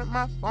around at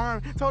my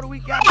farm. Told her we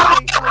got to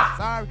say, oh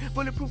sorry.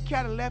 Bulletproof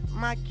Cadillac for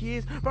my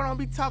kids. Bro, don't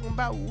be talking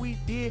about what we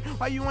did.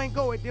 Why you ain't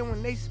go with them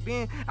when they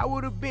spin? I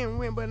would've been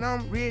win, but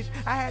I'm rich.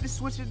 I had to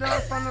switch it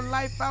up from the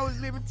life I was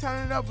living,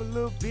 turn it up a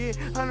little bit.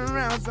 100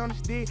 rounds on the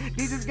stick.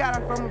 These just got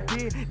it from a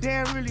bit.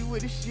 Damn, really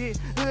with the shit.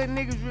 Hood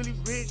niggas really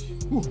rich.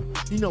 Woo.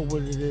 You know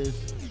what it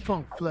is.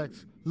 Funk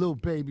Flex, Lil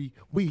Baby,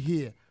 we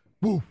here.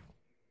 Woo.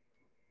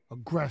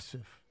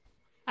 Aggressive.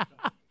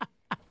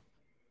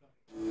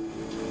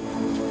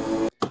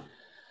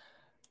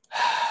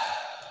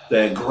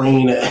 That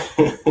green.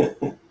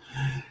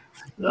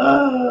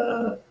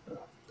 All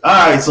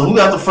right, right, so who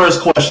got the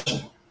first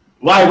question?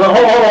 Right, but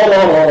hold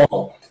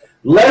on.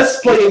 Let's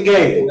play a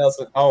game.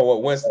 Nelson,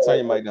 well, Winston, turn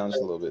your mic down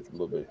just a little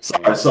bit.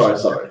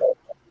 Sorry.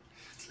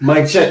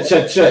 Mic check.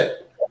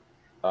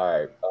 All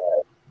right,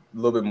 a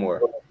little bit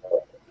more.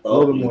 A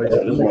little bit more. This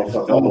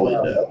motherfucker all the way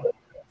down.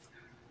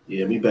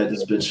 Yeah, me back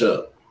this bitch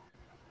up.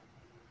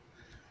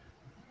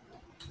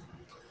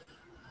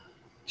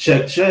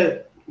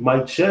 Check.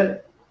 Mic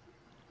check.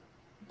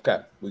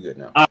 Okay, we good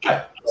now. All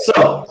right,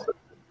 so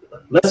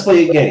let's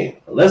play a game.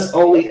 Let's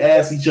only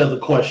ask each other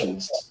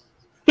questions.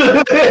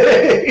 Let's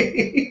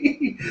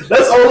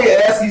only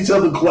ask each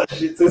other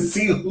questions and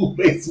see who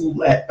makes who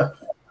laugh.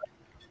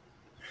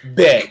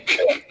 Bet.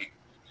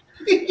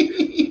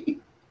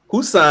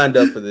 Who signed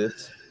up for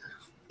this?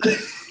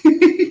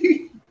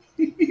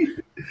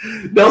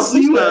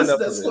 Nelson, you asked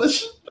that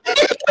question.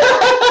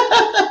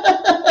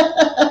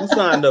 Who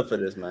signed up for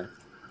this, man?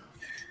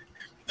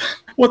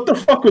 What the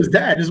fuck was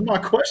that? Is my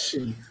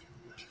question.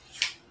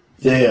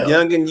 Damn.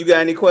 Youngin, you got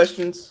any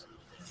questions?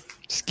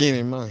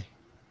 Skinny man.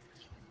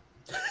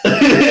 Hey,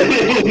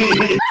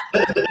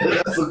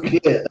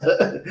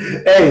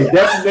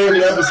 that's the name of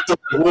the episode.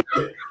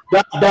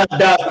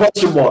 Dot,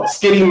 question mark.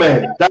 Skinny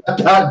man.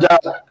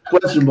 Dot,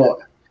 question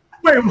mark.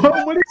 Wait,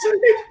 what is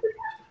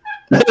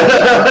it?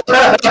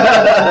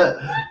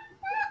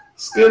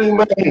 Skinny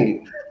man.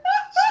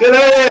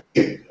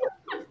 Skinny.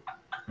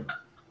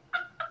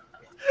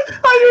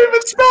 How you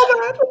even spell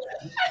that?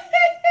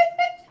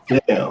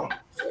 Damn.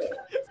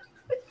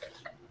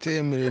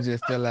 Tell me they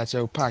just fell out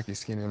your pocket,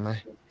 skinny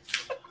man.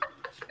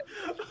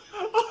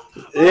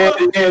 Yeah,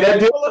 that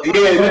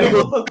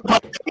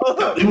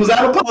he was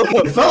out of pocket.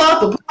 He fell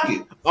out the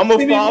pocket. I'm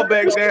gonna fall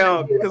back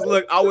down because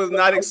look, I was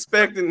not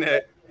expecting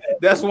that.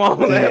 That's why I'm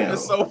laughing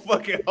so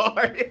fucking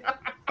hard.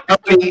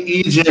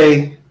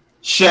 EJ,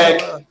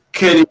 Shaq,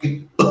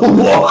 Kenny,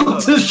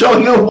 welcome to Show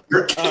Your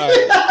Work.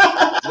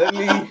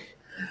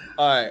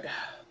 All right.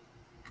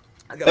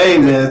 I got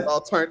man,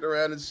 all turned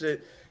around and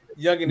shit.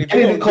 Youngin, if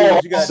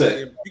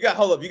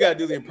you gotta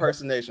do the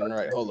impersonation,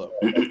 right? Hold up.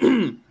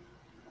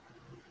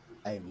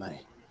 Hey man,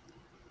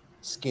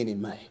 skinny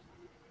man,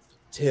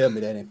 tell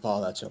me that didn't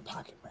fall out your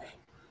pocket, man.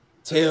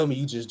 Tell me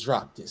you just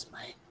dropped this,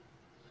 man.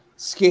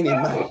 Skinny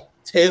man,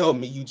 tell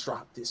me you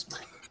dropped this,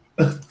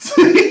 man.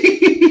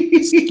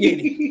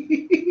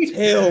 Skinny,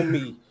 tell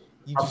me.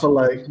 I feel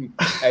like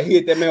I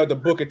hit that man with the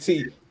Booker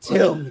T.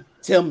 Tell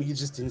me you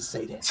just didn't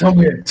say that. Tell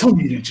me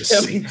you didn't just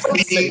say that.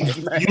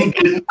 You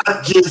did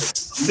not just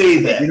say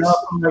that.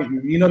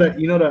 You know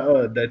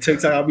that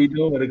TikTok I'll be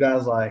doing where the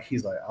guy's like,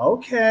 he's like,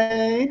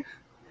 okay.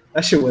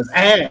 That shit was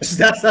ass.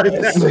 That's how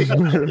exactly.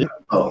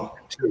 Oh.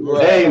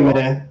 Hey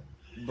man.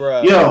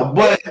 Bro. Yo,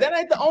 but that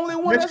ain't the only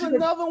one. There's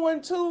another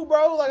one too,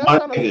 bro. Like I'm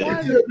trying to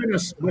find it.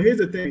 But here's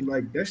the thing,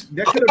 like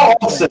that could have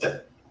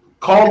Offset.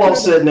 Call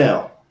Offset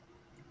now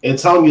and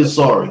tell him you're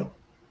sorry.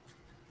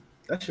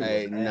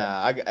 Hey,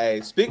 hey,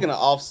 speaking of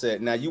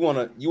Offset, now you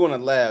wanna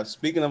laugh.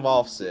 Speaking of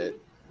Offset,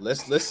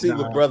 let's see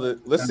what brother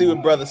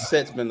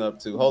Set's been up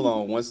to. Hold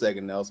on 1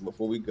 second, Nelson,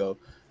 before we go.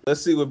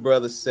 Let's see what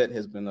brother Set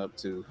has been up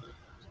to.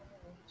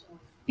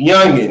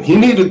 Youngin, he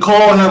need to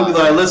call him and be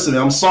like, listen,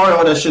 I'm sorry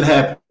all that shit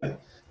happened.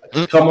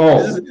 Come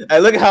on. Hey,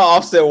 look at how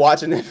Offset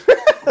watching it.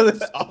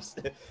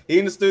 Offset. He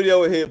in the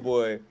studio with Hit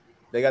Boy.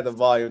 They got the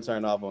volume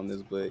turned off on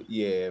this, but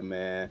yeah,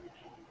 man.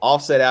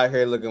 Offset out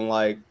here looking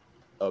like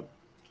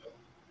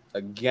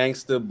a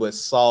gangster, but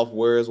soft.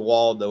 Where's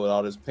Waldo with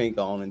all this pink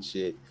on and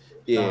shit?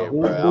 Yeah,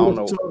 bro. I don't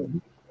know.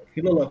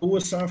 He looked like who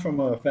was son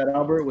from Fat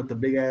Albert with the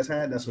big ass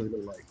hat? That's what he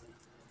looked like.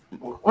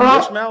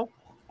 Bushmouth?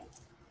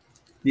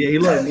 Yeah, he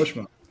looked like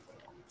Bushmouth.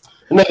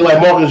 Like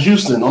Marcus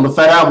Houston on the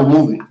Fat Albert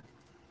movie.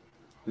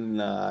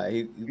 Nah,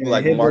 he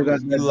like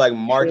Marcus. He like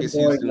Marcus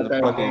Houston in the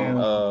fucking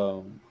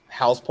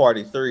House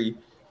Party 3.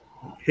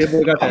 Hit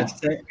Boy got that.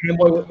 Hit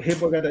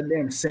Boy got that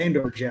damn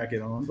Sandor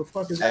jacket on. The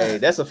fuck is that? Hey,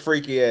 that's a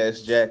freaky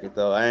ass jacket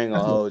though. I ain't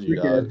gonna hold you,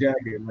 dog.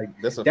 Jacket. Like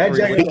that's a that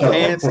jacket.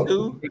 Pants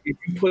too. If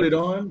you put it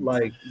on,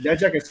 like that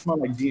jacket smell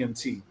like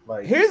DMT.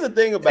 Like here's the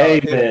thing about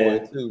Hit Boy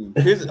too.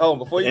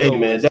 Before you go,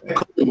 man,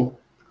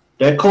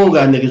 that cool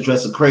guy niggas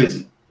dressing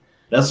crazy.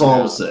 That's all I'm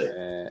gonna say.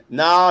 Man.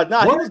 Nah,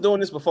 he was doing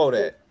this before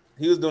that.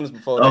 He was doing this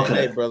before that.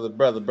 Okay. Hey, brother,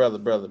 my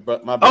brother.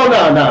 Oh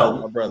no,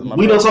 my brother.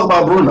 We don't talk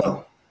about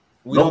Bruno.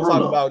 We don't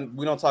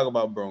talk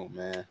about Bruno,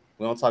 man.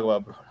 We don't talk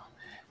about Bruno,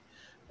 man.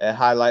 That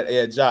highlight,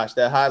 yeah, Josh,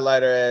 that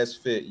highlighter ass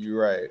fit. You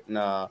right.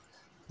 Nah.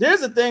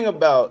 There's a thing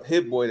about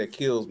Hit Boy that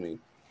kills me.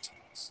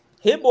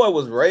 Hit Boy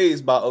was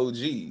raised by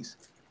OGs.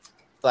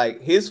 Like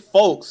his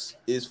folks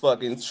is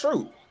fucking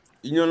Troop.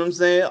 You know what I'm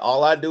saying?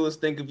 All I do is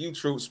think of you,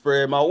 Troop,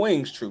 spread my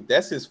wings, Troop.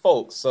 That's his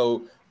folks.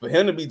 So for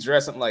him to be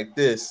dressing like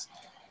this,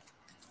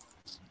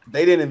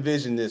 they didn't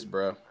envision this,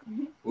 bro.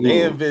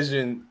 They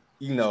envisioned,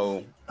 you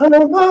know. My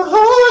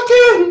heart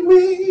can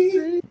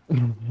be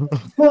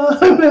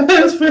my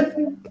best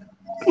friend.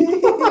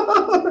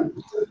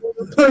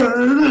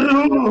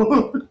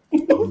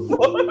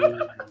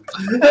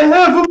 And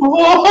have a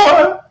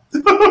boy.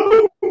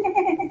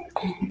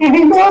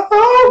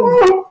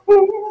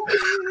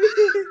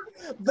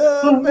 The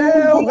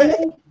fareway.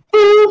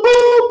 All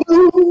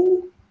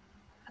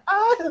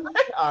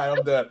right,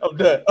 I'm done.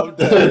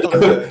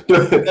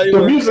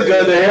 The music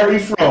of the Harry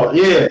Fraud,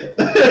 yeah.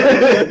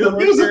 The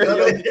music of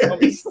the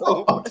Harry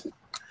Fraud.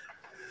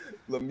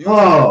 The music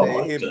of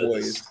the Hit Boy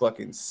is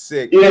fucking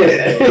sick.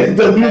 Yeah,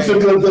 the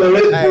music of the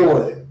Hit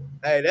Boy.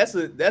 Hey, that's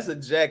a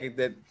jacket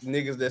that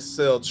niggas that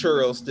sell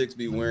churro sticks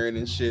be wearing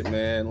and shit,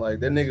 man. Like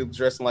that nigga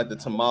dressing like the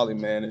tamale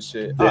man and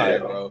shit. Yeah. All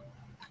right, bro.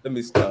 Let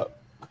me stop.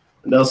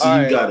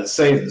 Nelson, you gotta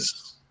save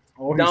this.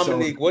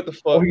 Dominique, what the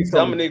fuck?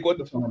 Dominique, what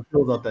the fuck?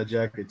 Fills out that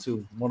jacket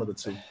too. One of the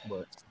two,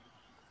 but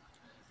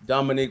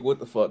Dominique, what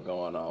the fuck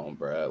going on,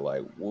 bro?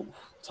 Like,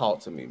 talk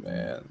to me,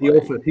 man. He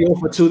 0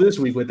 for 2 this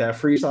week with that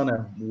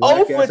freestyle.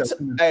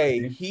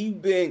 Hey, he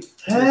been.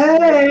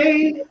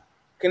 Hey.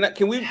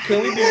 Can we be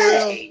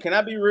real? Can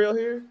I be real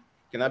here?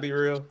 Can I be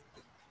real?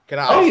 Can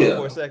I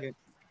for a second?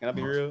 Can I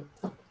be real?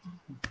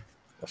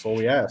 That's all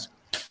we ask.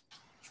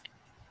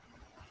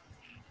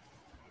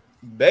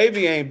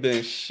 Baby ain't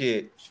been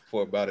shit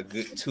for about a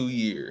good 2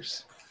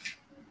 years.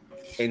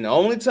 And the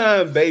only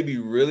time Baby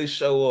really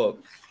show up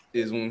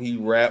is when he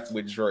rap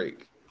with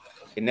Drake.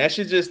 And that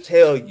should just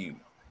tell you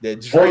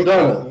that Drake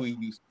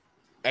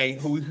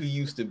ain't who he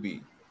used to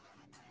be.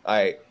 All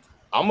right,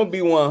 I'm gonna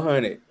be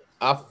 100.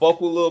 I fuck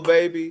with Lil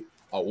Baby.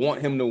 I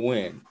want him to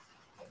win.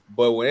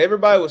 But when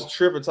everybody was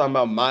tripping talking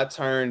about My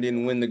Turn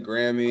didn't win the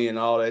Grammy and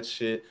all that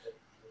shit,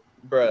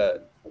 bruh,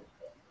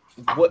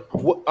 what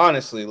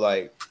honestly,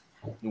 like,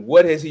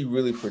 what has he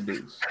really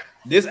produced?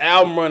 This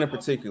album run in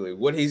particular,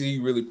 what has he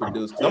really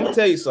produced? I'm gonna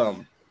tell you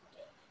something.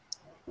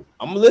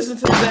 I'm gonna listen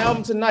to this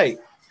album tonight.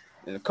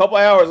 In a couple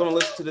hours, I'm gonna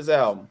listen to this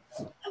album.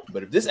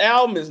 But if this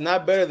album is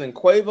not better than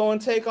Quavo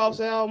and Takeoff's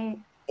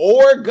album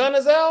or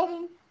Gunna's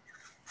album,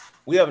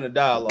 we having a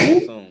dialogue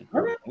soon.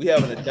 We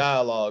having a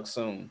dialogue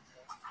soon.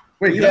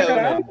 Wait, we having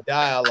a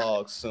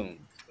dialogue soon.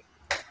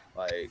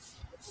 Like,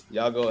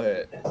 y'all go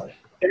ahead.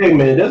 Hey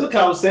man, there's a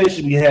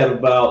conversation we had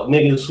about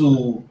niggas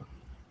who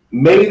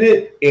made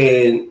it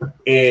and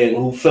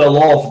who fell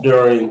off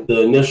during the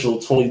initial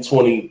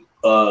 2020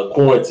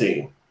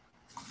 quarantine.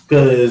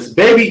 Because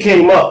Baby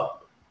came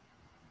up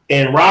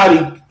and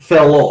Roddy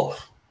fell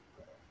off.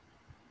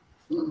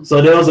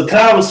 So there was a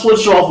kind of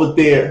switch off with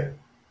there.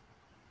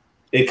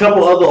 A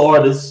couple other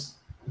artists,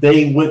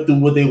 they went through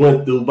what they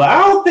went through. But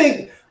I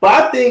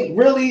think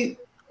really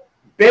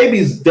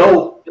Baby's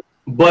dope,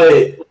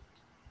 but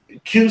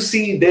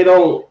QC, they're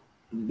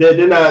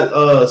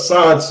not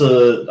signed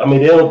to, I mean,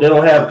 they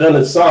don't have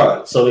Gunna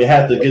signed, so they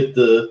had to get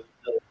the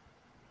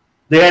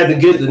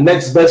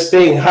next best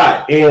thing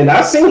hot. And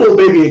I seen Lil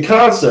Baby at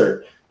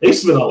concert. They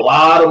spent a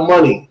lot of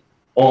money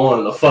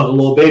on a fucking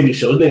Lil Baby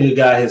show. This nigga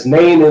got his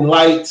name in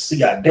lights, he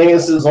got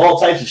dances, all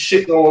types of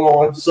shit going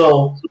on.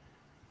 So,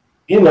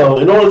 you know,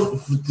 in order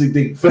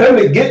for him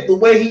to get the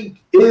way he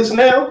is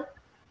now,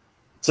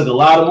 took a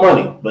lot of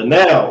money. But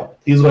now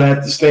he's gonna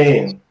have to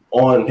stand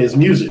on his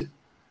music.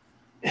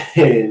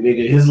 And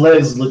nigga, his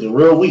legs is looking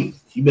real weak.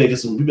 He making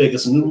some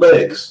new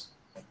legs.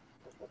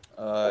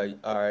 All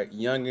right,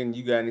 Youngin,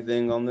 you got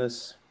anything on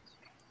this?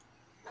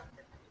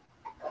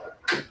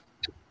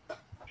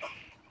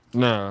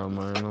 Nah,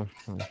 man. No.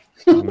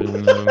 Nah,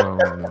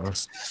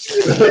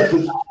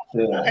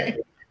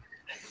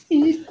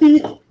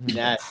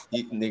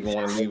 you nigga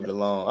want to leave it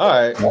alone. All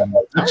right.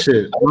 That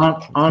shit.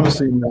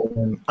 Honestly,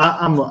 man,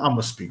 I'm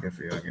a speaker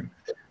for Youngin.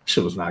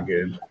 Shit was not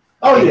good.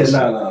 Oh yeah,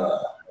 nah.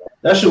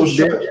 That shit was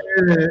shit.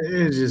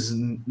 It's just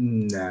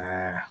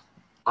nah.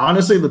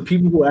 Honestly, the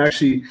people who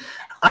actually,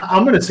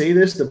 I'm gonna say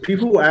this: the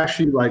people who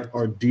actually like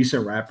are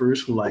decent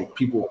rappers who like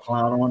people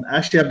clown on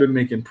actually have been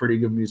making pretty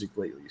good music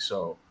lately.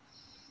 So,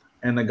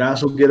 and the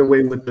guys who get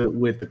away with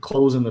the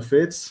clothes and the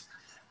fits,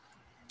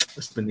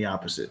 it's been the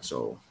opposite.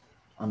 So,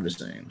 I'm just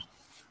saying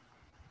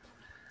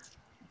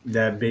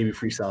that Baby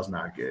freestyle's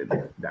not good.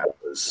 That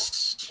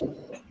was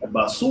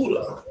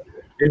basura.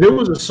 If it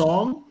was a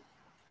song,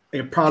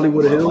 it probably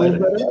would have hit a little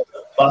better.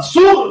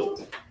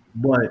 Basura.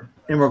 But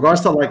in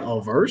regards to like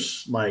a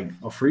verse, like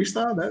a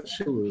freestyle, that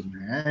shit was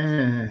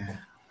man.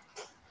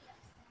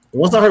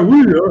 Once I heard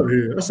 "We Are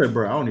Here," I said,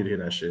 "Bro, I don't need to hear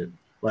that shit."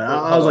 Like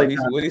I was like,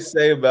 "What he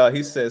say about?"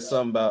 He said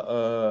something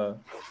about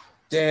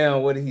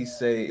damn. What did he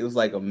say? It was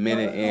like a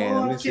minute in.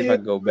 Let me see if I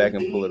can go back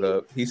and pull it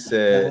up. He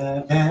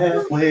said,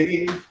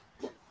 "Halfway."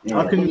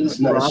 How can you?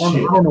 I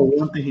don't know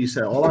one thing he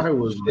said. All I heard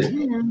was,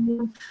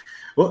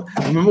 well,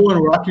 remember when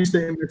Rock used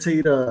to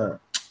imitate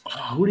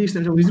who do you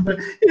think? Who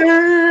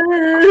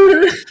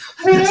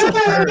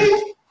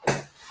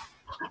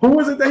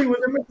was it that he was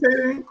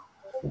imitating?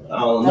 I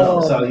don't know.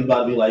 So he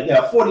about to be like,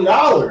 yeah,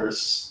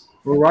 $40.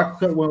 Who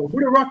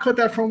did Rock cut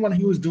that from when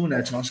he was doing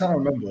that? I'm trying to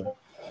remember.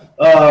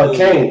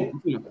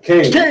 Kane.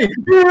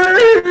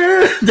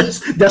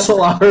 That's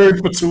all I heard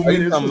for 2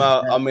 minutes.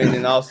 I mean,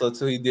 and also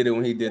too, he did it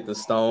when he did the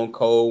Stone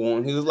Cold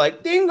one. He was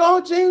like, "Ding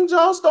dong, jing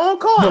jong, Stone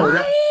Cold." No,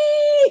 that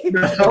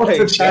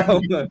was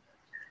the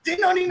The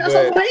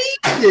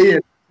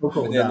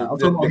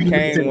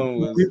Kane one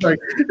was. He's like,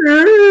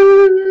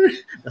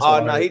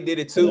 oh no, he did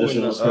it too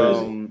in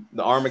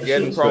the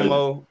Armageddon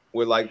promo.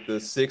 with like the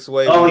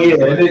 6-way. Oh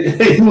yeah,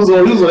 he was on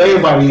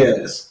everybody's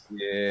ass.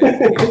 Yeah.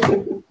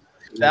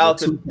 Shout out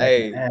to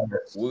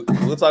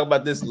we'll talk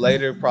about this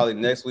later, probably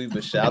next week.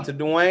 But shout out to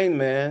Dwayne,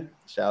 man.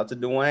 Shout out to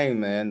Dwayne,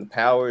 man. The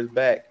power is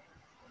back.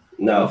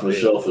 No, for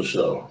sure.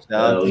 Shout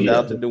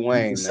out to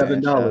Dwayne,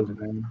 man. $7,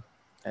 man.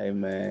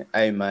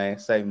 Hey man,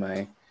 say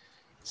man.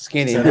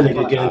 Skinny. That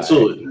nigga get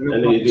into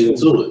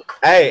it.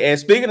 Hey, and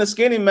speaking of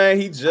Skinny, man,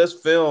 he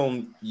just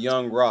filmed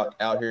Young Rock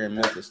out here in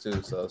Memphis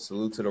too. So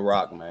salute to The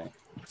Rock, man.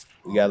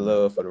 We got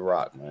love for The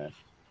Rock, man.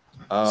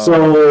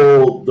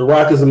 So The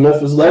Rock is a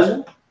Memphis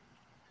legend.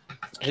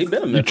 He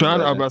been a Memphis. You trying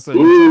to? I legend. was about to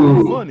say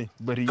he's funny,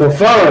 but he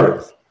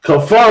confirmed.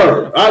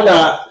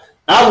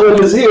 I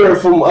was hearing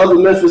from other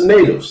Memphis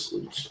natives.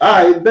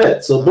 I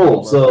bet. So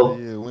boom. So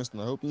yeah, Winston.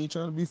 I hope he ain't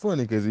trying to be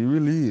funny because he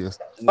really is.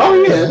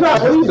 Oh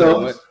yeah, you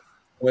know.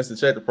 Winston,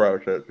 check the pro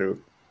shirt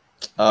too.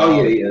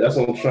 Yeah. That's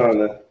what I'm trying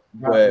to.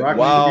 But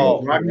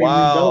while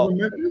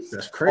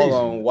that's crazy.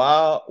 Hold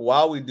on,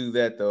 while we do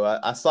that though,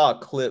 I saw a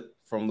clip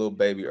from Lil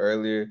Baby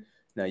earlier.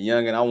 Now,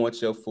 Youngin, I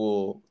want your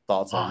full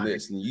thoughts on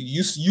this. And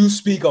you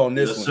speak on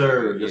this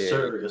one. Yes,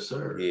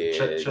 sir. Yeah,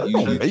 Check.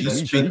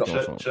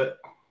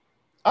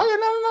 Oh yeah,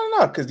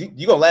 no, because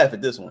you gonna laugh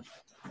at this one.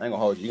 I ain't gonna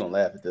hold you. You gonna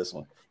laugh at this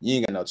one. You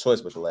ain't got no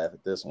choice but to laugh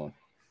at this one.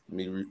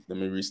 Let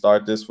me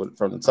restart this from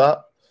the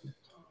top.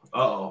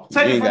 Uh-oh. You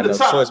ain't got no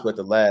choice but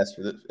to laugh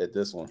at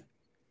this one.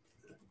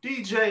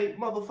 DJ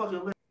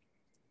motherfucking.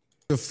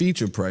 The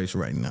feature price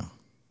right now.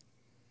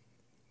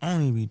 I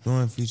don't even be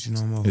doing feature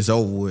no more. It's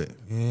over with.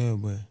 Yeah,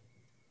 but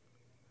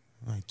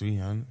like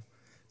 300.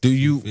 Do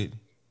you 350?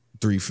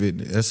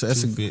 350? That's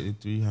 250,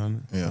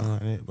 300. Yeah. Like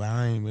that. But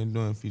I ain't been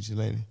doing feature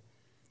lately.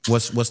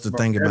 What's the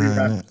thing behind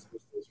that?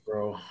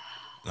 Bro.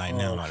 Like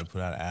now, I'm about to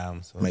put out an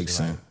album. So Makes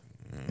sense.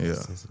 Yeah.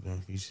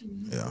 Doing feature.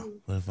 Yeah.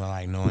 But if I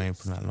I ain't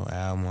putting out no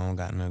album, I don't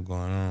got nothing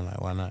going on. Like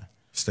why not?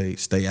 Stay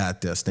out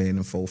there, stay in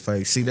the full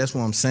face. See, that's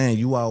what I'm saying.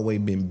 You always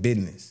been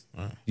business.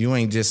 Right. You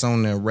ain't just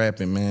on there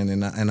rapping, man.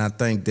 And I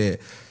think that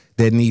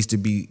needs to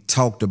be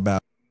talked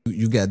about.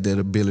 You got that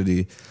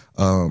ability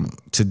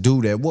to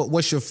do that.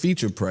 What's your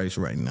feature price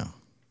right now?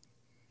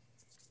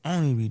 I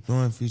don't even be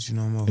doing feature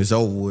no more. It's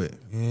over with.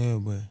 Yeah,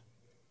 but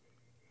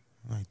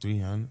like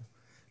 300.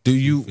 Do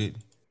you?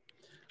 250.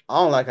 I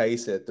don't like how he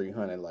said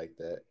 300 like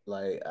that.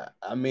 Like,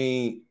 I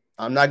mean,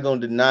 I'm not gonna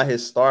deny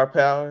his star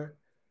power.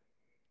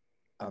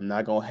 I'm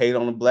not gonna hate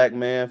on the black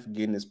man for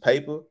getting his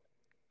paper.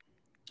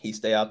 He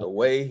stay out the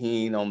way.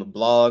 He ain't on the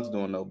blogs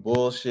doing no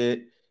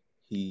bullshit.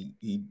 He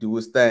do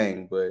his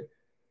thing, but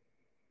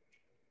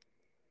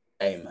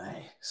hey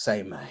man,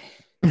 say man.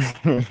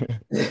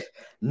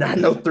 Not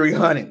no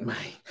 300, man.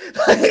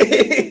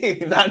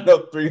 Not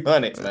no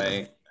 300,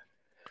 man.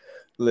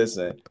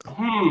 Listen.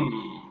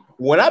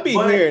 When I be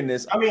hearing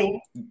this, I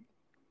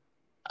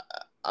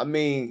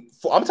mean,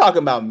 I'm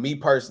talking about me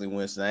personally,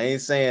 Winston. I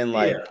ain't saying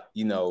like,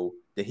 you know,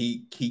 that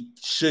he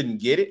shouldn't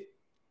get it.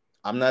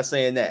 I'm not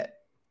saying that.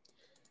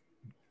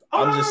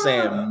 I'm just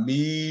saying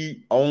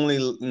me only,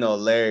 you know,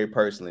 Larry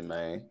personally,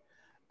 man.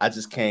 I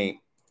just can't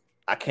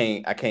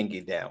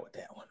get down with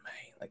that one, man.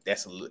 Like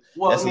that's a little.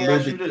 Well, that's let me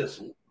ask you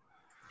this.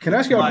 Can I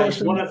ask you a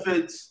question? What if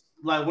it's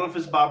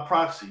by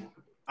proxy?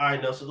 All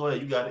right, Nelson, go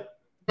ahead. You got it.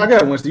 I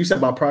got it, Winston. You said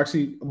about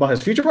proxy, about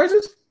his feature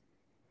prices?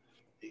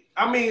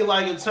 I mean,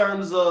 like in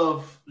terms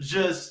of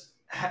just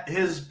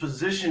his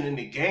position in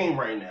the game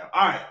right now.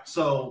 All right,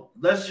 so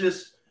let's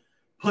just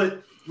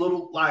put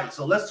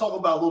let's talk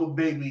about Lil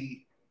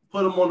Baby.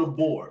 Put him on the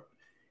board.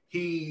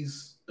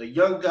 He's a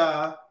young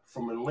guy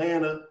from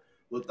Atlanta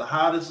with the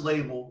hottest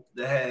label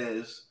that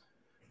has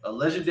a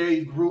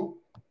legendary group,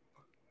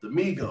 the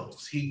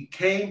Migos. He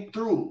came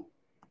through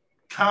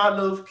kind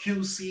of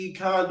QC,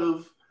 kind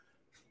of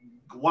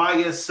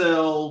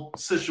YSL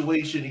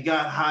situation. He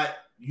got hot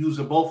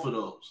using both of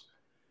those.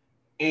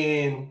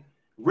 And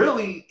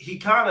really, he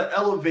kind of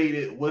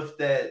elevated with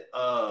that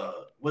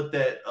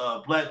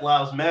Black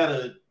Lives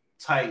Matter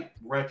type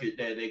record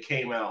that they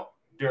came out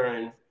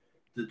during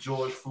the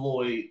George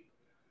Floyd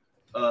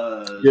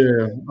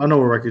yeah, I know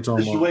what record you're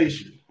talking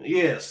situation. About.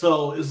 Yeah,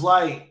 so it's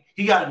like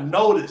he got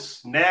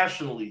noticed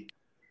nationally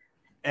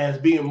as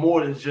being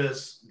more than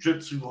just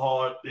Drip Too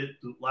Hard.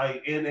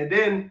 And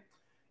then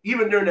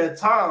even during that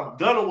time,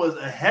 Gunna was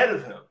ahead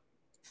of him.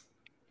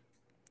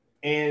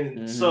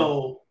 And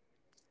so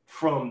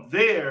from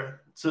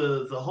there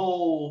to the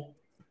whole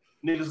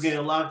niggas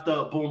getting locked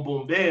up, boom,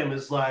 boom, bam,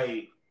 it's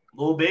like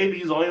Lil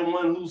Baby's the only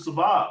one who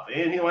survived.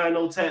 And he don't have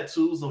no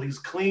tattoos, so he's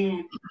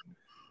clean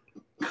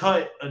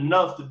cut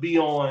enough to be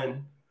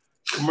on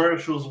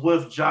commercials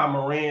with Ja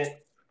Morant,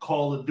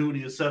 Call of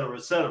Duty, etc.,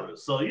 etc.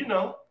 So, you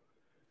know,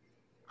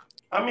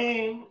 I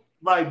mean,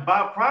 like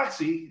by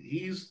proxy,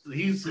 he's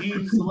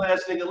the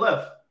last nigga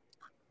left.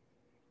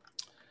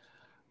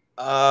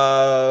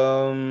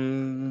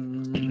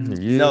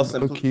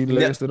 Nelson,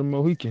 last of the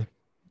Mohican.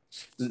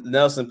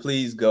 Nelson,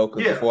 please go.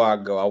 Because before I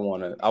go, I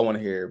wanna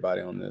hear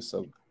everybody on this.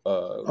 So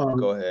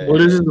go ahead. What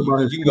is it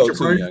about? You can go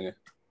too, Youngin.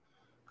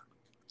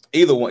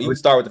 Either one. You can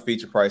start with the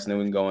feature price, and then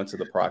we can go into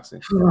the proxy.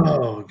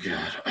 Oh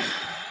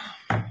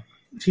god.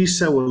 he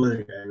said what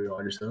like every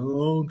artist said, "Oh,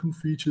 I don't do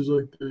features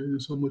like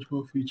this. How much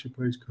my feature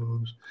price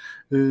costs?"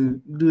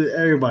 And dude,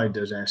 everybody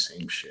does that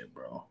same shit,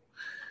 bro.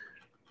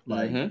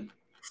 Like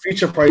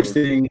feature price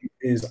thing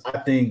is, I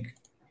think,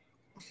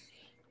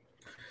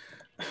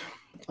 I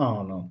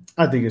don't know.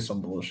 I think it's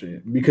some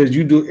bullshit because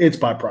it's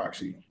by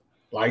proxy.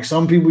 Like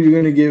some people you're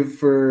gonna give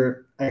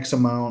for X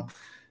amount,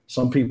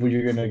 some people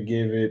you're gonna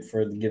give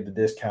the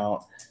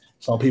discount,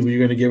 some people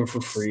you're gonna give it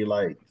for free.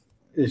 Like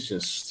it's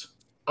just,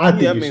 I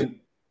think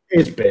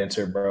it's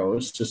banter, bro.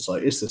 It's just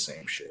like it's the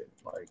same shit.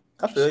 Like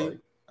I feel you.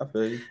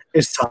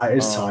 It's tired.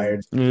 It's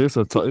tired. Yeah, it's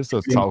a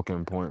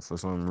talking point for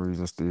some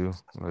reason still.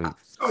 Like,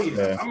 oh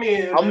yeah. I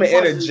mean, I'm gonna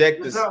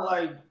interject it's not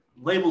like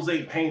labels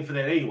ain't paying for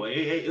that anyway.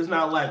 It's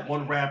not like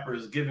one rapper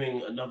is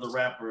giving another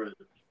rapper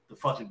the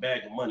fucking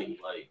bag of money.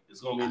 Like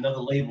it's gonna be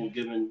another label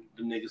giving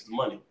the niggas the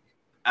money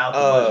out the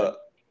budget.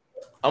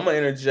 I'm gonna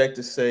interject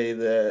to say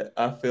that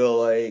I feel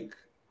like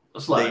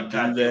it's like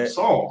goddamn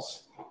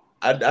songs.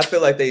 I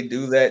feel like they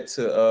do that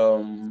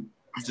to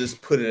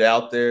just put it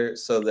out there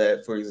so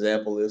that, for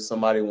example, if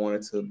somebody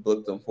wanted to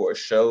book them for a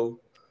show,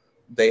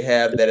 they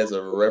have that as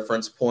a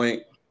reference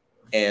point,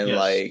 and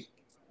like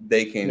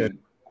they can,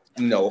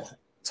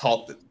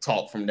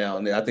 talk from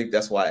down there. I think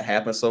that's why it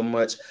happens so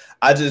much.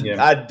 I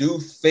do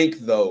think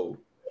though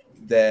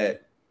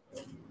that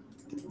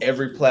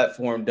every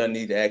platform doesn't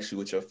need to ask you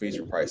what your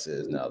feature price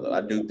is now. Though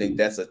I do think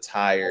that's a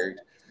tired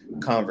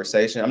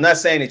conversation. I'm not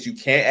saying that you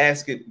can't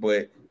ask it,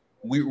 but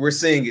we're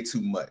seeing it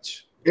too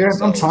much. Yeah,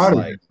 so I'm tired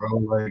of it, bro.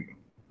 Like,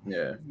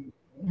 yeah,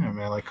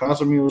 man. Like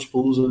Casamigos,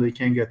 Palooza, they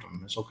can't get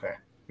them. It's okay.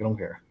 We don't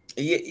care.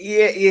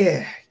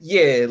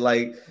 Yeah.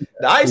 Like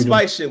the Ice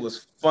Spice shit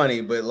was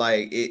funny, but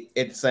like it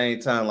at the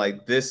same time,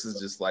 like this is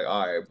just like,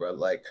 all right, bro.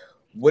 Like,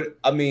 what?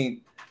 I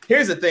mean,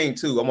 here's the thing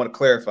too. I want to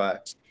clarify.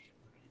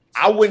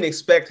 I wouldn't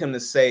expect him to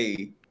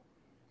say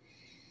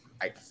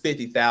like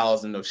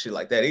 50,000 or shit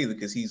like that either,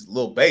 because he's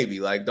Lil Baby.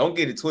 Like, don't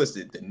get it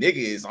twisted. The nigga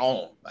is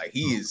on. Like,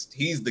 he is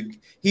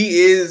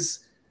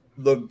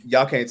the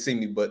y'all can't see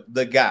me, but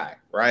the guy,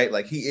 right?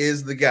 Like, he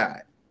is the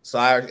guy. So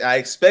I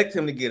expect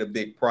him to get a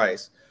big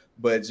price,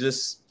 but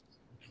just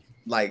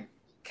like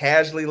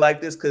casually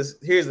like this, because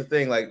here's the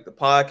thing, like the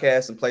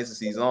podcasts and places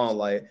he's on,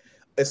 like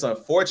it's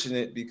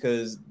unfortunate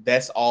because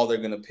that's all they're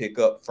gonna pick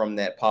up from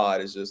that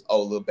pod is just,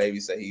 oh, Lil Baby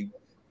said he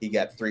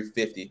got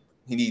 350.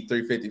 He need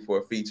 350 for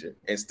a feature,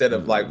 instead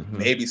of like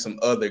maybe some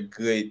other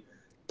good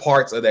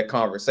parts of that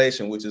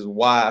conversation, which is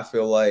why I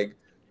feel like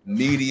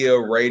media,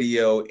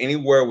 radio,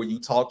 anywhere where you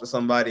talk to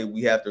somebody,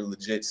 we have to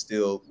legit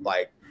still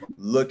like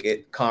look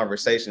at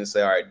conversation and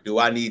say, all right, do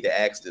I need to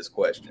ask this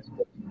question?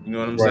 You know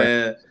what I'm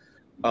saying?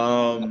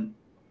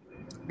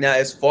 Now,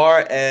 as far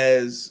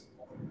as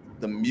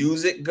the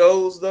music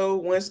goes, though,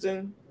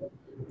 Winston,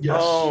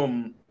 yes.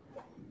 I'm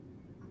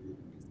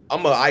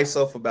gonna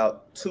ISO for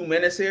about 2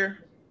 minutes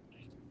here.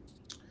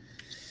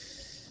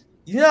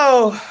 You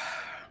know,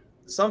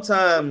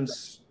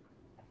 sometimes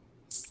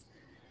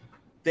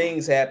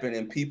things happen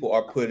and people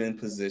are put in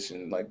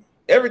position. Like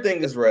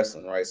everything is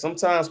wrestling, right?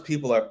 Sometimes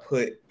people are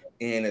put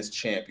in as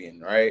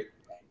champion, right?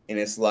 And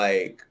it's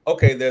like,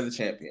 okay, they're the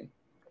champion.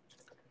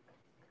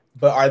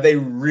 But are they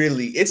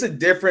really? It's a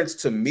difference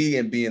to me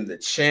in being the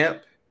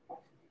champ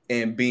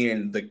and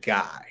being the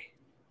guy.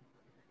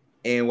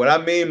 And what I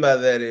mean by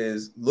that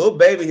is Lil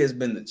Baby has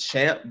been the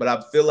champ, but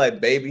I feel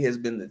like Baby has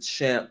been the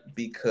champ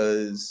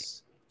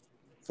because,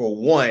 for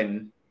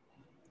one,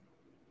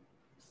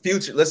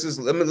 Future, let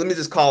me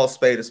just call a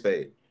spade a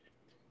spade.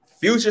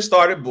 Future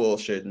started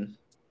bullshitting.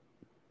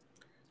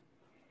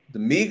 The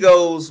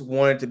Migos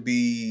wanted to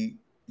be,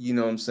 you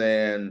know what I'm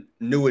saying,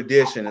 New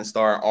Edition and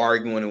start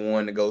arguing and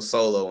wanting to go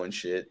solo and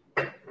shit.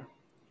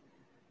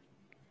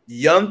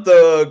 Young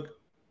Thug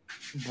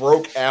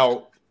broke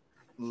out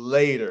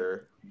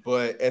later,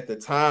 but at the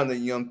time that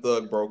Young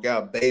Thug broke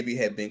out, Baby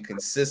had been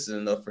consistent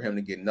enough for him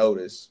to get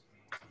noticed.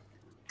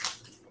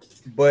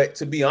 But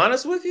to be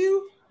honest with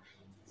you,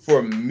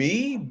 for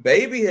me,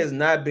 Baby has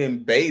not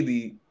been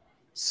Baby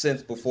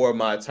since before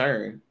my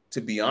turn,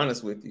 to be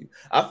honest with you.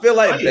 I feel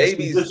like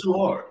Baby's too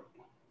hard.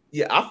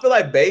 Yeah, I feel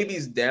like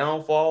Baby's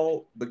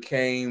downfall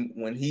became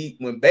when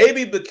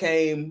Baby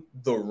became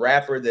the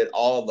rapper that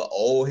all the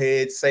old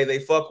heads say they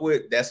fuck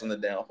with. That's when the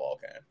downfall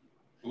came.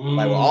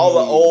 Like when all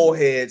the old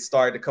heads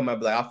started to come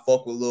up, like I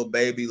fuck with Lil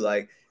Baby.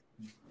 Like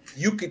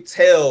you could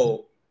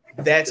tell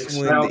that's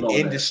when the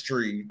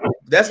industry.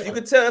 You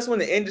could tell that's when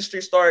the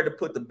industry started to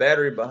put the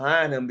battery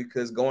behind him,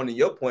 because going to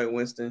your point,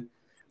 Winston,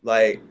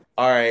 like,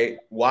 all right,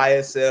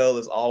 YSL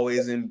is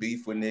always in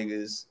beef with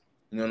niggas.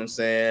 You know what I'm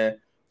saying?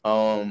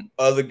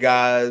 Other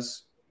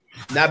guys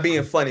not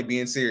being funny,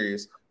 being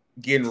serious,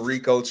 getting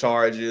RICO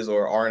charges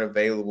or aren't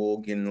available,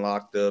 getting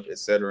locked up,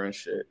 etc. and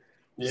shit.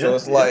 So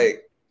it's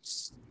like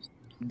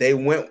they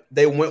went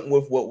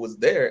with what was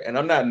there, and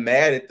I'm not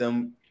mad at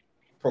them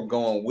for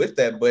going with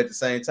that, but at the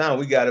same time,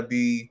 we got to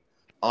be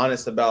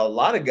honest about a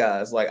lot of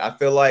guys. Like I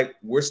feel like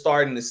we're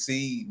starting to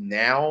see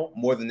now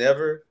more than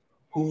ever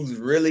who's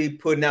really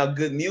putting out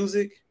good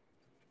music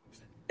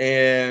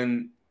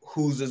and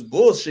who's just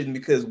bullshitting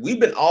because we've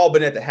been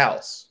at the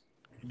house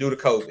due to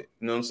COVID. You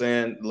know what I'm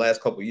saying? The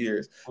last couple of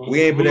years,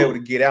 we ain't been able to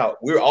get out.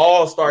 We're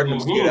all starting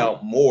to get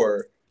out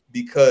more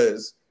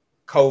because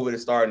COVID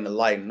is starting to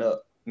lighten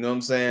up. You know what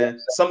I'm saying?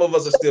 Some of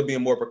us are still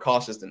being more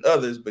precautious than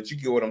others, but you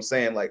get what I'm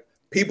saying. Like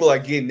people are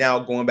getting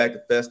out, going back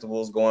to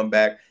festivals, going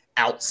back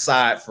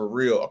outside for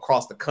real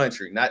across the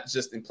country, not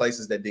just in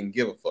places that didn't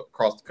give a fuck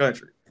across the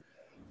country.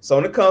 So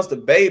when it comes to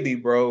Baby,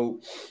 bro,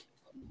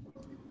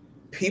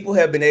 people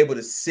have been able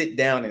to sit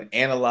down and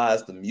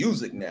analyze the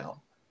music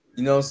now.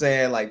 You know what I'm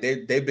saying? Like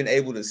they've been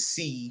able to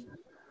see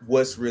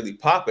what's really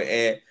popping.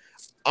 And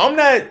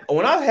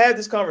when I had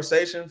this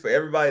conversation for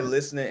everybody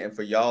listening and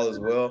for y'all as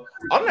well,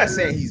 I'm not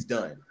saying he's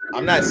done.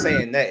 I'm not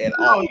saying that at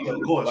all.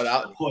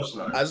 Of course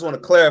not. I just want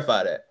to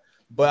clarify that.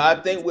 But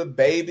I think with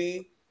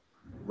Baby,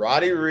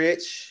 Roddy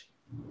Ricch,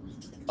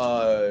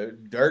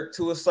 Dirk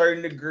to a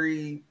certain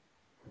degree,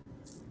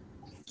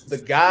 the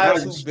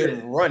guys who've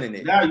been running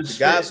it,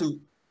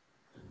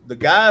 the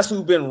guys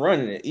who've been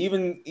running it,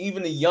 even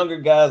the younger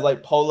guys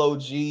like Polo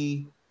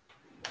G,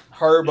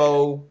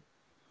 Herbo,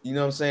 you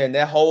know what I'm saying?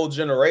 That whole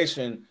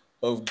generation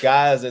of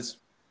guys that's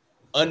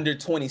under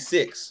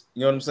 26,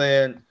 you know what I'm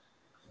saying?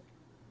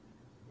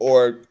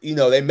 Or, you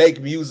know, they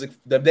make music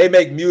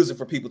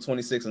for people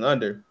 26 and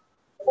under.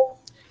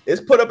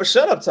 It's put up a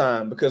shut up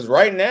time because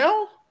right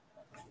now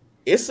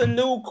it's a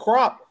new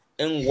crop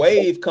and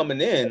wave coming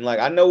in. Like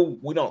I know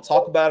we don't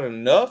talk about it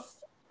enough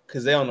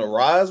because they're on the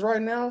rise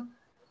right now.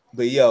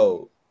 But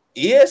yo,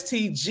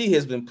 ESTG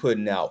has been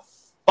putting out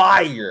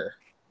fire.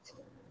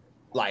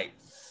 Like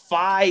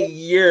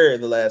fire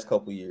the last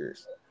couple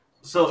years.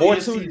 So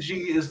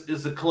ESTG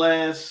is a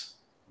class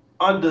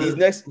under. He's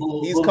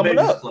coming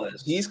up.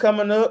 Class. He's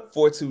coming up.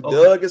 42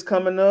 Doug is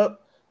coming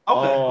up.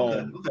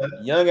 Okay.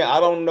 Youngin, I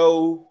don't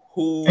know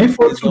who. Ain't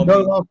 42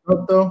 Doug locked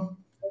up though?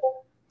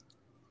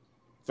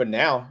 For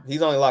now,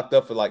 he's only locked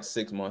up for like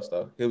 6 months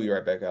though. He'll be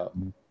right back out.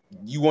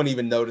 You won't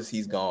even notice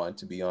he's gone.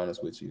 To be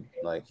honest with you,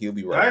 like he'll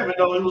be right. I even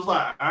know he was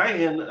like, I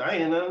ain't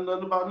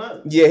nothing about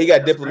nothing. Yeah, he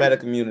got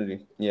diplomatic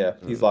immunity. Yeah,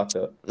 he's locked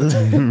up.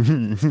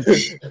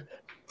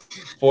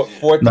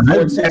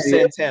 42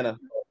 Santana.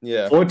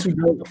 Yeah,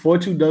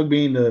 42 Doug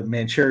being the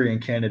Manchurian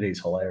candidate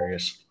is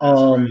hilarious.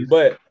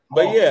 But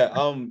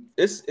yeah,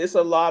 it's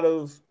a lot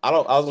of I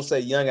was gonna say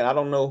young, and I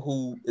don't know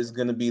who is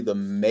gonna be the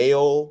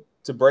male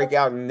to break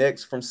out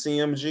next from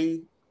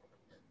CMG,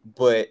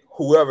 but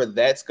whoever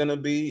that's gonna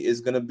be is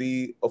gonna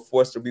be a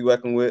force to be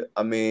reckoned with.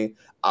 I mean,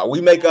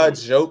 we make our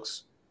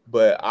jokes,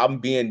 but I'm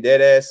being dead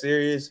ass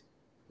serious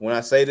when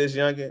I say this,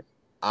 youngin.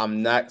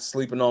 I'm not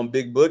sleeping on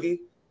Big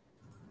Boogie.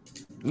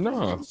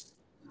 No.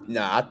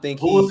 Nah, I think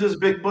who is this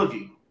Big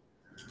Boogie?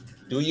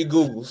 Do your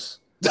Googles.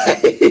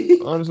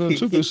 Honestly,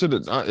 it should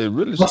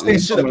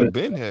have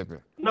been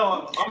happening.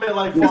 No, I mean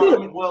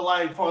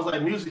like far as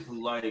like musically,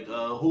 like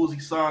who's he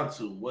signed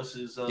to? What's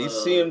his He's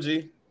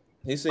CMG.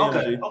 He's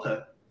CMG. Okay.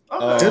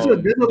 There's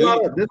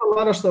a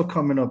lot of stuff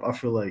coming up, I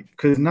feel like,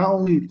 because not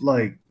only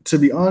like, to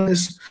be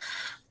honest,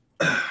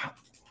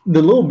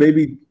 the Lil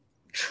Baby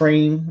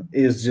train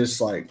is just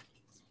like,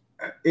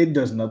 it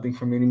does nothing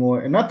for me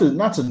anymore. And not to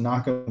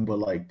knock him, but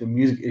like the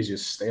music is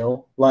just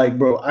stale. Like,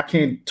 bro, I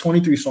can't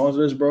 23 songs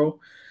of this, bro.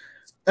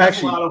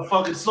 Actually, that's a lot of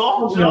fucking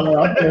songs.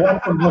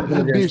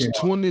 Bitch,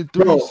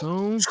 23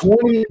 songs.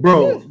 20,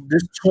 bro.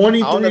 There's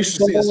 23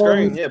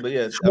 songs. Yeah, but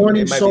yeah, it might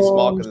be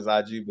small because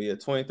it's IG, but yeah,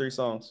 23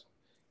 songs.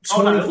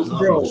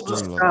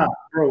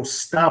 20,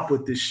 stop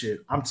with this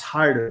shit. I'm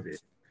tired of it.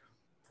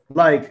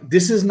 Like,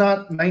 this is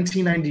not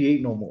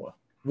 1998 no more.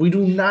 We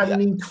do not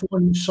need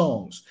 20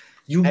 songs.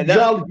 You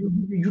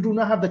do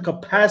not have the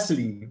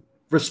capacity,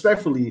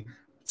 respectfully,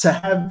 to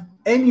have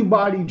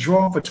anybody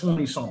drawn for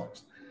 20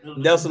 songs.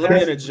 Nelson, let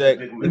me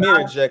interject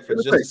for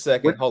just a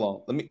second. Hold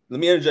on. Let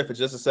me interject for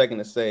just a second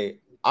to say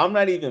I'm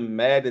not even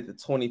mad at the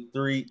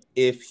 23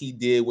 if he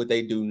did what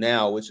they do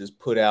now, which is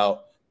put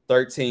out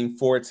 13,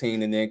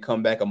 14, and then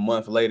come back a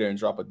month later and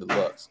drop a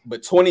deluxe.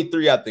 But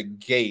 23 out the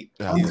gate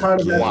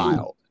is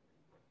wild.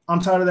 I'm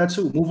tired of that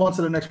too. Move on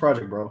to the next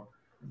project, bro.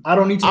 I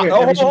don't need to hear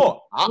every single one.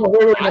 I don't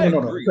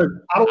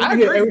need to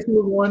hear every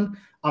single one.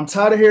 I'm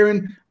tired of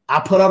hearing I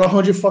put out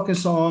 100 fucking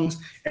songs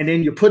and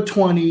then you put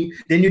 20,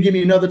 then you give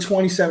me another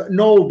 27.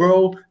 No,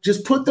 bro.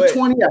 Just put the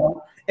 20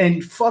 out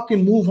and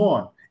fucking move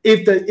on.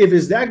 If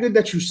it's that good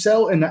that you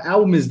sell and the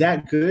album is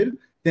that good,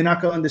 then I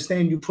can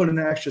understand you putting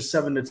an extra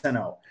 7 to 10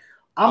 out.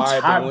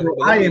 I'm tired, bro.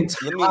 I am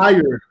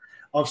tired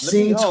of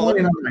seeing 20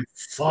 and I'm like,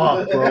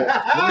 fuck, bro.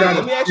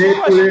 Let me ask you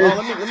a question.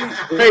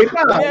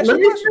 Let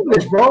me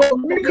finish, bro. Let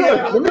me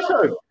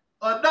cook.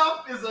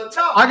 Enough is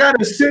enough. I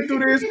gotta sit through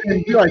this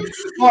and be like,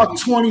 fuck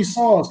 20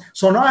 songs.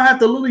 So now I have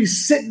to literally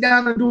sit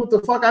down and do what the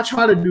fuck I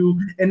try to do.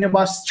 And then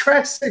by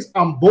track 6,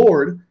 I'm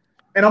bored.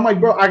 And I'm like,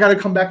 bro, I gotta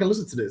come back and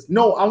listen to this.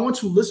 No, I want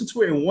to listen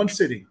to it in one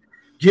sitting.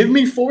 Give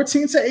me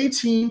 14 to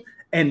 18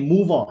 and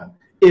move on.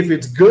 If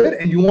it's good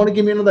and you want to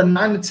give me another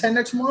 9 to 10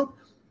 next month,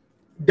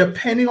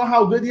 depending on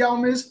how good the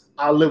album is,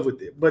 I'll live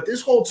with it. But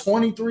this whole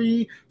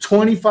 23,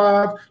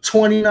 25,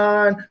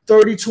 29,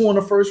 32 on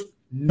the first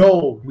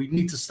No, we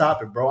need to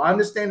stop it, bro. I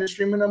understand the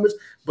streaming numbers,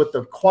 but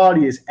the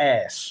quality is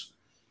ass.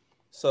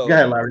 So go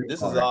ahead, Larry.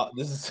 This is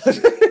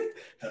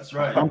That's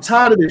right. I'm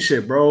tired of this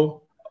shit,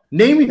 bro.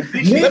 Let me get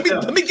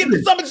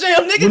the Summer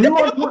Jam,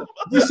 nigga.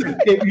 Listen,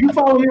 if you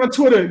follow me on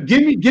Twitter,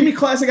 give me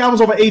classic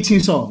albums over 18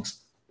 songs.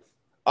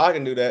 I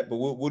can do that, but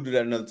we'll do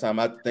that another time.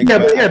 I think.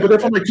 But they're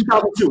from like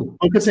 2002.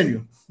 I'll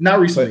continue. Not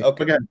recently.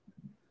 Okay. Again.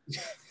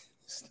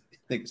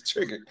 Niggas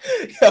triggered.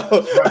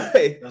 Yo,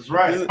 that's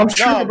right. I'm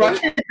triggered, bro. I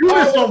can't do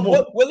this no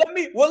more. Well, let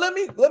me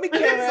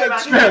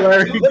counteract you.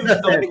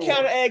 Let me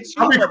counteract you.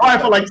 I've been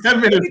quiet for like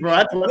 10 minutes, bro. I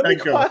have to let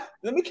that go.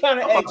 Let me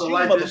counteract you,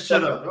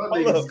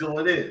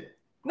 motherfucker.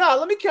 No,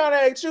 let me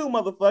counteract you,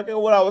 motherfucker.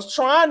 What I was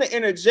trying to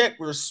interject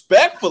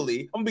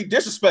respectfully, I'm gonna be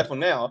disrespectful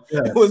now.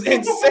 Yeah. It was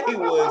insane.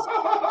 All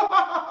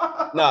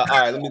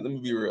right, let me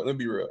be real. Let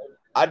me be real.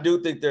 I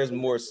do think there's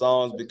more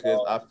songs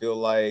because I feel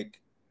like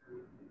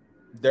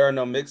there are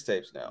no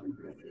mixtapes now.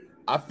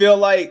 I feel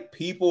like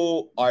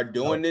people are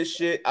doing this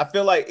shit. I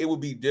feel like it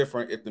would be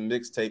different if the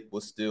mixtape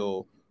was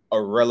still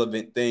a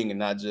relevant thing and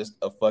not just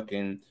a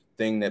fucking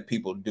thing that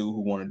people do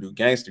who want to do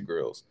gangster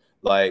grills.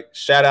 Like,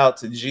 shout out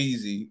to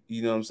Jeezy.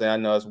 You know what I'm saying? I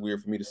know it's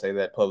weird for me to say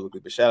that publicly,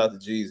 but shout out to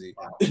Jeezy.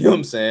 You know what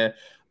I'm saying?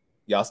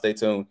 Y'all stay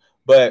tuned.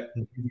 But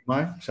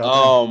shout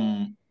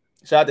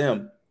out to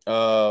him.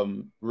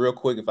 Real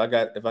quick, if I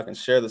can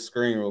share the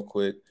screen real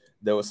quick.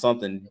 There was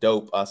something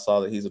dope I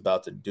saw that he's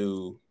about to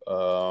do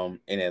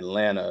in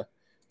Atlanta.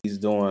 He's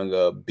doing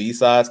a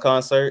B-sides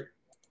concert.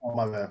 Oh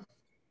my God.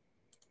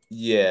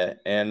 Yeah,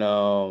 and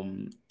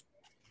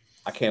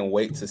I can't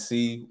wait to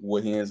see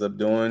what he ends up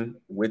doing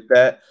with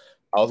that.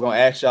 I was gonna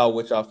ask y'all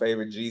what y'all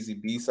favorite Jeezy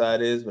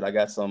B-side is, but I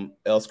got some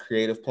else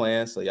creative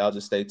plans, so y'all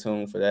just stay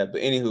tuned for that.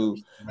 But anywho,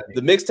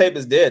 the mixtape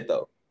is dead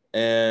though,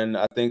 and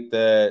I think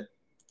that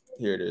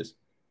here it is.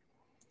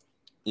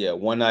 Yeah,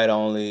 one night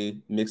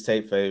only,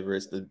 mixtape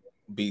favorites, the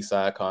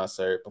B-side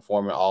concert,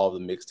 performing all of the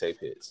mixtape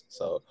hits.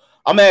 So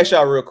I'm gonna ask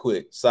y'all real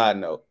quick, side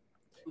note.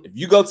 If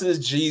you go to this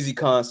Jeezy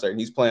concert and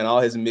he's playing all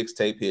his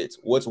mixtape hits,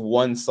 what's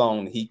one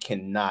song he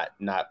cannot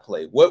not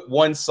play? What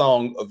one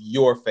song of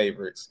your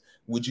favorites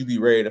would you be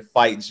ready to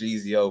fight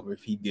Jeezy over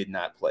if he did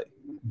not play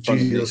from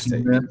the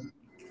mixtape?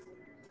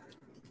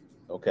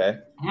 Okay.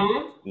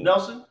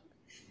 Nelson?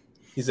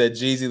 He said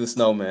Jeezy the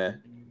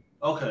Snowman.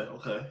 Okay.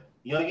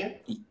 Youngin?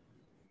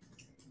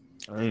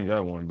 I ain't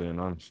got one, being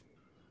honest.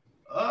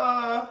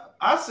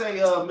 I say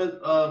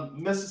Mr.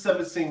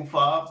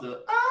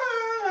 17-5.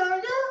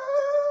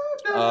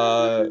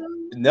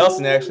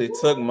 Nelson actually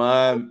took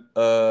mine.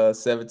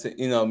 17.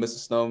 You know, Mr.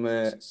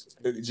 Snowman,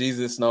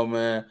 Jesus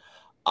Snowman.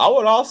 I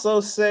would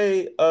also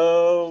say,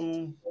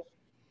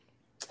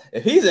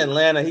 if he's in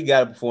Atlanta, he got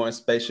to perform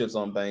Spaceships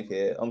on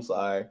Bankhead. I'm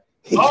sorry.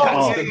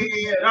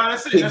 Yeah. No,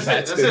 that's it.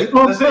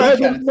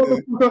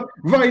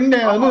 Right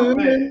now.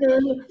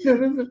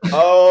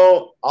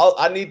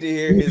 I need to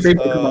hear his.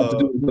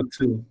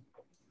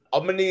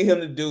 I'm gonna need him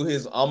to do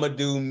his "I'ma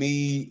Do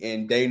Me"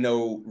 and They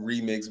Know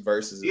remix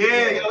verses.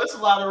 Yeah, that's a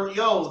lot of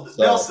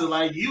Nelson.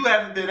 Like, you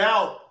haven't been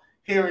out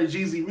hearing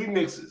Jeezy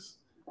remixes.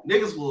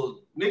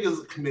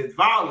 Niggas commit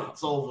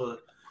violence over.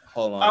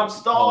 Hold on. I'm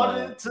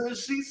starting to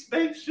see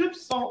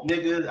spaceships on.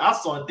 Nigga, I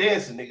saw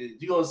dancing, nigga.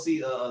 You gonna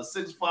see a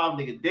 6'5"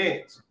 nigga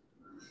dance.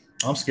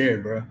 I'm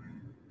scared, bro.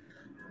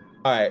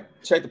 All right,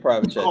 check the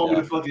private chat.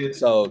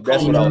 So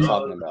that's what I was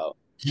talking about.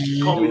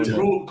 Call me the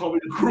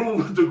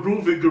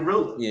groove and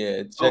gorilla.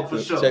 Yeah, check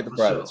the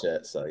private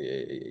chat. So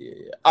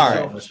yeah. All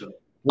right.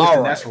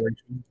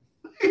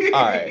 All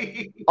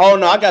right. Oh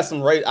no, I got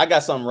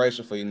something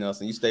racial for you,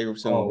 Nelson. You stay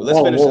tuned. But let's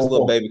finish this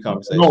little baby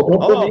conversation. No,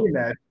 don't put me in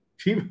that.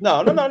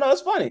 No.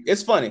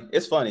 It's funny.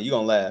 You're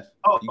gonna laugh.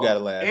 You gotta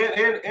laugh.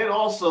 And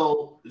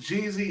also,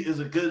 Jeezy is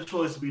a good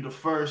choice to be the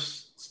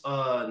first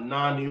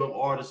non-New York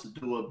artist to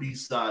do a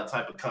B-side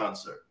type of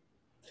concert.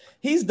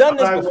 He's done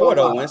this before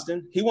though,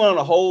 Winston. He went on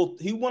a whole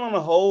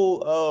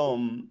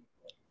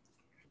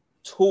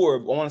tour.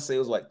 I want to say it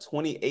was like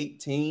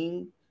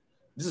 2018.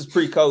 This is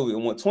pre-COVID.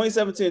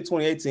 2017 and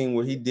 2018,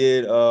 where he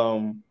did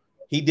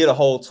a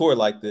whole tour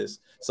like this.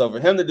 So for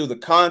him to do the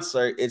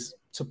concert, it's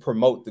to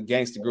promote the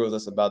Gangsta Grills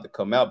that's about to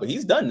come out. But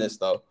he's done this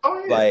though.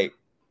 Oh yeah. Like,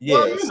 yeah.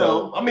 Well, you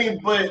know, I mean,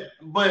 but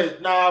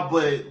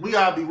we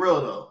gotta be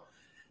real though.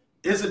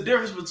 It's a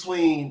difference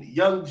between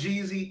Young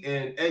Jeezy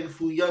and Egg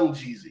Foo Young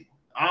Jeezy.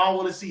 I don't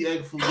want to see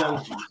Egg Foo Young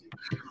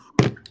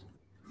Jeezy.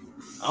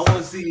 I want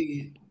to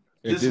see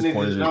this nigga.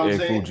 Point, you know what I'm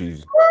saying?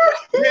 Jeezy.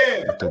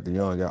 Yeah. Took the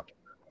young out.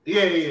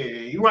 Yeah.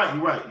 You're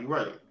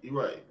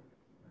right.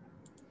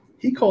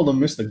 He called him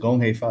Mr.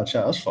 Gonghae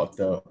Facha. That's fucked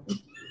up.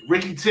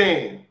 Ricky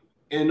Tan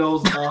and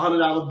those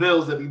 $100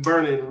 bills that be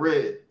burning in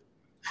red.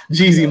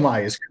 Jeezy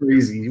Maya is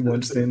crazy,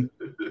 Winston.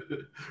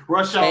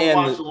 Rush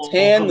out.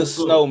 Tan the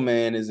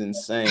Snowman is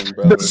insane,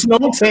 bro. The Snow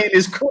Tan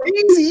is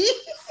crazy.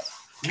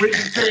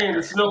 Ricky Tan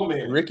the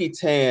Snowman. Ricky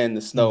Tan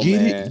the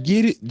Snowman.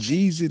 Get it,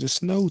 Jeezy the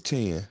Snow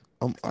Tan.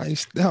 I'm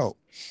iced out.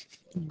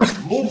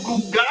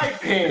 Mugu Guy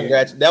Pan.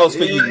 That was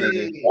for you,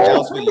 nigga. That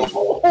was for you.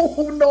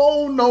 Oh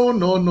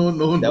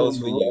no. That was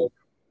for you.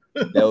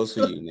 That was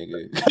for you,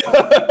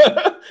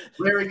 nigga.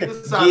 Larry, get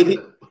us out of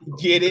here.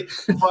 Get it.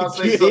 Before I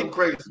say something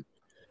crazy.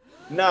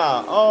 Nah,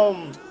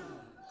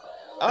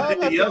 I'm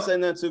not gonna say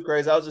nothing too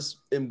crazy. I was just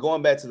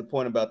going back to the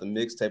point about the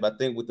mixtape. I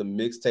think with the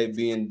mixtape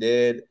being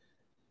dead,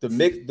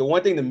 the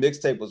one thing the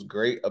mixtape was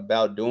great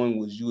about doing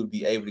was you would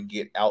be able to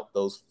get out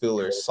those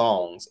filler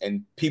songs,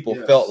 and people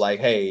felt like,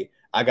 hey,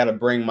 I got to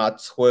bring my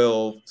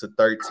 12 to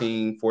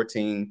 13,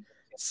 14,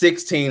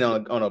 16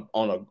 on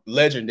a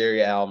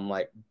legendary album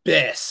like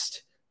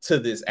best to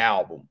this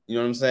album. You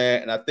know what I'm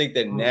saying? And I think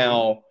that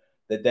now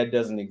that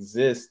doesn't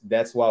exist,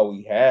 that's why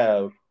we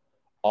have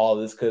all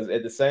this, because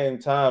at the same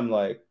time,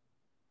 like,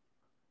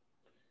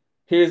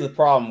 here's the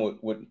problem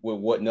with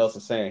what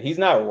Nelson's saying. He's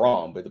not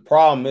wrong, but the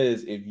problem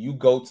is if you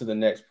go to the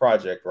next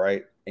project,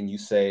 right, and you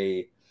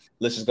say,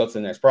 let's just go to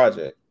the next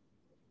project,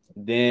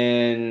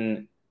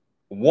 then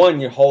one,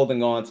 you're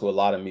holding on to a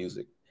lot of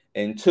music.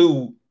 And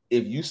two,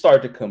 if you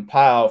start to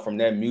compile from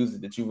that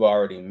music that you've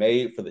already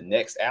made for the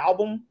next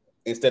album,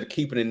 instead of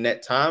keeping it in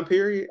that time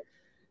period,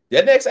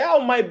 that next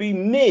album might be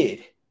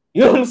mid.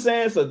 You know what I'm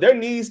saying? So there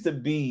needs to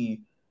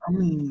be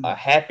a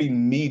happy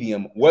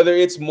medium, whether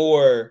it's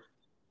more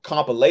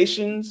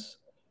compilations,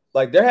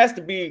 like there has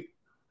to be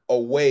a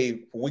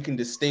way we can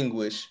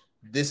distinguish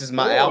this is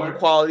my album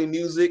quality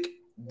music,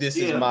 this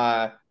is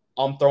my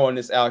I'm throwing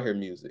this out here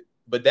music.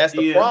 But that's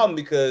the problem,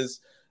 because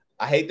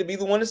I hate to be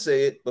the one to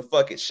say it, but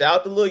fuck it, shout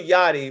out to Lil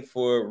Yachty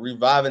for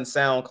reviving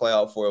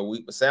SoundCloud for a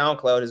week, but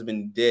SoundCloud has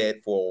been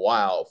dead for a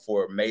while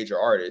for major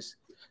artists.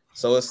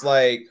 So it's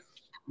like,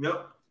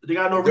 they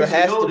got no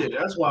reason to go there.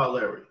 That's why,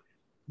 Larry.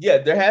 Yeah,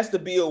 there has to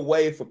be a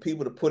way for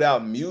people to put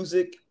out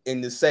music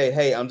and to say,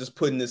 hey, I'm just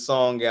putting this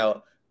song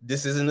out.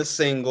 This isn't a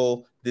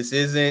single. This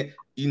isn't,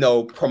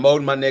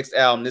 promoting my next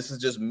album. This is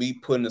just me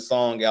putting a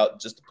song out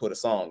just to put a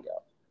song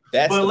out.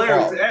 That's the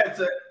Larry,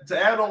 problem. to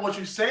add on what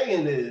you're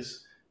saying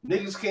is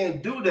niggas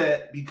can't do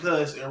that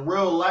because in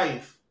real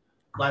life,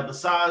 like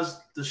besides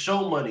the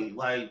show money,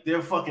 like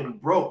they're fucking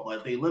broke.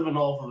 Like they living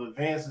off of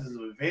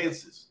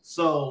advances.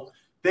 So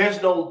they're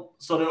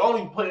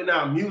only putting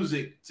out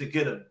music to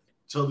get a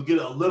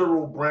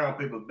literal brown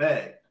paper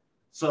bag.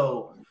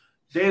 So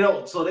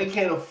they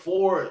can't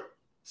afford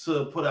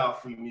to put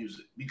out free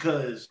music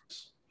because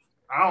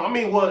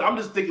I'm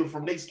just thinking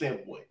from their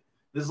standpoint.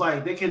 It's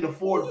like they can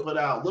afford to put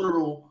out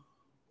literal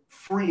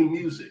free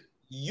music.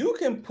 You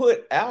can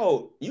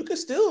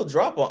still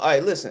drop on. All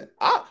right, listen,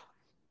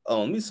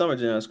 let me Summer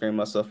Jam scream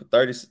myself for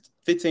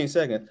 15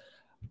 seconds.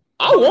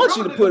 I want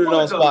you to put it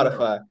on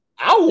Spotify.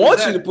 I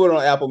want you to put it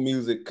on Apple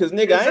Music because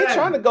nigga, I ain't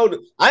trying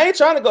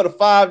to go to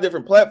 5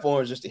 different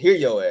platforms just to hear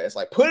your ass.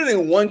 Like, put it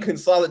in one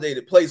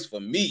consolidated place for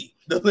me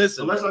to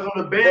listen. Unless I go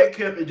to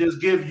Bandcamp and just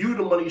give you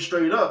the money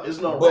straight up, it's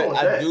not wrong with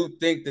that. I do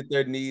think that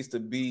there needs to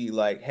be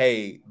like,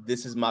 hey,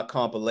 this is my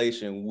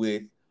compilation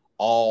with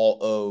all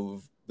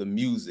of the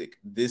music.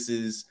 This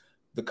is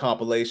the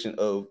compilation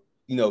of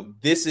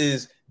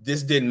this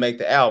didn't make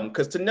the album.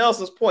 Because to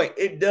Nelson's point,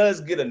 it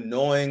does get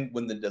annoying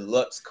when the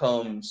deluxe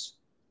comes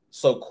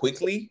so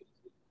quickly.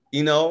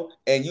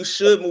 And you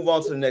should move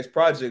on to the next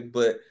project.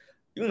 But,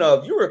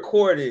 if you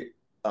recorded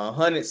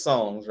 100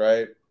 songs,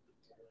 right,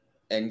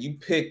 and you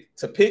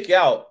pick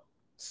out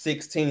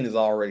 16 is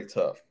already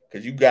tough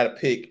because you got to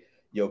pick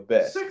your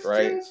best,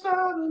 right? 16's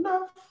not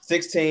enough.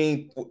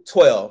 16,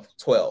 12.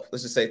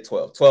 Let's just say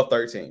 12,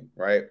 13,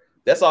 right?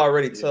 That's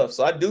already tough.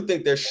 So I do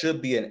think there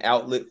should be an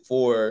outlet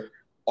for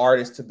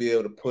artists to be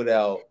able to put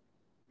out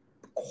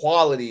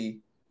quality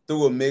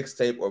through a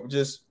mixtape or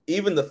just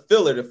even the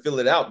filler to fill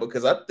it out,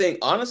 because I think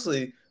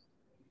honestly,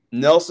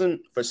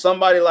 Nelson, for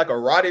somebody like a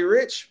Roddy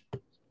Ricch,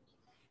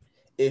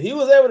 if he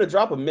was able to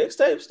drop a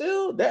mixtape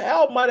still, that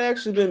album might have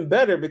actually been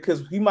better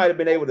because he might have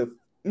been able to,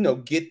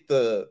 get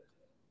the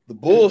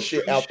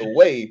bullshit out the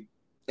way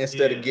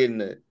instead of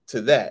getting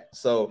to that.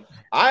 So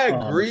I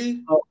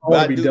agree,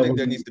 but I do think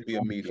there needs to be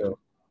a medium.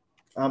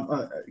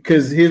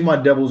 Because here's my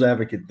devil's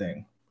advocate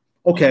thing.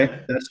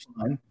 Okay, that's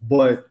fine,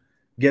 but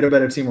get a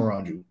better team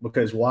around you,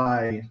 because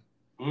why?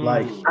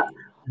 Like,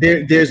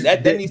 there's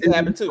that needs to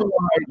happen too.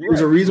 There's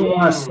a reason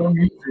why some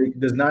music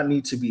does not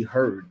need to be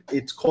heard.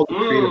 It's called the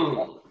creative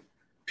process.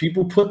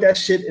 People put that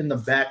shit in the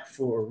back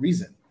for a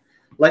reason.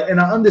 Like, and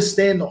I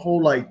understand the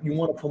whole, like, you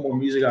want to put more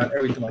music on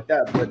everything like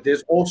that, but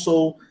there's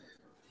also,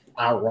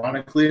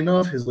 ironically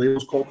enough, his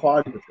label's called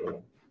Quality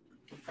Control.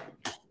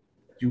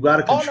 You got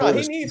to control. Oh no,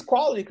 he needs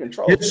quality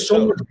control. It's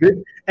so much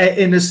good. And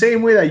in the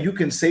same way that you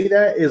can say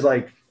that is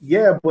like,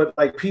 yeah, but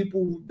like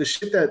the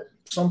shit that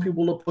some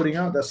people are putting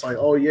out, that's like,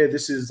 oh yeah,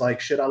 this is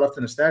like shit I left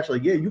in the stash.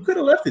 Like, yeah, you could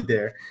have left it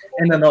there.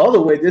 And then the other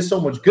way, there's so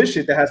much good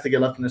shit that has to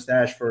get left in the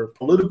stash for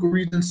political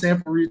reasons,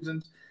 sample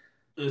reasons.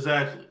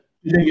 Exactly.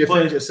 You didn't get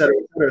finished, et cetera,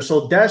 et cetera.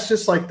 So that's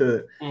just like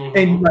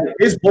and like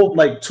it's both,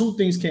 like two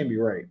things can be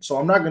right. So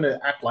I'm not gonna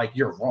act like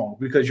you're wrong,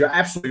 because you're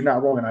absolutely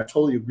not wrong, and I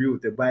totally agree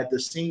with it. But at the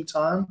same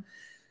time,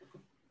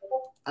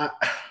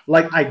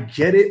 I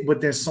get it,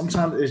 but then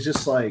sometimes it's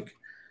just like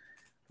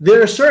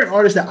there are certain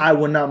artists that I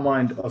would not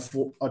mind a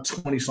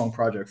 20-song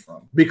project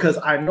from, because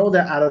I know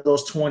that out of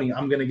those 20,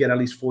 I'm gonna get at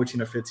least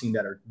 14 or 15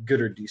 that are good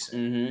or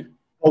decent. Mm-hmm.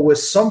 But with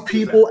some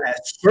people at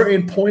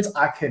certain points,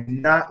 I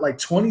cannot, like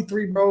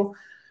 23, bro.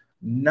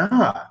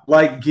 Nah,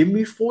 like give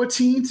me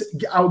 14.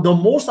 The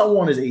most I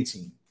want is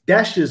 18.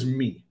 That's just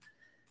me.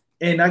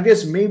 And I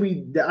guess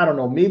maybe I don't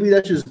know. Maybe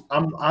that's just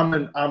I'm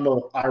a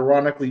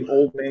ironically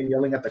old man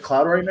yelling at the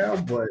cloud right now,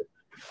 but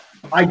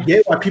I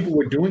get why people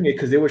were doing it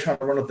because they were trying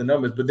to run up the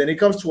numbers. But then it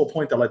comes to a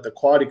point that like the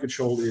quality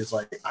control is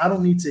like I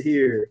don't need to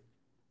hear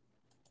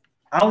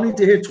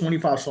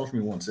 25 songs from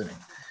me one sitting.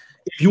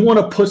 If you want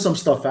to put some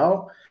stuff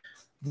out,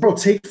 bro,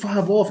 take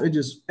 5 off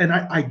and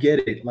I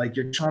get it. Like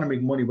you're trying to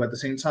make money, but at the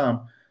same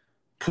time,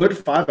 put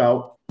 5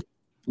 out,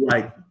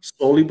 like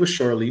slowly but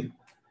surely,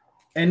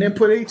 and then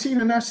put 18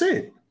 and that's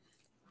it.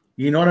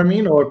 You know what I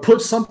mean? Or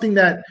put something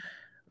that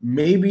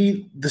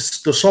maybe the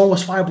song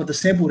was fine, but the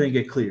sample didn't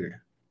get cleared.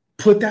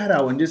 Put that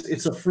out and just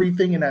it's a free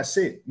thing and that's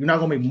it. You're not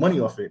gonna make money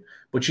off it.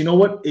 But you know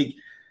what?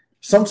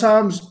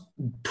 Sometimes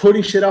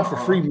putting shit out for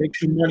free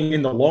makes you money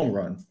in the long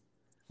run.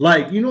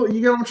 Like, you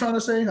get what I'm trying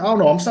to say? I don't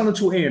know. I'm sounding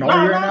too A&R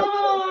right now.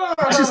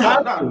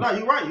 No,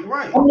 you're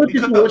right. I'm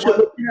looking at what you're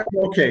looking at.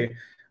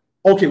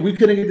 Okay, we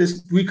couldn't get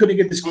this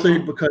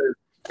cleared because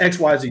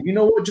XYZ. You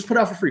know what? Just put it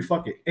out for free.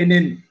 Fuck it. And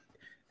then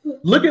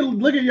look at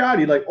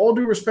Yachty. Like, all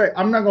due respect,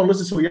 I'm not gonna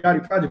listen to a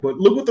Yachty project, but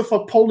look what the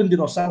fuck Poland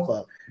did on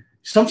SoundCloud.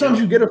 Sometimes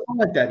you get a song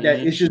like that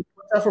it's just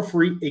put out for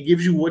free. It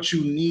gives you what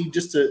you need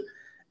just to.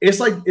 It's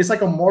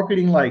like a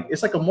marketing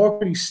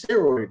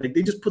steroid. Like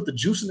they just put the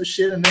juice in the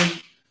shit and then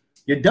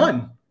you're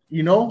done.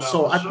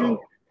 So I think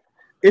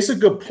it's a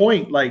good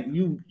point. Like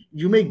you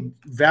make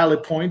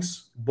valid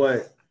points,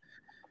 but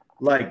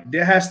like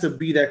there has to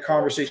be that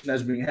conversation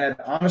that's being had.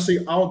 Honestly,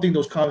 I don't think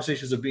those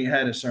conversations are being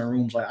had in certain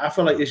rooms. Like I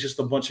feel like it's just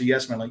a bunch of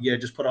yes men. Like, yeah,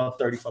 just put out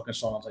 30 fucking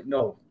songs. Like,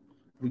 no,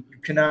 you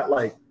cannot.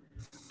 Like,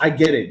 I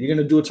get it. You're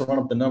gonna do it to run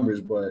up the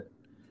numbers, but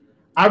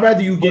I'd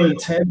rather you give me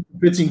 10,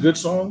 15 good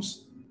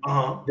songs.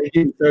 They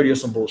give me 30 or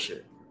some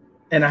bullshit,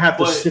 and I have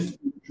to sift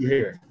through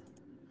here.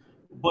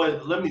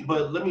 But let me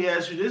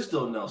ask you this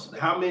though, Nelson.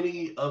 How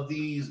many of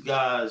these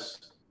guys?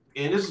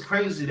 And this is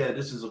crazy that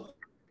this is a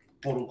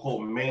quote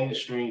unquote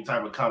mainstream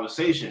type of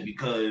conversation,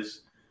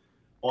 because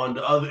on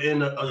the other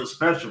end of the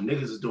spectrum,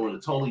 niggas is doing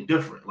it totally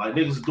different. Like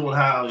niggas is doing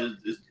how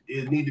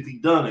it need to be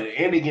done,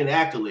 and they get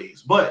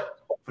accolades. But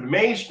for the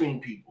mainstream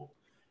people,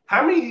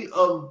 how many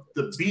of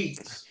the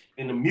beats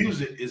and the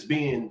music is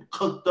being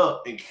cooked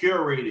up and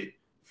curated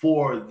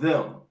for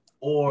them,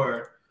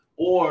 or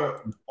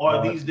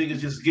are these niggas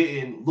just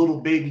getting little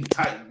baby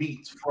type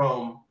beats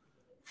from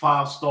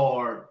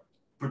 5-star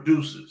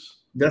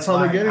producers? That's how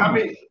they're getting. How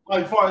many,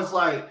 like, far as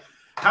like,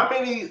 how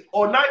many,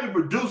 or not even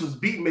producers,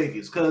 beat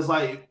makers? Because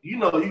like, you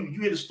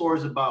hear the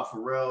stories about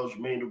Pharrell,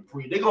 Jermaine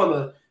Dupri. They're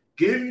gonna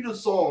give you the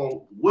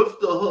song with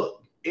the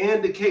hook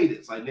and the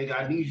cadence. Like, nigga,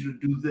 I need you to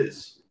do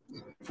this.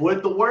 For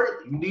it to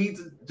work, you need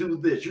to do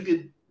this. You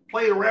can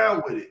play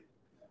around with it,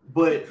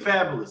 but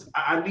Fabulous,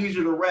 I need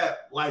you to rap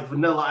like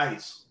Vanilla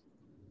Ice.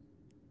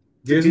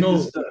 Here's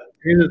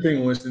the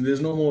thing, Winston.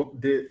 There's no more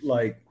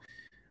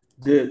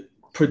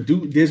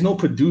there's no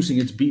producing,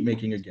 it's beat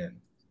making again.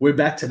 We're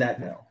back to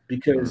that now,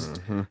 because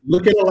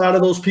look at a lot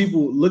of those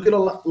people. Look at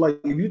like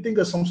if you think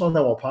of some songs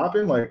that were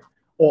popping, like,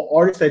 or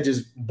artists that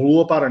just blew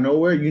up out of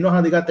nowhere, you know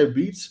how they got their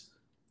beats?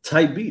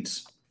 Tight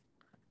beats.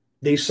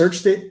 They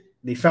searched it,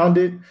 they found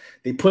it,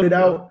 they put it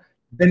out.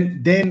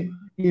 Then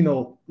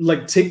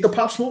like take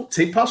Pop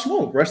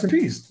Smoke, rest in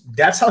peace.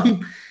 That's how he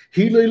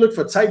literally looked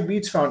for tight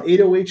beats, found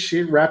 808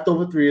 shit, rapped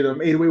over 3 of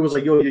them. 808 was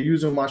like, yo, you're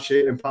using my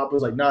shit. And Pop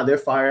was like, nah, they're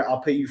fire. I'll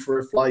pay you for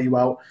it, fly you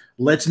out.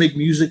 Let's make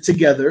music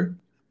together.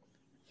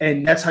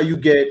 And that's how you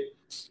get,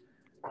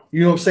 you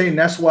know what I'm saying?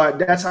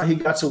 That's how he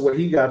got to where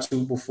he got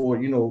to before,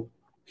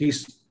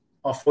 he's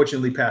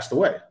unfortunately passed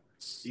away.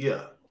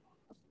 Yeah.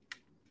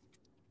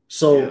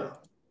 So,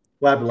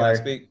 Can I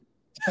speak?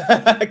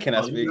 Can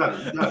I speak?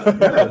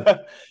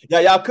 Yeah,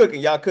 y'all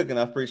cooking.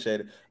 I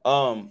appreciate it.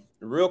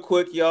 Real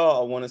quick,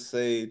 y'all, I want to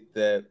say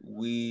that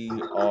we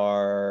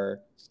are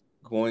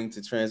going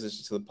to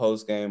transition to the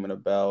post game in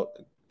got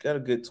a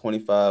good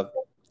 25,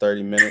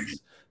 30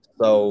 minutes.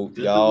 So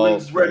y'all,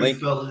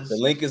 the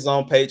link is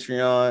on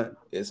Patreon.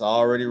 It's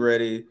already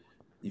ready.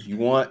 If you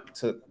want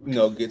to,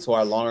 get to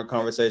our longer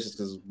conversations,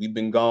 because we've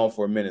been gone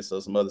for a minute,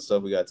 so some other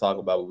stuff we got to talk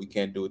about, but we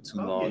can't do it too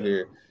long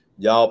here.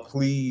 Y'all,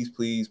 please fuck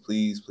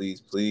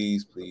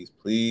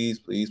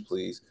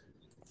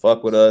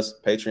with us.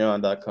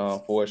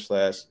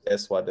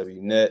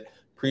 Patreon.com/SYWnet.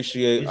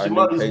 Appreciate our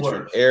new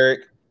patron,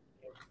 Eric.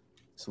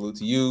 Salute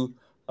to you.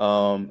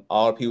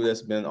 All the people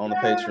that's been on the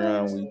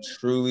Patreon, we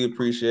truly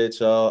appreciate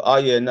y'all. Oh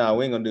yeah,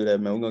 we ain't gonna do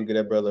that, man. We're gonna get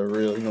that brother a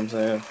real, you know what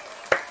I'm saying?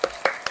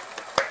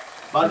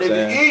 My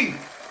nigga E.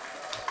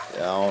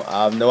 Yeah,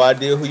 I have no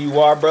idea who you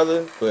are,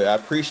 brother, but I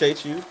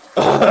appreciate you.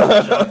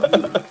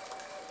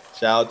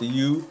 Shout out to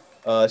you.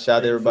 Shout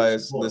out to everybody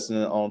that's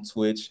listening on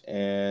Twitch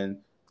and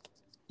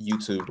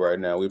YouTube right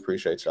now. We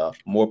appreciate y'all.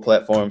 More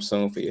platforms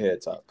soon for your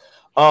head top.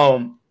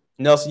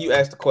 Nelson, you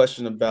asked a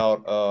question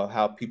about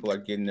how people are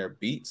getting their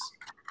beats,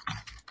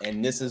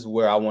 and this is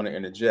where I want to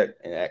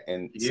interject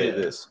and say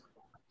this.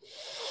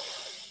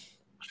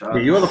 Yeah,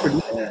 you're the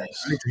producer. I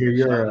need to hear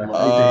your.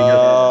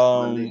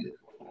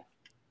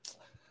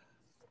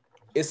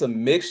 It's a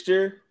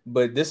mixture,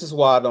 but this is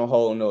why I don't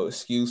hold no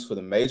excuse for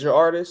the major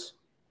artists.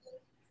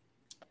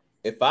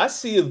 If I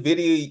see a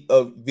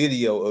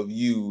video of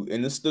you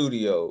in the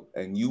studio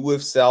and you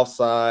with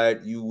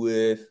Southside, you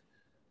with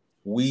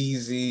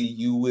Weezy,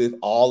 you with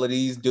all of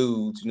these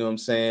dudes, you know what I'm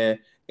saying?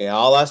 And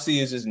all I see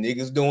is just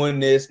niggas doing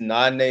this,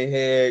 nodding their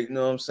head, you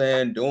know what I'm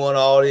saying? Doing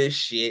all this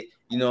shit,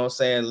 you know what I'm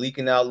saying?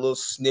 Leaking out little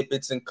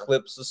snippets and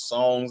clips of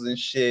songs and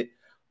shit.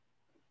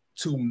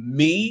 To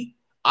me,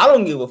 I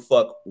don't give a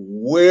fuck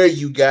where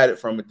you got it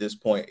from at this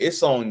point.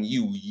 It's on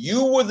you.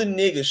 You were the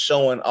nigga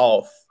showing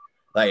off.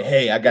 Like,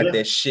 hey, I got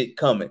that shit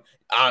coming.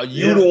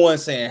 You the one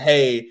saying,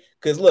 hey,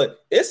 because look,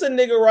 it's a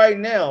nigga right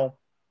now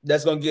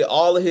that's going to get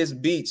all of his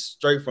beats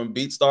straight from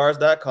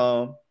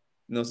BeatStars.com.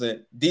 You know what I'm saying?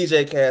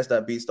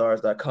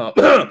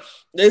 DJCast.BeatStars.com.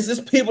 There's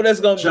just people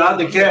that's going to shout out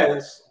to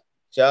Cass.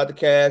 Shout out to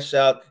Cass.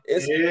 Shout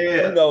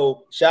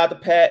out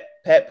to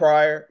Pat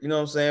Pryor. You know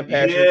what I'm saying?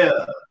 Patrick.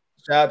 Yeah.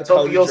 Shout out to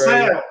Cody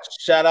Dre.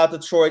 Shout out to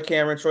Troy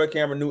Cameron. Troy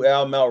Cameron, new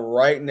album out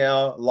right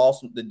now.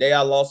 The Day I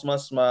Lost My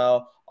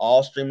Smile.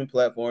 All streaming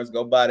platforms.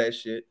 Go buy that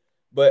shit.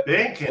 But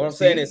what I'm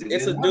saying is,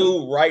 it's a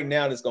dude right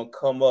now that's gonna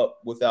come up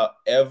without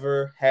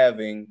ever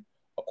having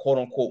a quote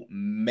unquote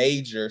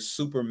major,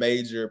 super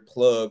major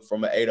plug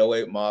from an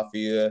 808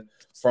 Mafia,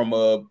 from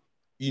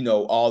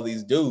all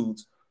these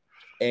dudes,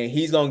 and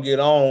he's gonna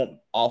get on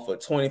off of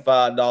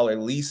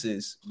 $25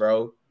 leases,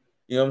 bro.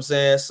 You know what I'm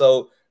saying?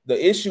 So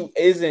the issue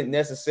isn't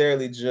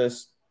necessarily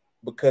just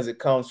because it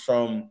comes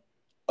from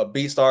a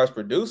BeatStars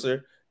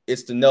producer.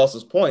 It's to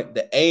Nelson's point.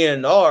 The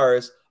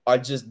A&Rs are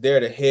just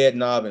there to head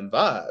knob and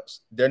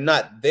vibes. They're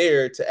not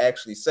there to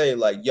actually say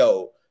like,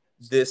 yo,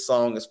 this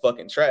song is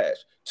fucking trash.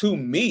 To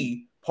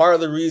me, part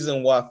of the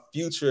reason why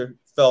Future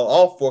fell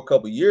off for a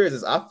couple years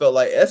is I felt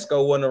like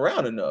Esco wasn't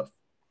around enough.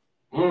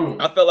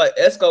 I felt like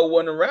Esco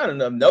wasn't around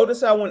enough.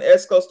 Notice how when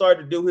Esco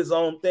started to do his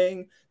own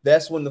thing,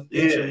 that's when the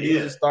Future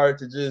music started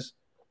to just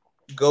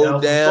go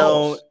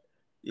down.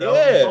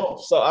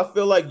 So I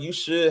feel like you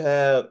should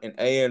have an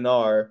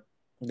A&R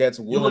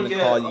that's willing to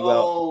call you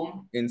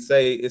out and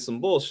say it's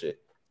some bullshit.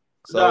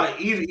 So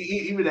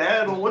even to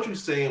add on what you're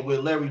saying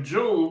with Larry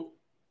June,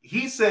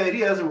 he said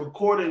he hasn't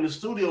recorded in the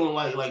studio in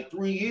like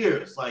 3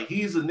 years. Like,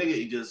 he's a nigga,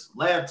 he just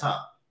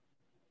laptop.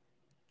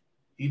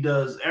 He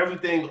does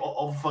everything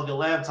off a fucking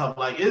laptop.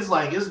 Like it's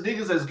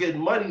niggas that's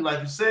getting money,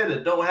 like you said,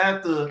 that don't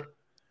have to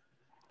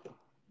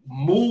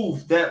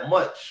move that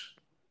much.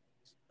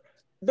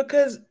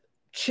 Because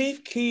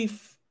Chief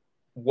Keef,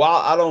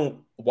 while I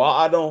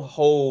don't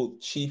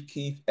hold Chief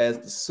Keef as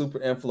the super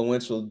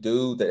influential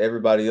dude that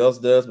everybody else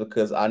does,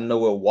 because I know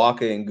what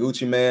Waka and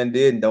Gucci Mane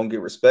did and don't get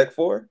respect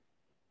for.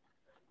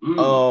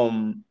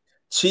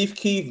 Chief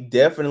Keef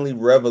definitely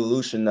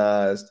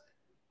revolutionized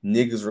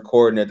niggas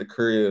recording at the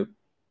crib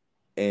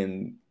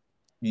and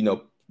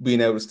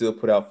being able to still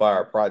put out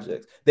fire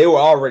projects. They were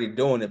already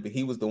doing it, but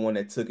he was the one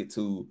that took it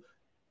to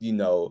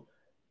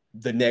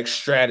the next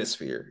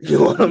stratosphere. You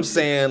know what I'm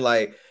saying?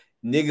 Like,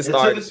 niggas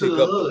started to pick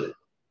up hood.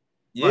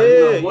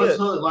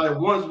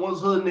 Once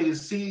hood niggas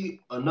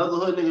see another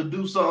hood nigga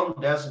do something,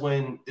 that's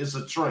when it's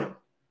a trend.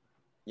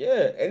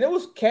 Yeah, and there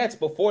was cats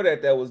before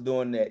that was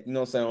doing that, you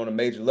know what I'm saying, on a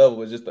major level.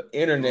 It was just the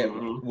internet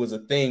was a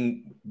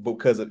thing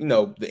because of,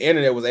 the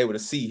internet was able to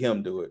see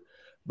him do it.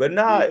 But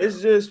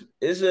it's just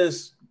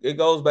it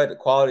goes back to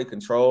quality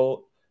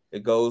control.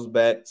 It goes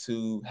back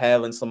to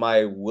having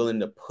somebody willing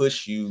to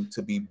push you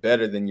to be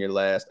better than your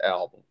last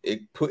album.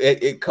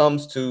 It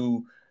comes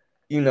to,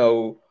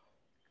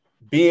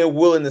 being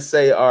willing to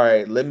say, all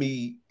right, let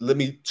me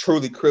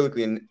truly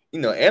critically and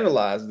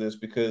analyze this,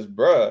 because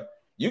bruh,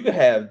 you can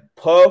have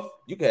Puff,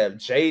 you can have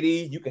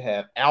JD, you can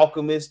have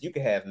Alchemist, you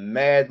can have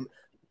Mad.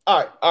 All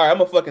right, I'm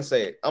gonna fucking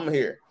say it. I'm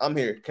here.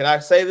 Can I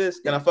say this?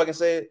 Can I fucking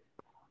say it?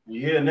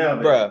 Yeah, now,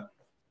 bruh.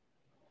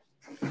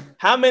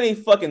 How many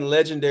fucking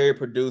legendary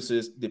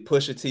producers did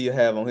Pusha T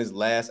have on his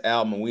last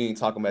album? And we ain't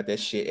talking about that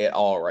shit at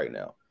all right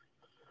now.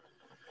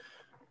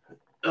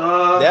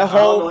 Ain't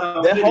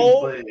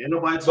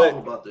nobody talking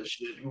about this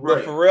shit. You're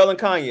right. Pharrell and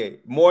Kanye,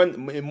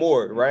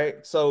 more,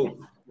 right? So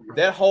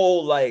that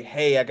whole like,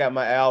 hey, I got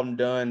my album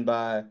done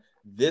by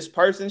this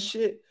person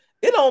shit,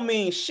 it don't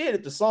mean shit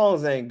if the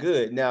songs ain't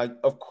good. Now,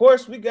 of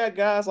course, we got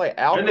guys like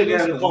Alchemist. That nigga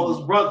had to call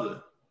his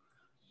brother.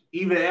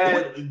 Even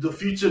add the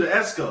Future to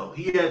Esco.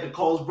 He had to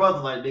call his brother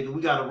like, nigga,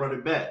 we gotta run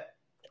it back.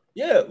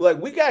 Yeah,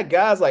 like we got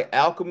guys like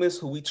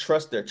Alchemist who we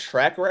trust their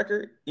track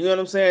record. You know what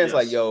I'm saying? It's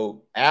like,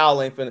 yo,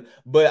 Al ain't finna.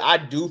 But I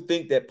do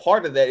think that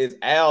part of that is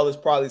Al is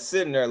probably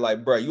sitting there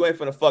like, bro, you ain't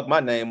finna fuck my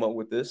name up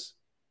with this.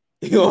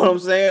 You know what I'm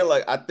saying?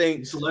 Like, I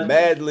think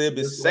Madlib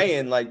is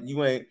saying like,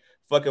 you ain't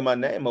fucking my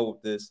name up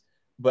with this.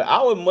 But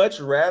I would much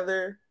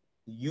rather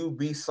you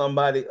be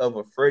somebody of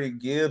a Freddie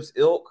Gibbs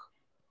ilk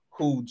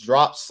who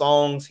drops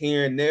songs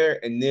here and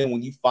there, and then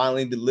when you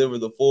finally deliver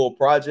the full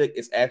project,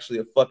 it's actually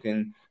a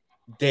fucking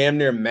damn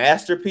near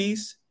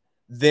masterpiece,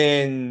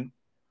 then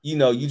you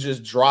know you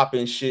just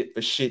dropping shit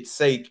for shit's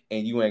sake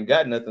and you ain't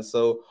got nothing.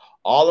 So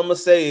all I'm gonna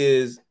say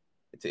is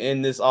to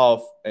end this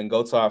off and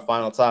go to our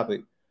final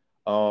topic.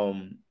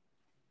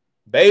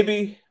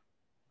 Baby,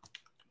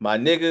 my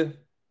nigga,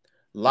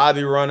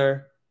 lobby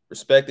runner,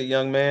 respected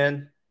young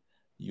man,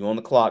 you on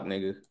the clock,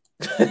 nigga.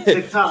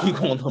 TikTok. You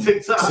on the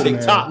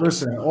TikTok.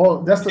 Listen,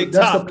 that's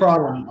the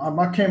problem.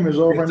 My camera's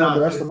over right now, but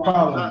that's the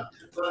problem.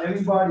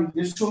 Anybody,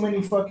 there's too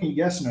many fucking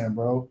yes men,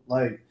 bro.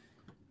 Like,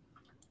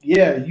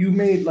 yeah, you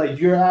made like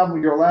your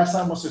album, your last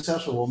album was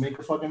successful. We'll make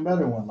a fucking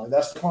better one. Like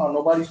that's the problem.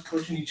 Nobody's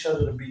pushing each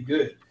other to be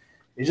good.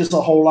 It's just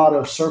a whole lot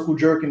of circle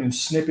jerking and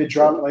snippet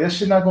dropping. Like that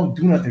shit not gonna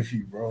do nothing for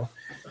you, bro.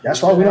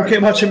 That's why we don't care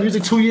about your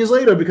music 2 years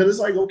later because it's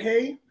like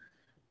okay,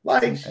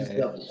 like.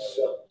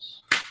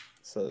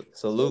 So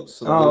salute.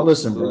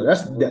 Listen, bro.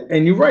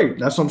 And you're right.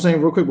 That's what I'm saying.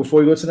 Real quick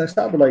before we go to the next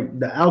topic, like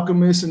the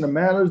Alchemist and the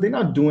Matters, they're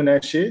not doing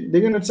that shit.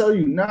 They're gonna tell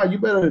you, nah, you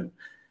better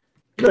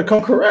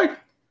come correct.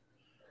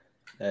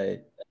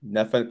 Hey,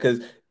 nothing. Because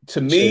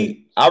to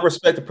me, I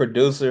respect a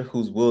producer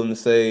who's willing to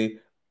say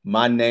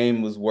my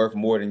name was worth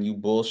more than you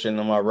bullshitting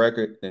on my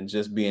record than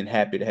just being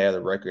happy to have the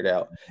record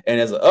out.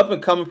 And as an up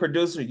and coming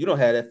producer, you don't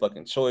have that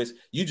fucking choice.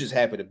 You just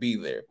happy to be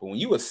there. But when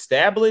you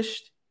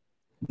established.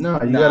 You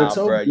gotta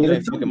tell bro. You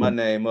ain't fucking my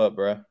name up,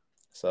 bro.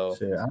 So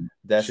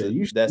that's the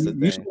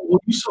thing.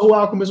 You saw who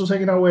Alchemist was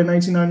hanging out with in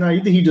 1999.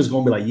 You think he just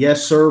gonna be like,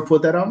 yes, sir,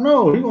 put that out?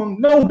 No, he gonna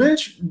no,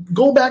 bitch.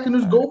 Go back and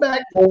just go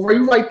back over,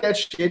 rewrite that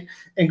shit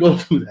and go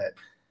do that.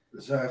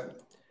 Exactly.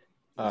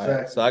 All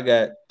right. So I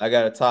got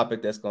a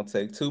topic that's gonna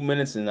take 2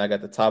 minutes, and I got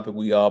the topic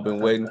we all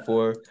been waiting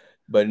for.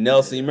 But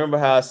Nelson, you remember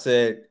how I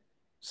said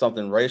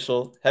something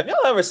racial? Have y'all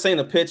ever seen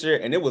a picture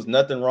and it was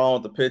nothing wrong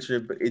with the picture,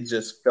 but it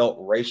just felt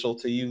racial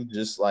to you?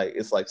 Just like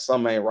it's like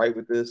something ain't right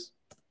with this.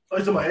 Oh,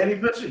 you talking about any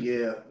picture?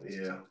 Yeah.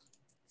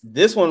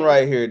 This one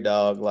right here,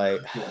 dog.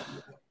 Like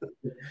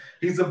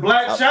he's a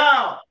black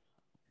child.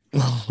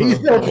 He's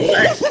still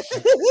black.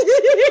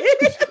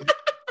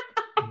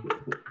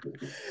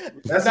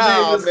 That's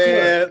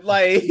man.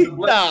 Like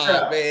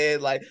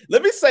man. Like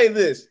let me say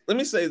this.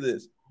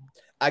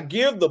 I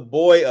give the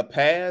boy a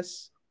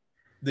pass.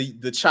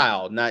 The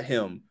child, not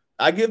him.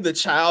 I give the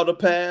child a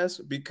pass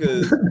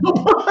because the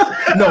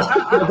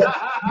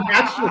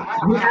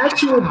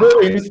actual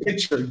boy in this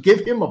picture, give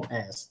him a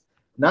pass.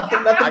 Not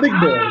the big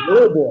boy,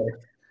 little boy.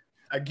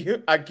 I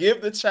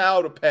give the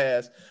child a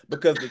pass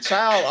because the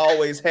child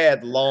always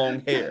had long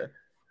hair.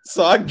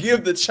 So I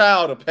give the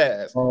child a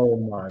pass. Oh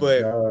my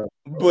god.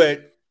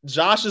 But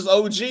Josh's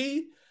OG,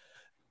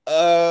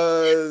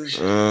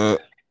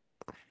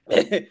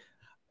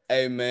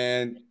 hey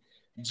man.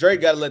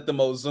 Drake gotta let them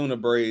Ozuna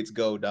braids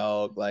go,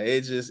 dog. Like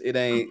it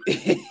ain't.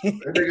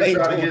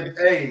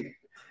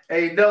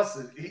 Hey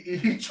Nelson,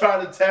 he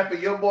trying to tap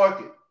in your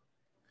market.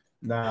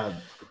 Nah,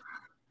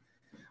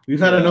 we've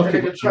had enough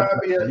people try to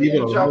be a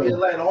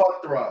Atlanta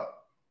heartthrob.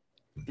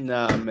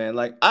 Nah, man.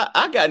 Like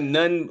I got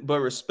none but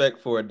respect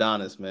for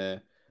Adonis, man.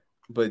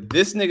 But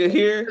this nigga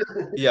here,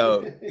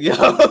 yo,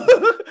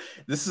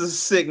 this is a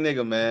sick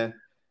nigga, man.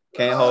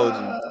 Can't hold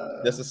you.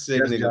 That's a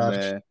sick nigga, Josh.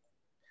 Man.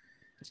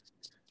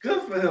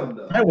 Good for him,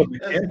 though. Not with the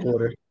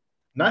camcorder.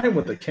 Not him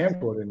with the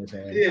camcorder in his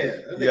hand. Yeah,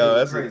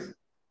 that's crazy.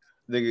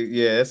 Nigga,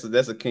 yeah,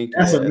 that's a kinky.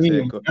 That's a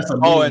meme.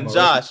 Oh, and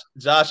Josh,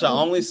 I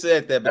only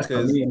said that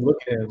because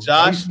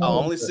Josh, I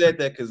only said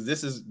that because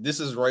this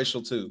is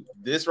racial too.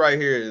 This right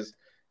here is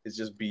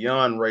just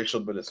beyond racial,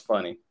 but it's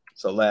funny.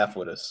 So laugh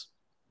with us.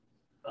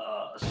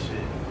 Oh shit.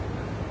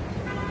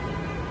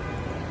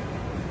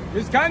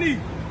 Miss Connie,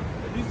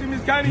 have you seen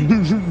Miss Connie?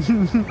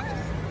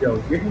 Yo,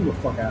 get him the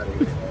fuck out of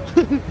here.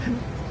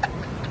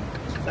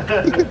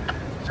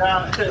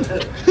 Shout to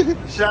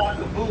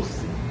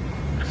Boosie.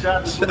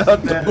 Shout to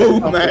Boo,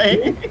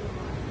 man.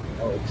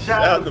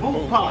 Shout out to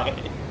Boo Pop.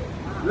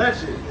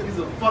 Legend. He's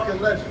a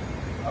fucking legend.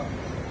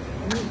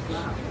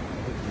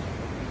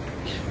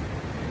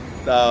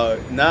 No,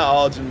 not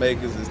all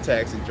Jamaicans is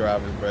taxi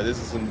drivers, bro. This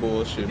is some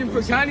bullshit.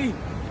 For Connie.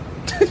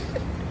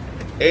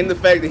 And the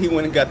fact that he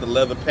went and got the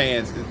leather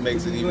pants, it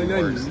makes it even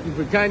worse.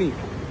 For Connie.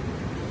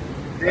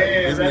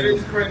 Damn, that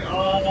is crazy.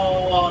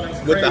 Oh, that's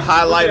crazy. With the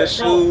highlighter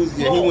shoes,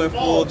 he went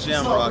full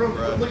jam rock,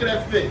 bro. Look at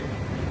that fit.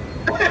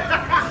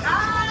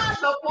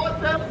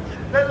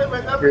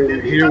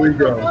 Here we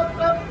go.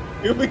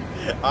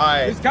 All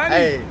right.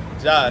 Hey,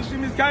 Josh,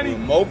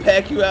 Mo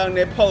pack you out in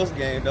that post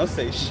game. Don't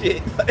say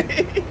shit.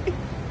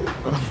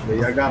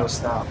 Yeah, I gotta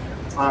stop.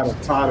 I'm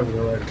tired of it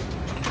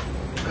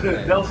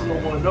already. Nelson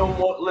don't want no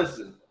more.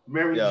 Listen,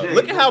 Mary J.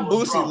 Look at how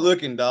Boosie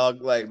looking,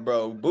 dog. Like,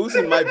 bro,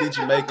 Boosie might be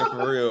Jamaican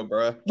for real,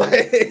 bro.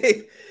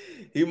 Like,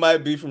 he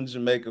might be from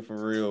Jamaica for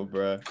real,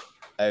 bro.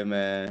 Hey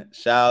man,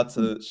 shout out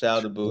to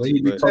Boosie.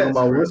 He be talking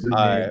about Wilson,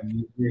 all right.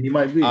 Yeah, he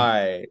might be. All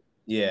right,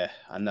 yeah,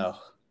 I know,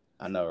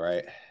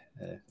 right?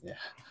 Yeah.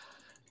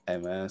 Hey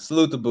man,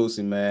 salute to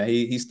Boosie, man.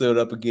 He stood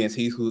up against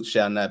he who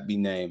shall not be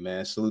named,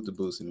 man. Salute to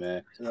Boosie,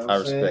 man. You know I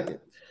respect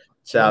it.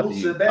 Shout out to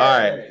you. All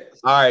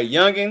right,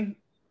 youngin.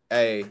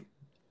 Hey,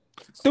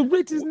 the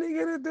richest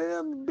nigga in the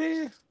damn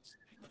bed.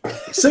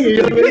 Sing it,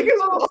 youngin.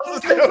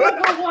 Sing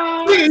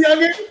it,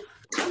 youngin.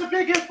 The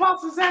biggest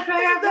bosses that there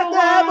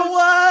ever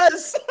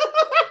was.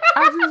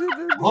 I just hit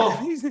the.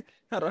 He said,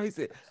 hold on. He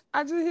said,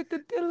 I just hit the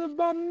deal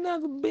about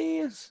another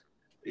Benz.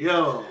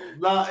 Yo,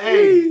 nah,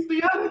 hey,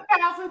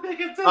 300,000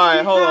 niggas. All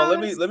right, hold on. Let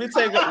me go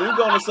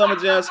on the Summer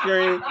Jam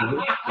screen.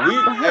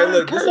 Hey,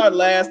 look, this is our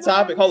last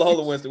topic. Hold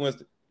on, Winston.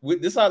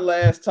 This is our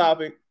last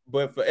topic.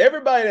 But for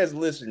everybody that's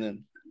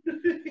listening,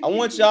 I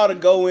want y'all to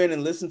go in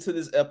and listen to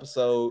this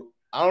episode.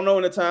 I don't know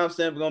when the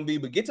timestamp is gonna be,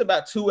 but get to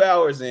about 2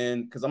 hours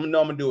in, because I'm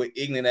gonna do an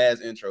ignorant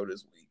ass intro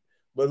this week.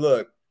 But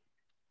look,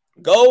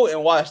 go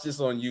and watch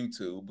this on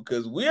YouTube,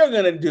 because we are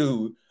gonna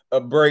do a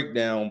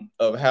breakdown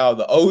of how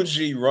the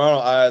OG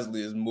Ronald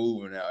Isley is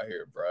moving out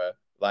here, bro.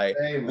 Like,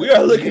 we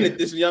are looking at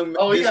this young man.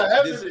 Oh, we got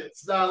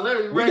evidence.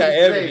 We got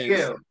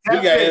evidence. We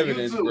got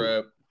evidence,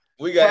 bro.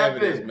 We got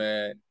evidence,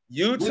 man.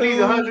 YouTube. We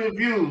need 100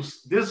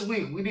 views this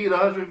week. We need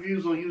 100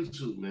 views on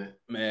YouTube, man.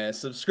 Man,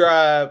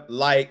 subscribe,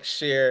 like,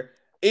 share.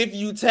 If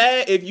you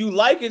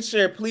like and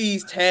share,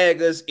 please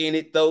tag us in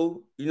it,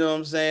 though. You know what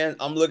I'm saying?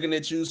 I'm looking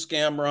at you,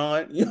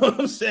 Scamron. You know what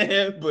I'm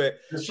saying? But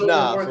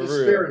nah, for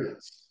real.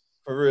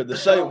 For real, the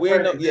show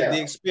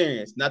the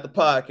experience, not the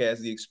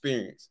podcast, the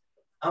experience.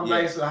 I'm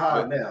nice and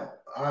high now.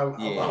 I'm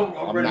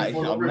ready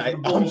for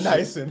I'm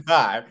nice and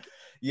high.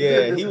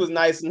 Yeah, he was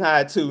nice and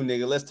high too,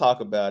 nigga. Let's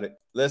talk about it.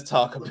 Look at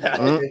my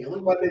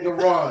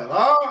nigga Ron,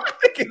 huh?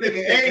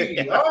 Nigga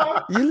 80,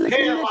 huh?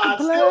 Hairline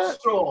still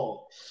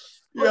strong.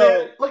 Look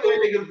at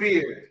that nigga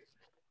beard.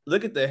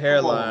 Look at the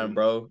hairline,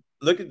 bro.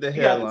 Look at the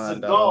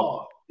hairline,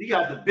 dog. He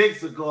got the big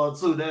cigar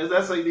too.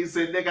 That's how you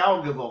say, nigga. I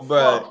don't give a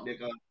fuck,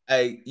 nigga.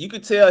 Hey, you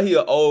could tell he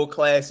an old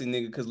classy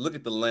nigga because look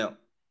at the lamp.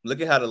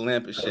 Look at how the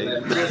lamp is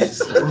shaped.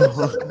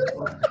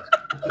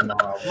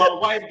 My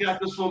wife got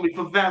this for me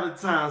for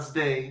Valentine's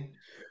Day.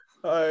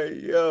 All right,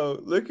 yo,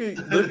 look at.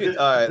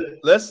 All right,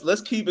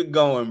 let's keep it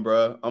going,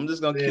 bro. I'm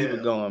just gonna keep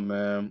it going,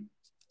 man.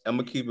 I'm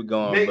gonna keep it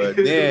going, but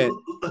then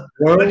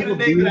look at the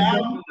name of the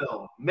album,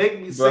 though.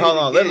 Make me say, hold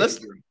on. Let's.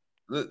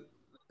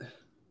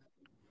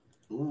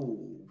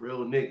 Ooh,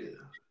 real nigga.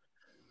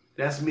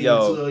 That's me to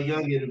a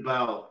youngin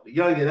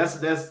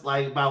that's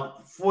like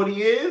about 40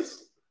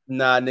 years.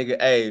 Nah,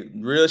 nigga. Hey,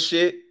 real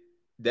shit.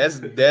 That's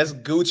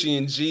Gucci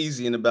and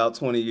Jeezy in about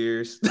 20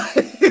 years.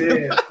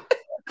 Yeah.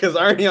 Cause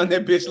Ernie on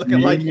that bitch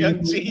looking like young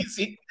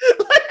Jeezy.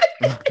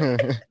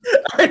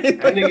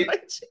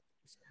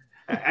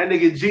 That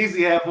nigga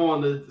Jeezy have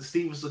on the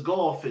Steven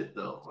Seagal fit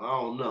though.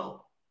 I don't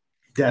know.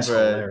 That's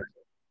hilarious.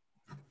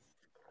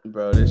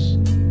 Bro, this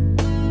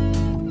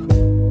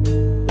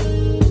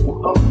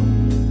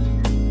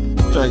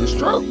Take a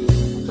stroke.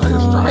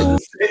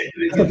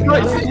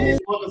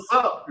 What's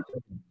up?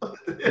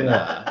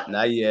 Nah,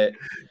 not yet.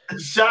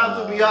 Shout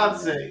out to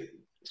Beyonce.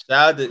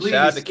 Shout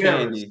out to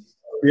Candy.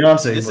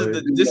 Beyonce.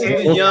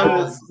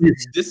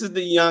 This is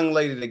the young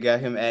lady that got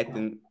him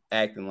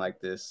acting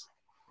like this.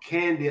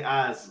 Candy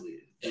Isley.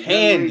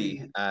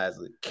 Candy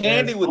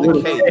with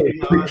the K.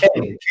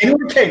 Candy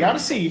with a K, not a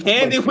C.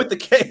 Candy with the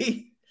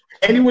K.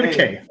 Candy with a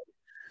K.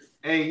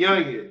 Hey,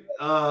 youngin,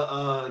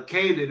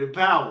 Kaden and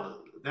Power.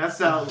 That's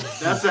how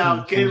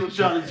Caleb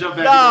trying to jump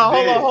back. Nah,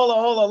 hold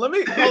on. Let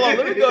me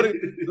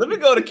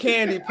go to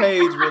Candy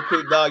page real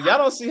quick, dog. Y'all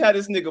don't see how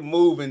this nigga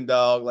moving,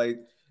 dog. Let me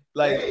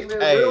get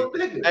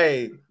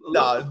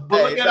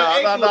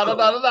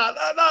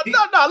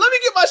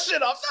my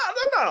shit off. Let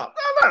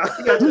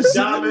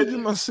me get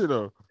my shit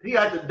off. He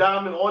got the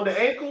diamond on the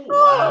ankle.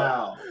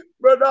 Wow.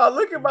 Bro, dog,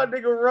 look at my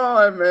nigga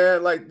Ron,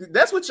 man. Like,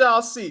 that's what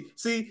y'all see.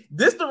 See,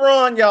 this the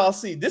Ron y'all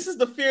see. This is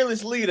the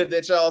fearless leader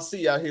that y'all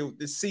see out here with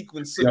this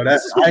sequin suit. Yo,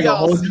 this is who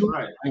y'all see.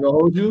 I ain't gonna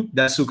hold you.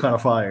 That suit kind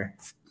of fire.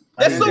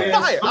 That's so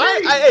fire.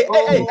 Hey,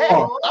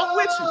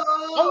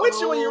 I'm with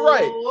you when you're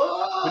right.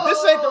 But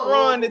this ain't the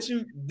Ron that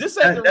you. This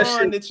ain't the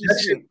Ron that you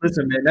see.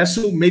 Listen, man, that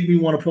suit made me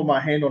want to put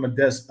my hand on the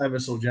desk ever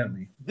so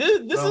gently.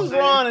 This is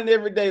Ron in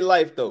everyday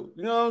life, though.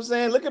 You know what I'm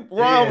saying? Look at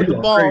Ron with the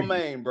ball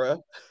mane,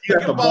 bro. You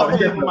got the ball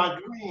mane with my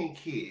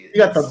grandkid. You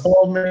got the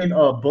ball mane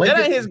blanket.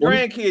 That ain't his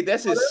grandkid.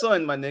 That's his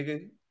son, my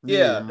nigga.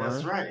 Yeah,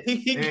 that's right.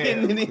 He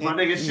getting it in. My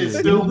nigga shit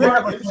still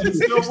working.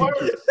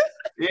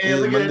 Yeah,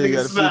 look at that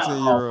nigga smile.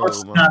 No.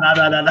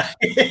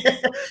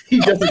 He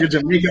just like a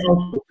Jamaican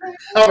uncle.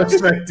 I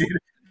respect it.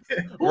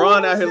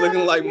 Ron out here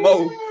looking like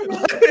Mo.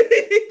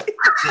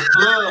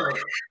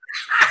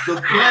 The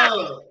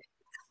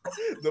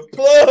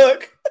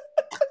plug.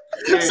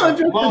 So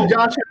just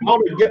Josh and Mo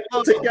to get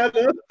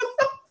together.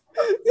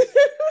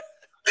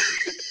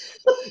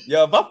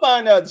 Yo, if I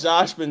find out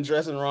Josh been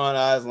dressing Ron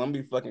Isley, I'm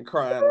gonna be fucking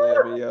crying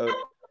laughing, yo.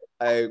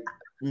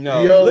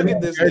 Look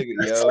at this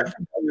nigga, yo.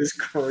 It's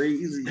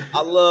crazy.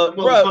 I love,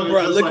 bro.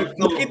 Look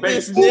at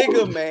this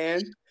nigga,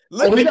 man.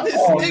 Look at this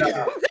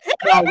nigga.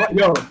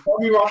 Yo, tell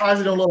me Ron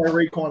Isley don't look like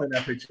Raekwon in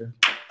that picture.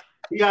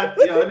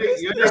 That's a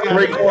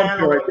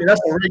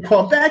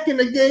Raekwon back in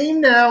the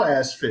game now,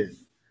 ass fit.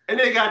 And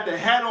they got the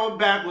hat on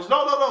backwards.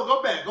 No,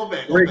 go back.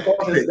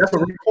 Raekwon fit. That's a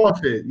Raekwon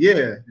fit.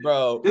 Yeah,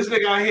 bro. This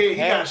nigga out here, he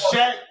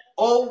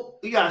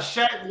got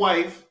Shaq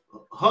wife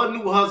her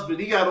new husband,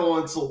 he got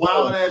on some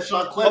wild ass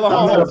shot. Hold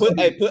on.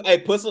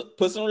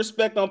 Put some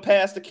respect on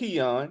Pastor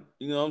Keon.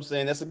 You know what I'm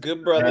saying? That's a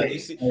good brother. You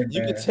see,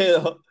 you can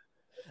tell.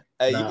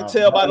 Hey, you can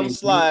tell by them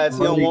slides.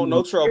 He don't want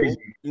no trouble.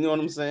 You know what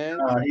I'm saying?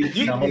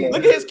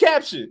 Look at his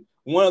caption.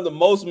 One of the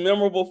most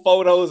memorable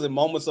photos and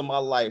moments of my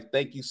life.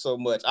 Thank you so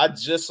much. I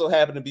just so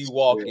happened to be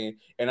walking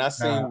and I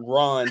seen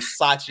Ron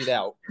Sach it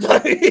out. You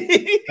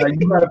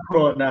gotta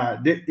put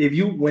on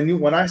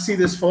when I see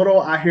this photo,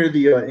 I hear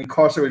the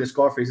Incarcerated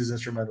Scarface's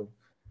instrumental.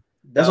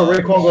 That's what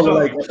Ray Congo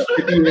like.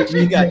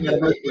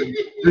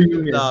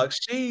 Dog,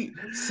 she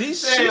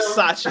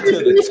Sach it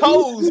to the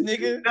toes,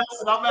 nigga.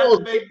 I'm about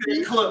to make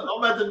the clip.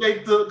 I'm about to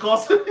make the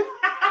cost.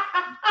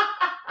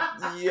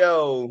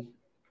 Yo.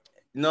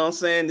 You know what I'm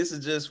saying? This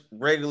is just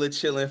regular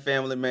chilling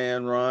family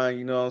man, Ron.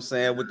 You know what I'm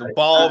saying? With the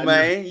ball,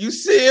 man. You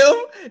see him?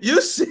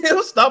 You see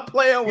him? Stop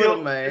playing with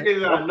him, man. They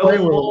got no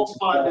ball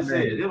spot in his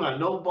head. They got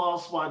no ball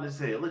spot in his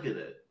head. Look at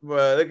that.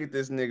 Bro, look at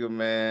this nigga,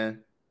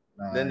 man.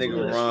 That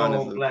nigga Ron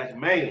is a black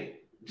man.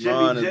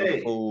 Ron is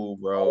a fool,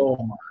 bro.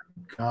 Oh my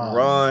god.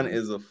 Ron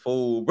is a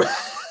fool, bro.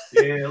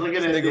 Yeah, look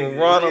at that nigga.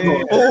 Ron is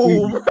a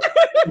fool, bro.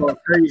 Going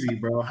crazy,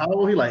 bro. How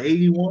old he? Like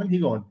 81? He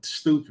going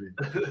stupid.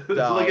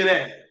 Look at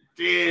that.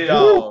 Damn,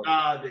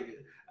 nigga.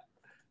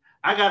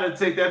 I gotta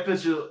take that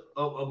picture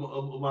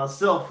of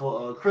myself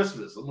for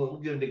Christmas. I'm gonna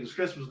give niggas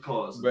Christmas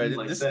cards. Bro,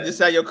 like this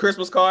how your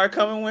Christmas card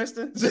coming,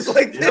 Winston? Just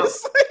like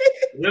this?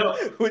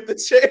 With the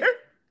chair?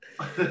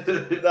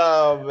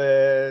 Nah,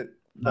 man.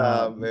 The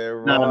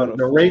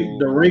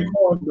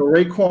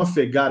Raekwon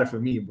fit got it for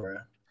me, bro.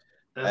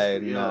 Hey,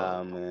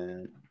 nah,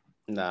 man.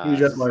 Nah. He was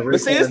just like,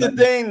 but see, it's the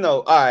thing,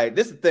 though. All right,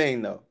 this is the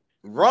thing, though.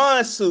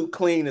 Ron's suit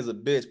clean as a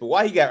bitch, but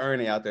why he got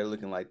Ernie out there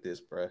looking like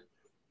this, bro?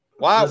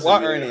 Why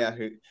Ernie out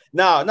here?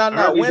 No.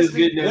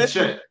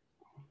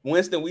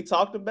 Winston, we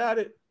talked about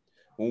it.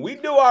 When we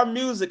do our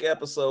music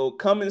episode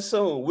coming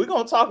soon, we're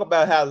gonna talk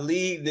about how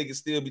lead niggas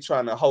still be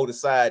trying to hold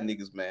aside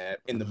niggas, man,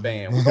 in the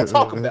band. We're gonna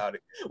talk about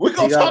it. We're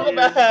gonna talk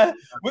about how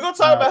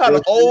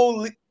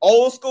the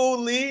old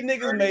school lead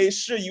niggas made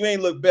sure you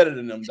ain't look better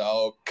than them,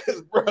 dog.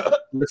 Cause bro,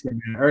 listen,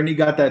 man, Ernie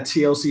got that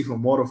TLC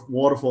from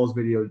Waterfalls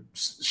video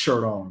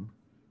shirt on.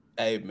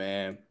 Hey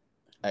man.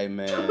 Yeah,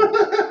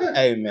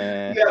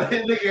 nigga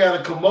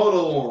got a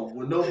Komodo on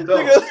with no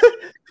belt.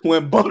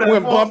 When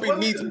Bumpy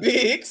meets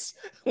Biggs.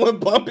 When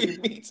Bumpy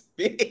meets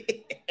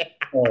Biggs.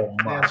 Oh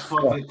my, that's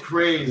fucking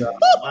crazy.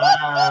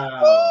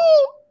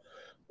 Wow.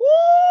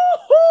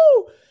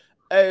 Woo-hoo.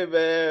 Hey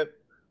man.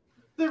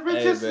 The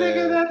richest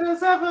nigga that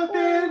has ever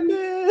been.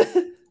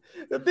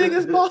 The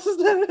biggest bosses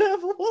that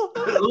ever won.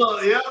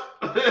 Look, yeah.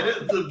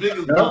 The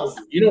biggest boss.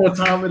 You know what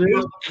time it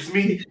is? It's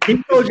me.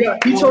 He told you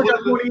 20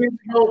 years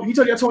ago. He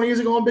told you 20 years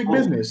ago on Big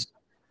Business.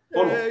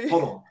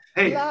 Hold on.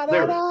 Hey,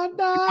 Larry,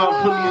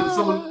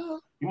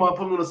 you might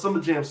put me on the Summer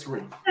Jam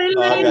screen. I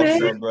got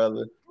you,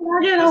 brother.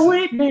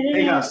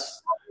 Hey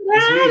guys,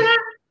 it's me,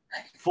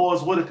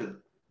 Forrest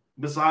Whitaker,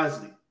 Miss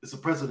Isley. It's a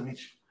pleasure to meet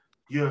you.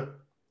 You're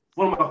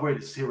one of my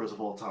greatest heroes of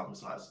all time,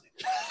 Miss Isley.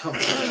 Come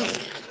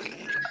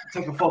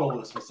take a photo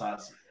with us, Miss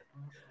Isley.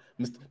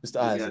 Mr.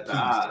 Isley,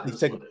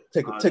 please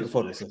take a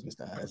photo with us,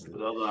 Mr. Isley.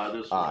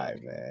 All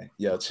right, man.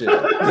 Yo, chill.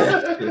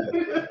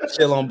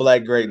 Chill on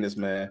Black greatness,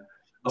 man.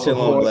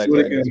 Chill on Black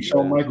greatness.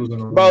 Bro,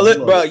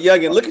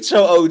 youngin, look at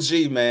your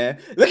OG, man.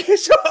 Look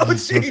at your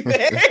OG,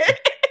 man. Look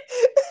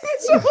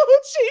at your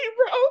OG,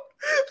 bro.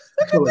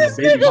 Look at this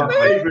nigga, my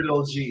favorite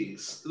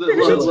OGs.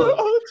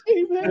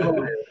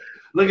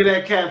 Look at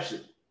that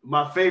caption.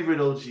 My favorite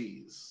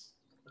OGs.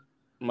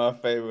 My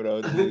favorite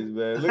OGs,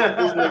 man. Look at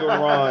this nigga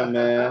Ron,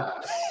 man.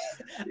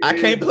 I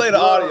can't play the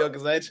audio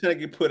because I ain't trying to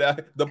get put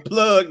out. The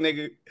plug,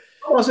 nigga.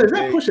 Oh, I said, is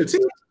that Pusha T?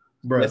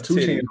 Bro, that's 2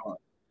 Chainz.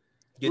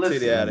 Get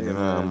Titty out of here,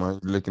 man. I'm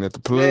looking at the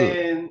plug.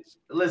 Man,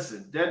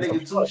 listen, that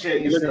nigga 2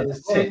 Chainz.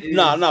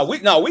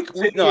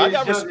 I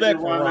got respect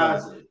for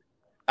Ron.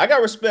 I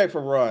got respect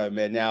for Ron,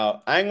 man.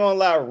 Now, I ain't gonna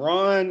lie,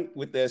 Ron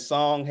with that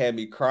song had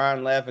me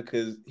crying laughing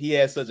because he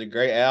had such a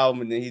great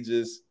album, and then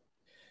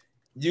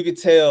you could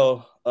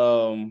tell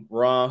Ron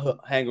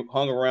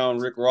hung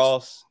around Rick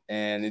Ross,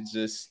 and it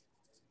just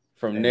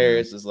from there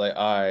it's just like,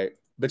 all right.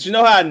 But you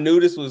know how I knew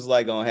this was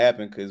like gonna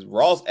happen? Because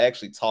Ross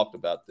actually talked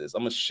about this.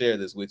 I'm gonna share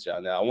this with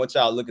y'all now. I want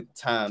y'all to look at the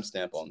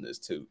timestamp on this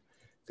too,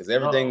 because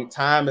everything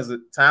time is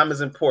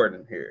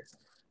important here.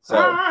 So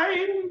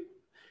time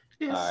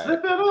is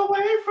slipping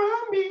away from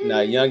me. Now,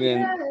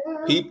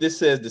 youngin, peep. This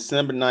says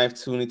December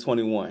 9th,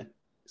 2021.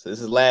 So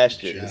this is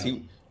last year.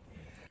 I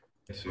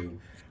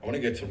want to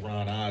get to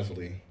Ron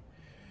Isley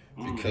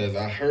because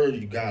I heard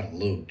you got a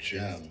little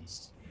gem.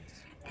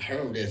 I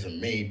heard there's a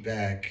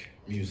Maybach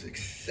Music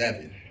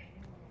 7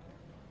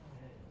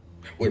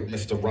 with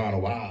Mr.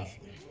 Ronald Isley.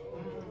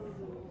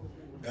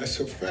 That's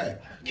a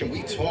fact. Can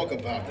we talk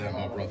about that,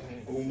 my brother?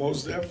 Oh,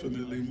 most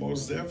definitely.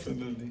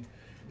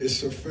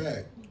 It's a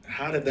fact.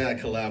 How did that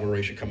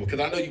collaboration come up?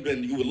 Because I know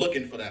you were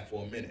looking for that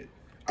for a minute.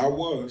 I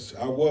was,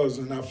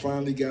 and I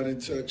finally got in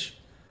touch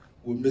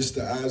with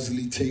Mr.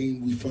 Isley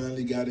team. We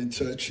finally got in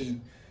touch,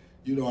 and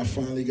I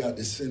finally got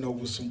to send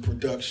over some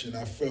production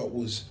I felt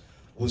was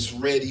was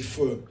ready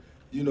for,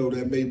 you know,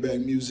 that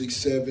Maybach Music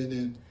 7,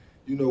 and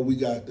you know, we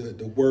got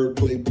the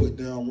wordplay put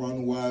down.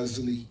 Ron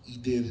Wisely, he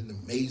did an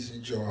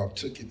amazing job,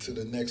 took it to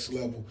the next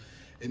level,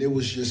 and it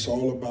was just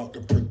all about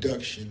the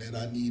production that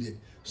I needed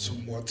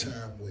some more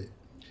time with.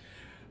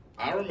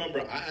 I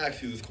remember I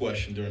asked you this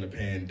question during the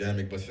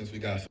pandemic, but since we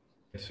got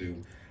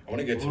to, I want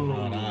to get to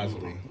Ron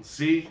Isley.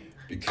 See,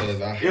 because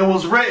it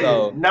was written.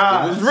 So,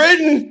 nah, it was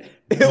written.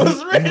 It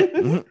was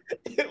written.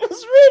 It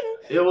was written.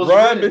 It was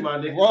Ron, written, my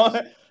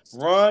nigga.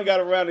 Ron got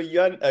around a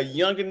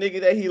younger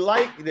nigga that he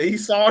liked, that he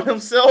saw in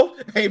himself.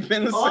 Ain't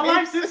been the same. I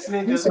like this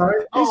nigga.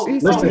 I'm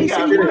sorry. He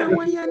got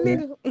one young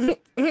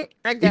nigga.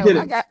 I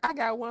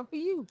got one for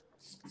you.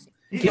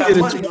 He got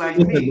money like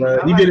me.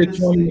 He did it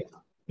 20.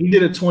 He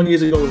did it 20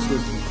 years ago with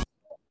Swiss.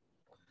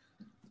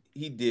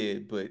 He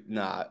did, but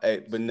nah.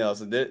 Hey, but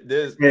Nelson,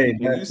 there's Hey,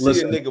 when you see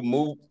listen. a nigga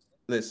move.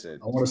 Listen,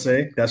 I want to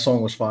say that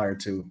song was fire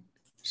too.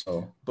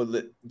 So, but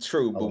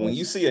true. But when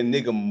you see a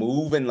nigga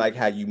moving like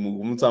how you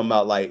move, I'm talking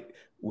about like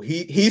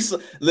he's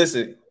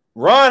listen.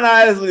 Ron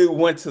Isley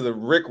went to the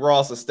Rick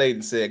Ross estate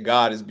and said,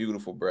 "God is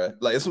beautiful, bruh."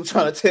 Like that's what I'm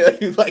trying to tell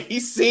you. Like he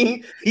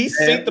seen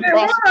the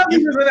process. He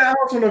was in the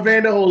house when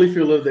Evander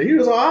Holyfield lived there. He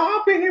was like,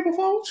 "I've been here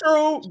before."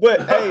 True,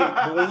 but hey,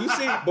 but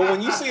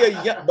when you see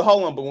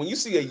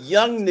a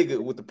young nigga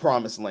with the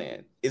promised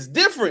land, it's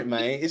different,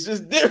 man. It's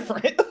just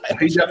different. Like,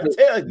 He I'm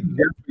tell you.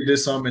 definitely did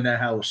something in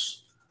that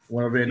house.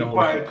 When Evander You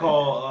probably Holyfield.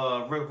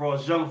 call Rick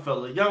Ross young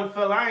fella. Young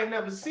fella, I ain't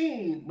never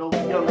seen no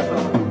young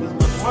fella with this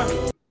much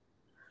money.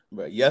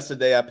 But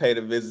yesterday I paid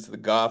a visit to the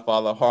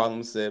Godfather of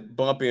Harlem. Said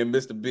Bumpy and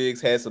Mr. Biggs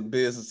had some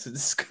business to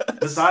discuss.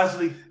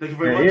 Precisely. Thank you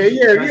very much.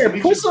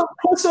 Yeah.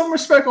 Put some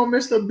respect on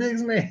Mr.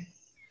 Biggs, man.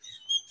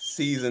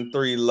 Season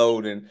 3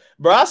 loading,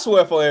 bro. I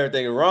swear for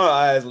everything, Ron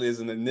Isley is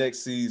in the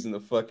next season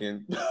of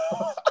fucking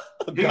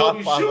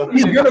Godfather.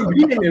 He's gonna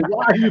be in it.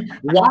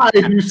 Why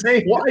are you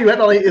saying? Why are you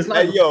acting like it's not?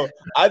 Hey, yo,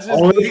 I just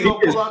He gonna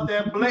pull out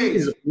that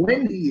blade.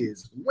 When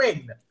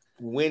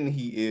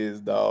he is,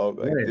 dog.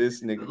 Like When?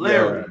 this nigga,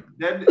 Larry,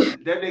 yo. that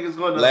nigga's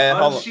gonna Hold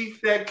on. unsheath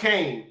that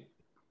cane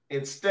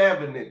and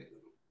stab a nigga.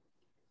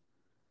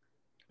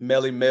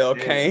 Melly Mel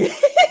Kane.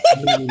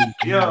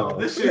 Yo,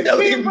 this shit.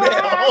 Melly Keep Mel.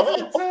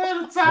 rising to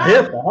the top.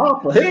 Hip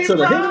hop, hip Keep to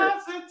the hip.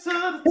 rising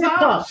to the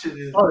top. Shit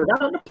is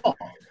Down the park.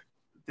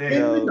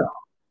 Yo,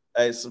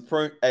 hey,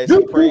 Supreme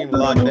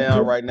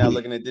lockdown right now.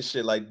 Looking at this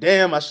shit, like,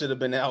 damn, I should have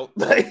been out.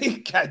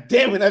 Like, god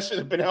damn it, I should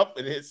have been out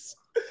for this.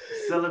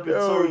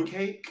 Celebratory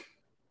cake.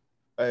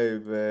 Hey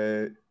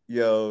man,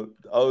 yo,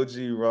 OG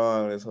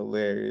Ron is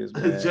hilarious,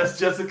 man.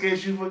 just in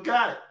case you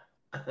forgot.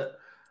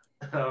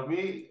 I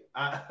mean,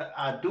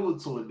 I do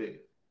it to a nigga.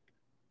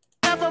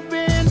 Never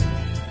been.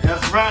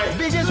 That's right.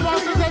 Biggest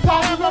monsters they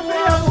call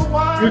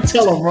me. You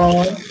tell him,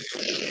 Ron.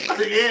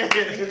 Yeah.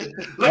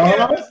 Look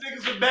at this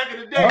niggas from back in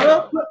the day.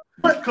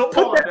 Put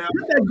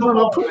that gun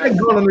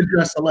on the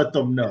dresser. Let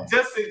them know.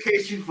 Just in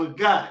case you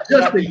forgot.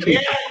 Just in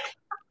case.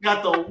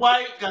 Got the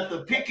white, got the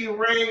pinky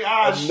ring.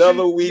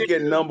 Another week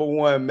at number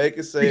 1. Make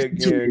it say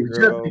again,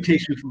 girl. Just in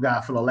case you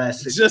forgot for the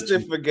last 6 Just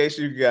in case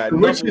you got the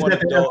number richest 1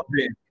 that there ever adult.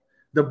 been.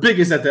 The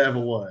biggest that there ever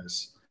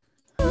was.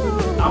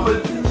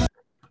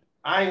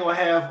 I ain't gonna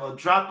have a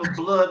drop of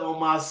blood on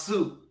my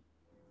suit.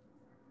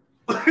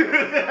 That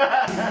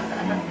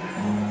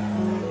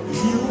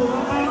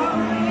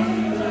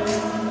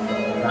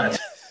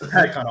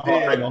kind of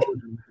hard.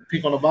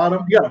 Peak on the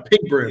bottom. You got a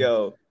pink brim.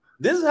 Yo,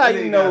 this is how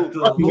you know.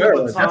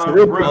 That's a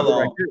real brim. Hold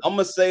on. Right there. I'm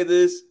gonna say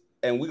this,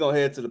 and we're gonna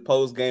head to the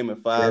post game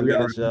in 5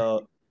 minutes,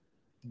 y'all.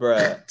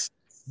 Bruh,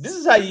 this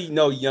is how you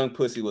know young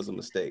pussy was a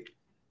mistake.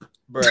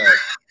 Bruh.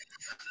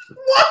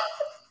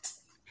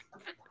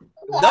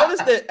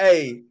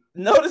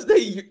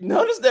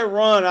 Notice that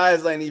Ron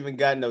Isley ain't even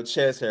got no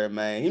chest hair,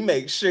 man. He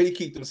makes sure he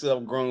keep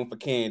himself grown for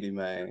Candy,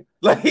 man.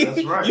 Like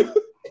that's right.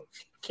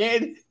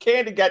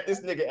 Candy got this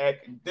nigga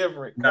acting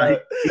different. Nah,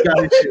 he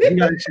got his shit. He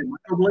got his shit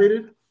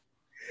microbladed.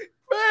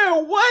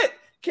 Man, what?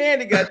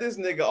 Candy got this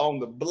nigga on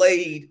the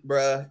blade,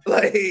 bruh.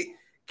 Like,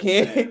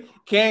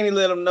 Candy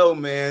let him know,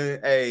 man.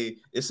 Hey,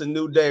 it's a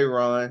new day,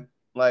 Ron.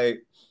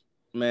 Like,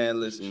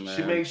 man, listen, man.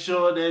 She makes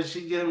sure that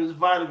she get him his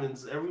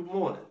vitamins every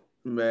morning.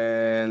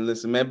 Man,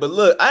 listen, man. But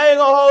look, I ain't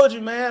gonna hold you,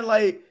 man.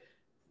 Like,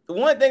 the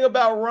one thing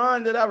about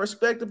Ron that I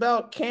respect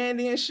about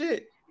Candy and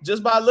shit,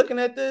 just by looking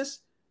at this,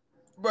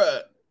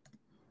 bruh,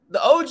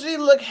 the OG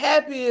look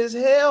happy as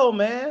hell,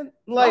 man.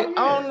 Like,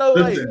 I don't know,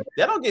 like,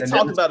 that don't get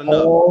talked about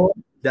enough.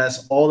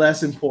 That's all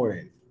that's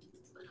important.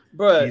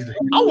 Bruh,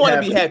 I want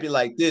to be happy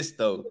like this,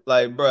 though.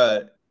 Like,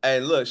 bruh, hey,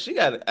 look, she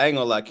got, I ain't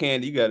gonna lie,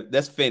 Candy, you got,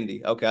 that's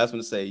Fendi. Okay, I was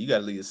gonna say, you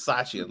gotta leave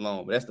Sachi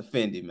alone, but that's the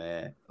Fendi,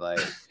 man. Like,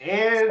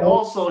 and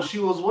also, she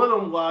was with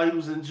him while he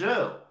was in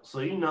jail. So,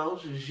 you know,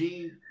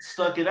 she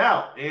stuck it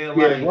out. And,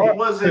 like, he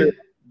wasn't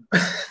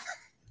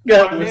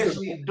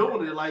financially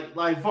doing it.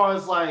 Like, far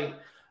as, like,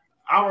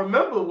 I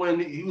remember when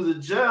he was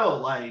in jail,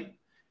 like,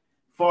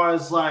 far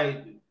as,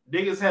 like,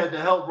 niggas had to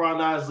help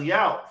Ron Isley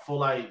out for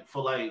that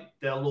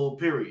little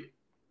period.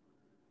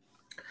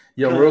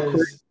 Yo, real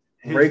quick.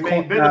 His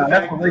main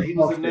benefactor, he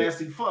was a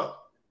nasty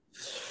fuck.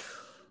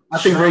 I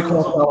think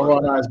Raekwon fell on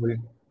Ron Isley.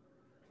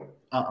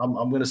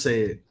 I'm gonna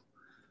say it.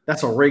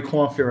 That's a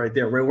Raekwon fit right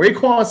there.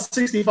 Raekwon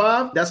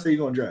 65. That's how you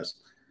gonna dress.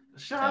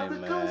 Shout out to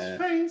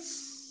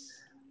Ghostface.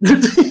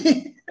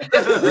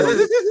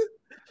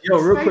 Yo,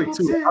 real quick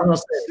too. I'm gonna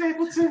say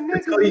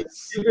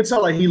you can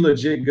tell like he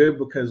legit good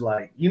because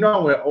like you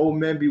know when old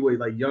men be with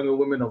like younger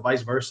women or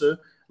vice versa.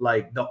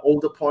 Like the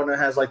older partner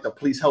has like the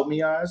please help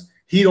me eyes.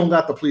 He don't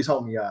got the please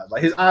help me eyes.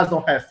 Like his eyes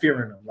don't have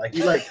fear in them. Like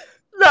he like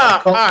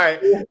nah. All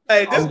right.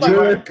 Hey, this might be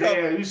the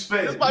cover. Yeah,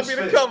 This might be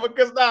the cover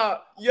because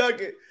now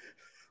youngin.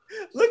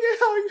 Look at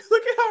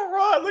how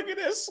Ron look at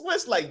that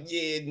Swiss like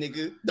yeah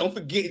nigga don't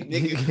forget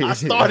nigga I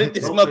started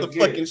this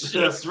motherfucking shit.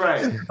 That's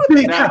right.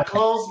 Now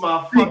close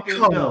my fucking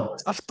door.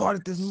 I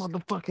started this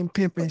motherfucking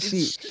pimping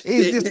shit.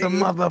 Is this the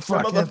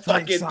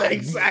motherfucking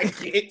thanks I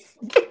get?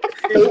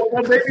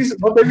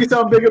 My baby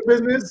sound bigger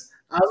business.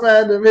 I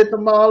ran to hit the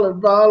mall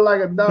and ball like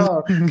a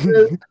dog.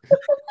 Hey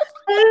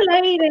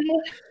lady.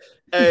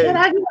 Hey. Can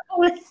I get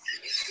away?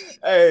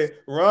 Hey,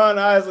 Ron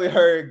Isley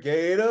heard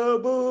Gator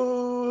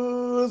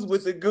Booze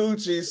with the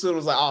Gucci. So it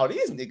was like, oh,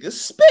 these niggas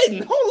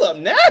spitting. Hold up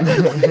now.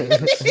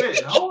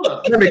 Hold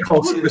up. Let me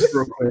call Swiss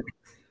real quick.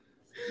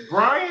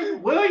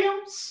 Brian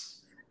Williams.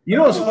 You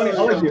know what's funny?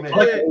 I like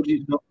the OG.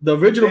 The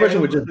original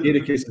version with just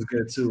Jadakiss is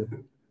good too.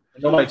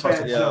 Nobody talks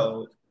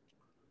about it.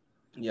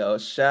 Yo,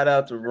 shout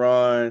out to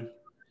Ron.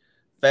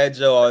 Fat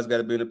Joe always got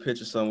to be in the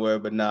picture somewhere,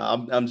 but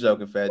nah, I'm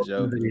joking, Fat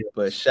Joe.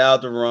 But shout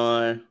out to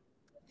Ron.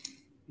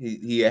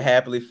 He a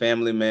happily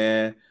family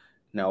man.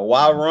 Now,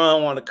 why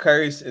Ron want to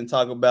curse and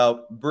talk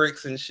about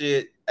bricks and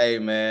shit? Hey,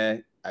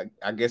 man,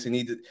 I guess he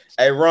need to.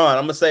 Hey, Ron,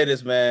 I'm gonna say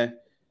this, man.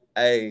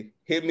 Hey,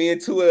 hit me in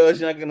 2 L's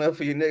young enough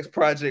for your next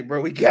project,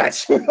 bro. We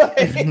got you. We got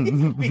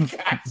you. You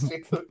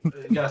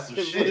got some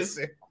shit.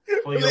 Listen.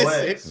 For your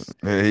ass.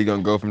 Yeah, he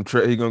gonna go from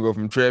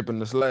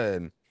trapping to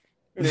sliding.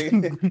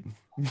 The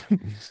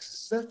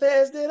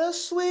fast that are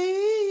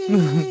sweet.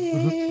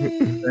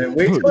 Man,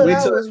 wait till Larry,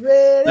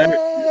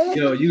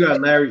 yo, you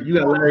got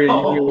Larry.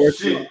 Oh,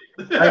 shit.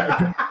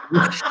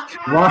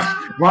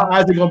 Ron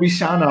Isaac gonna be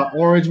shining an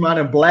Orange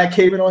Mountain Black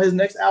Haven on his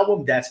next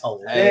album. That's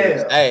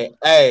hilarious. Hey.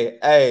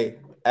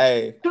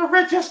 The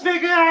richest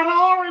nigga at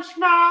Orange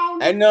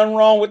Mountain. Ain't nothing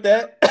wrong with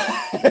that.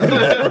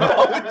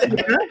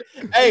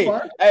 Hey,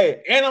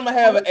 and I'm gonna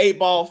have an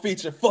 8-ball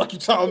feature. Fuck you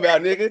talking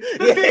about, nigga.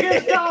 The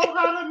biggest dog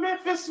out of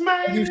Memphis,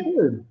 man. You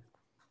should.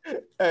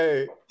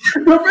 Hey,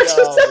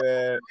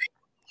 man.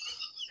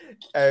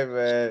 Hey,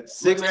 man.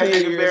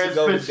 16 years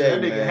ago today,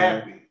 that nigga man.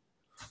 happy.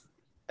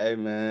 Hey,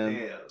 man.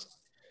 Yeah.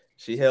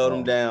 She held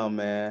him down,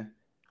 man.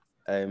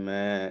 Hey,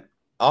 man.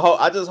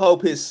 I just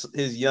hope his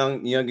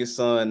youngest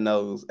son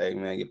knows. Hey,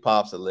 man, your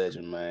pop's a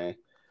legend, man.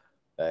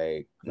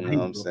 Like, you know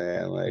what I'm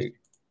saying? Like,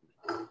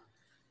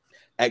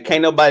 hey,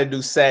 can't nobody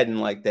do satin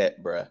like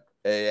that, bro.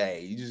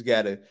 Hey, you just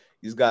gotta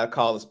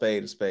call a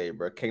spade,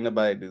 bro. Can't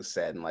nobody do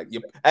satin like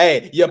you.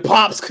 Hey, your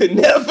pops could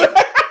never.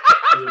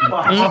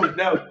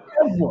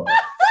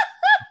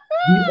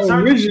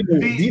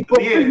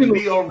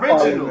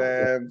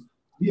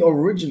 The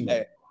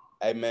original.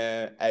 Hey,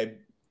 man. Hey,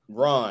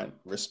 Ron,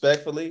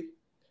 respectfully.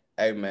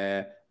 Hey,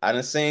 man. I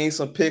done seen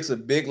some pics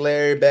of Big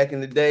Larry back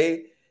in the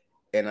day.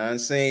 And I done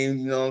seen,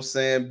 you know what I'm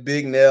saying,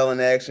 Big Nell in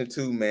action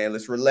too, man.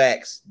 Let's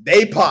relax.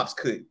 They pops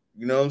could.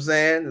 You know what I'm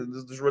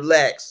saying? Just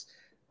relax.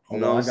 You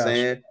know what I'm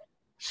saying?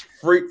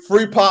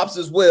 Free pops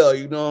as well.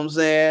 You know what I'm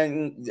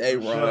saying? Hey,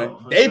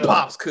 Ron, they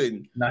pops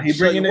couldn't. Now he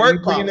bringing it back.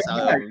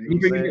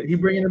 He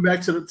bringing it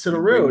back to the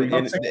real.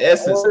 The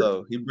essence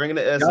though. He bringing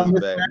the essence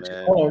back,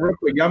 man. Hold on, real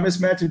quick. Y'all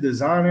mismatching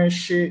designer and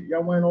shit.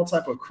 Y'all wearing all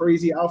type of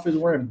crazy outfits,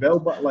 wearing bell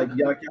button. Like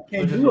y'all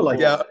can't do it like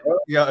that.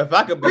 Yo, if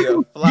I could be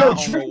a fly on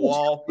the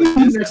wall for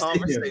this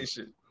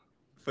conversation.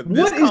 For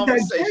this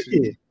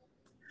conversation.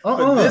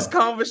 For this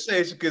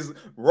conversation, because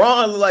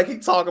Ron look like he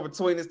talking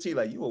between his teeth,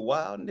 like you a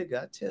wild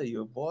nigga. I tell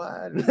you, boy.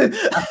 I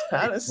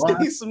done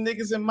seen some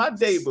niggas in my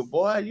day, but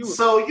boy, you.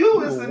 So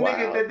you is the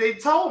nigga that they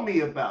told me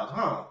about,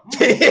 huh?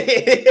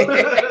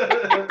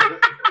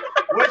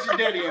 Where's your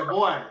daddy at,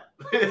 boy?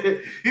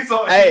 He's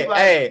all.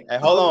 Hey,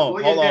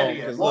 hold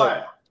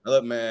on.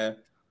 Look, man.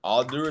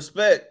 All due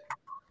respect,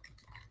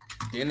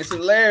 Dennis and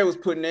Larry was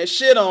putting that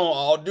shit on.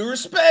 All due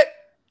respect.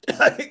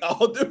 Like,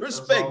 all due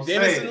respect,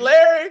 Dennis and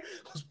Larry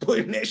was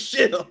putting that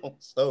shit on.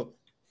 So,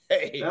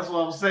 hey, that's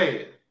what I'm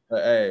saying.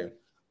 Hey,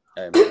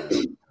 man.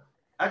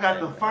 I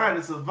got the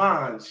finest of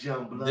vines,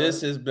 young blood.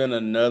 This has been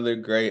another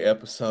great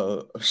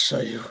episode of Show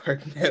Your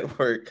Work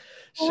Network.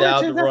 Shout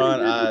out to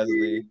Ron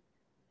Isley,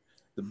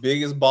 the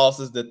biggest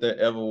bosses that there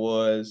ever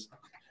was.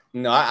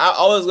 You know, I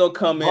always gonna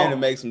come in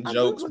and make some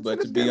jokes, but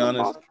to be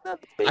honest,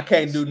 I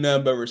can't do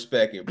nothing but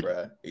respect it,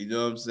 bro. You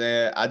know what I'm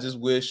saying? I just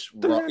wish,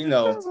 you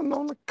know,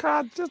 on the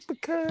card just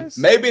because.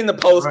 Maybe in the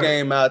post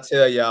game I'll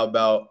tell y'all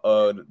about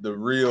the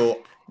real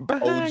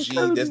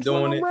OG that's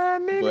doing it.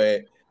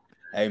 But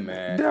hey,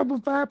 man, double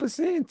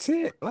 5%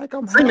 tint, like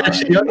I'm sing that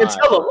shit, young.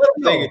 Tell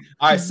them.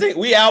 All right, sing.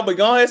 We out, but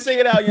go ahead and sing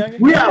it out, young.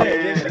 We out.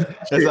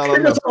 That's all I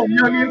know.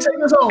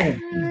 Take us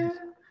home.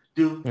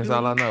 That's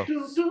all I know.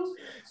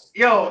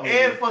 Yo,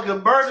 and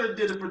fucking Murder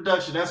did the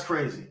production. That's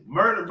crazy.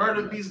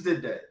 Murder Beats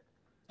did that.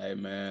 Hey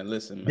man,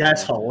 listen, man.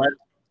 That's hilarious,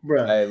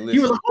 bro. Hey, he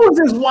was like, "Who is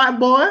this white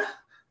boy?"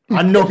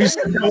 I know he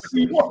said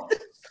that.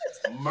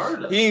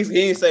 Murder. He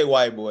ain't say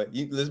white boy.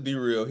 Let's be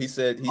real. He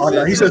said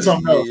he said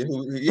something else. Okay,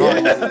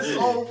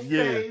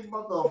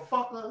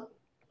 motherfucker.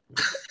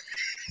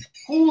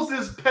 Who's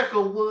this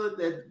Peckerwood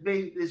that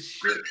made this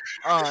shit?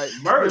 All right,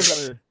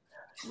 Murder.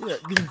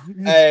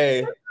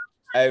 Hey,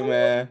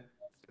 man.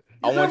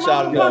 I want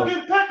y'all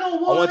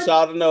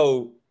to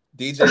know.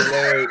 DJ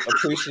Larry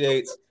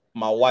appreciates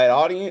my white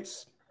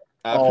audience.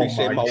 I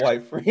appreciate my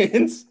white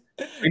friends.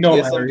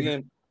 Yes,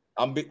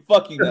 I'm big.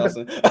 Fuck you,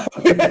 Nelson.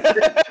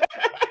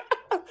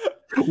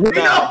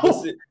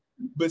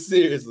 But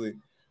seriously,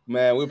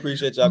 man, we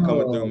appreciate y'all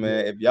coming through,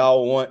 man. If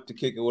y'all want to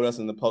kick it with us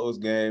in the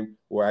post game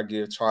where I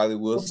give Charlie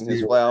Wilson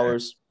his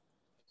flowers,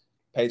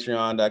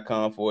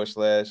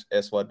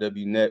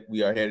 patreon.com/SYWnet.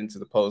 We are heading to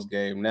the post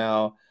game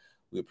now.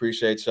 We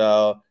appreciate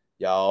y'all.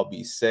 Y'all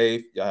be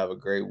safe. Y'all have a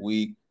great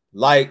week.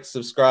 Like,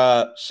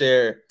 subscribe,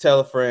 share, tell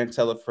a friend.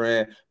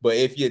 But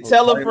if you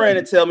tell a friend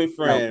and tell me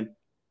friend,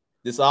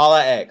 this is all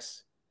I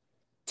ask.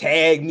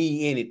 Tag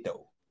me in it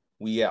though.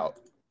 We out.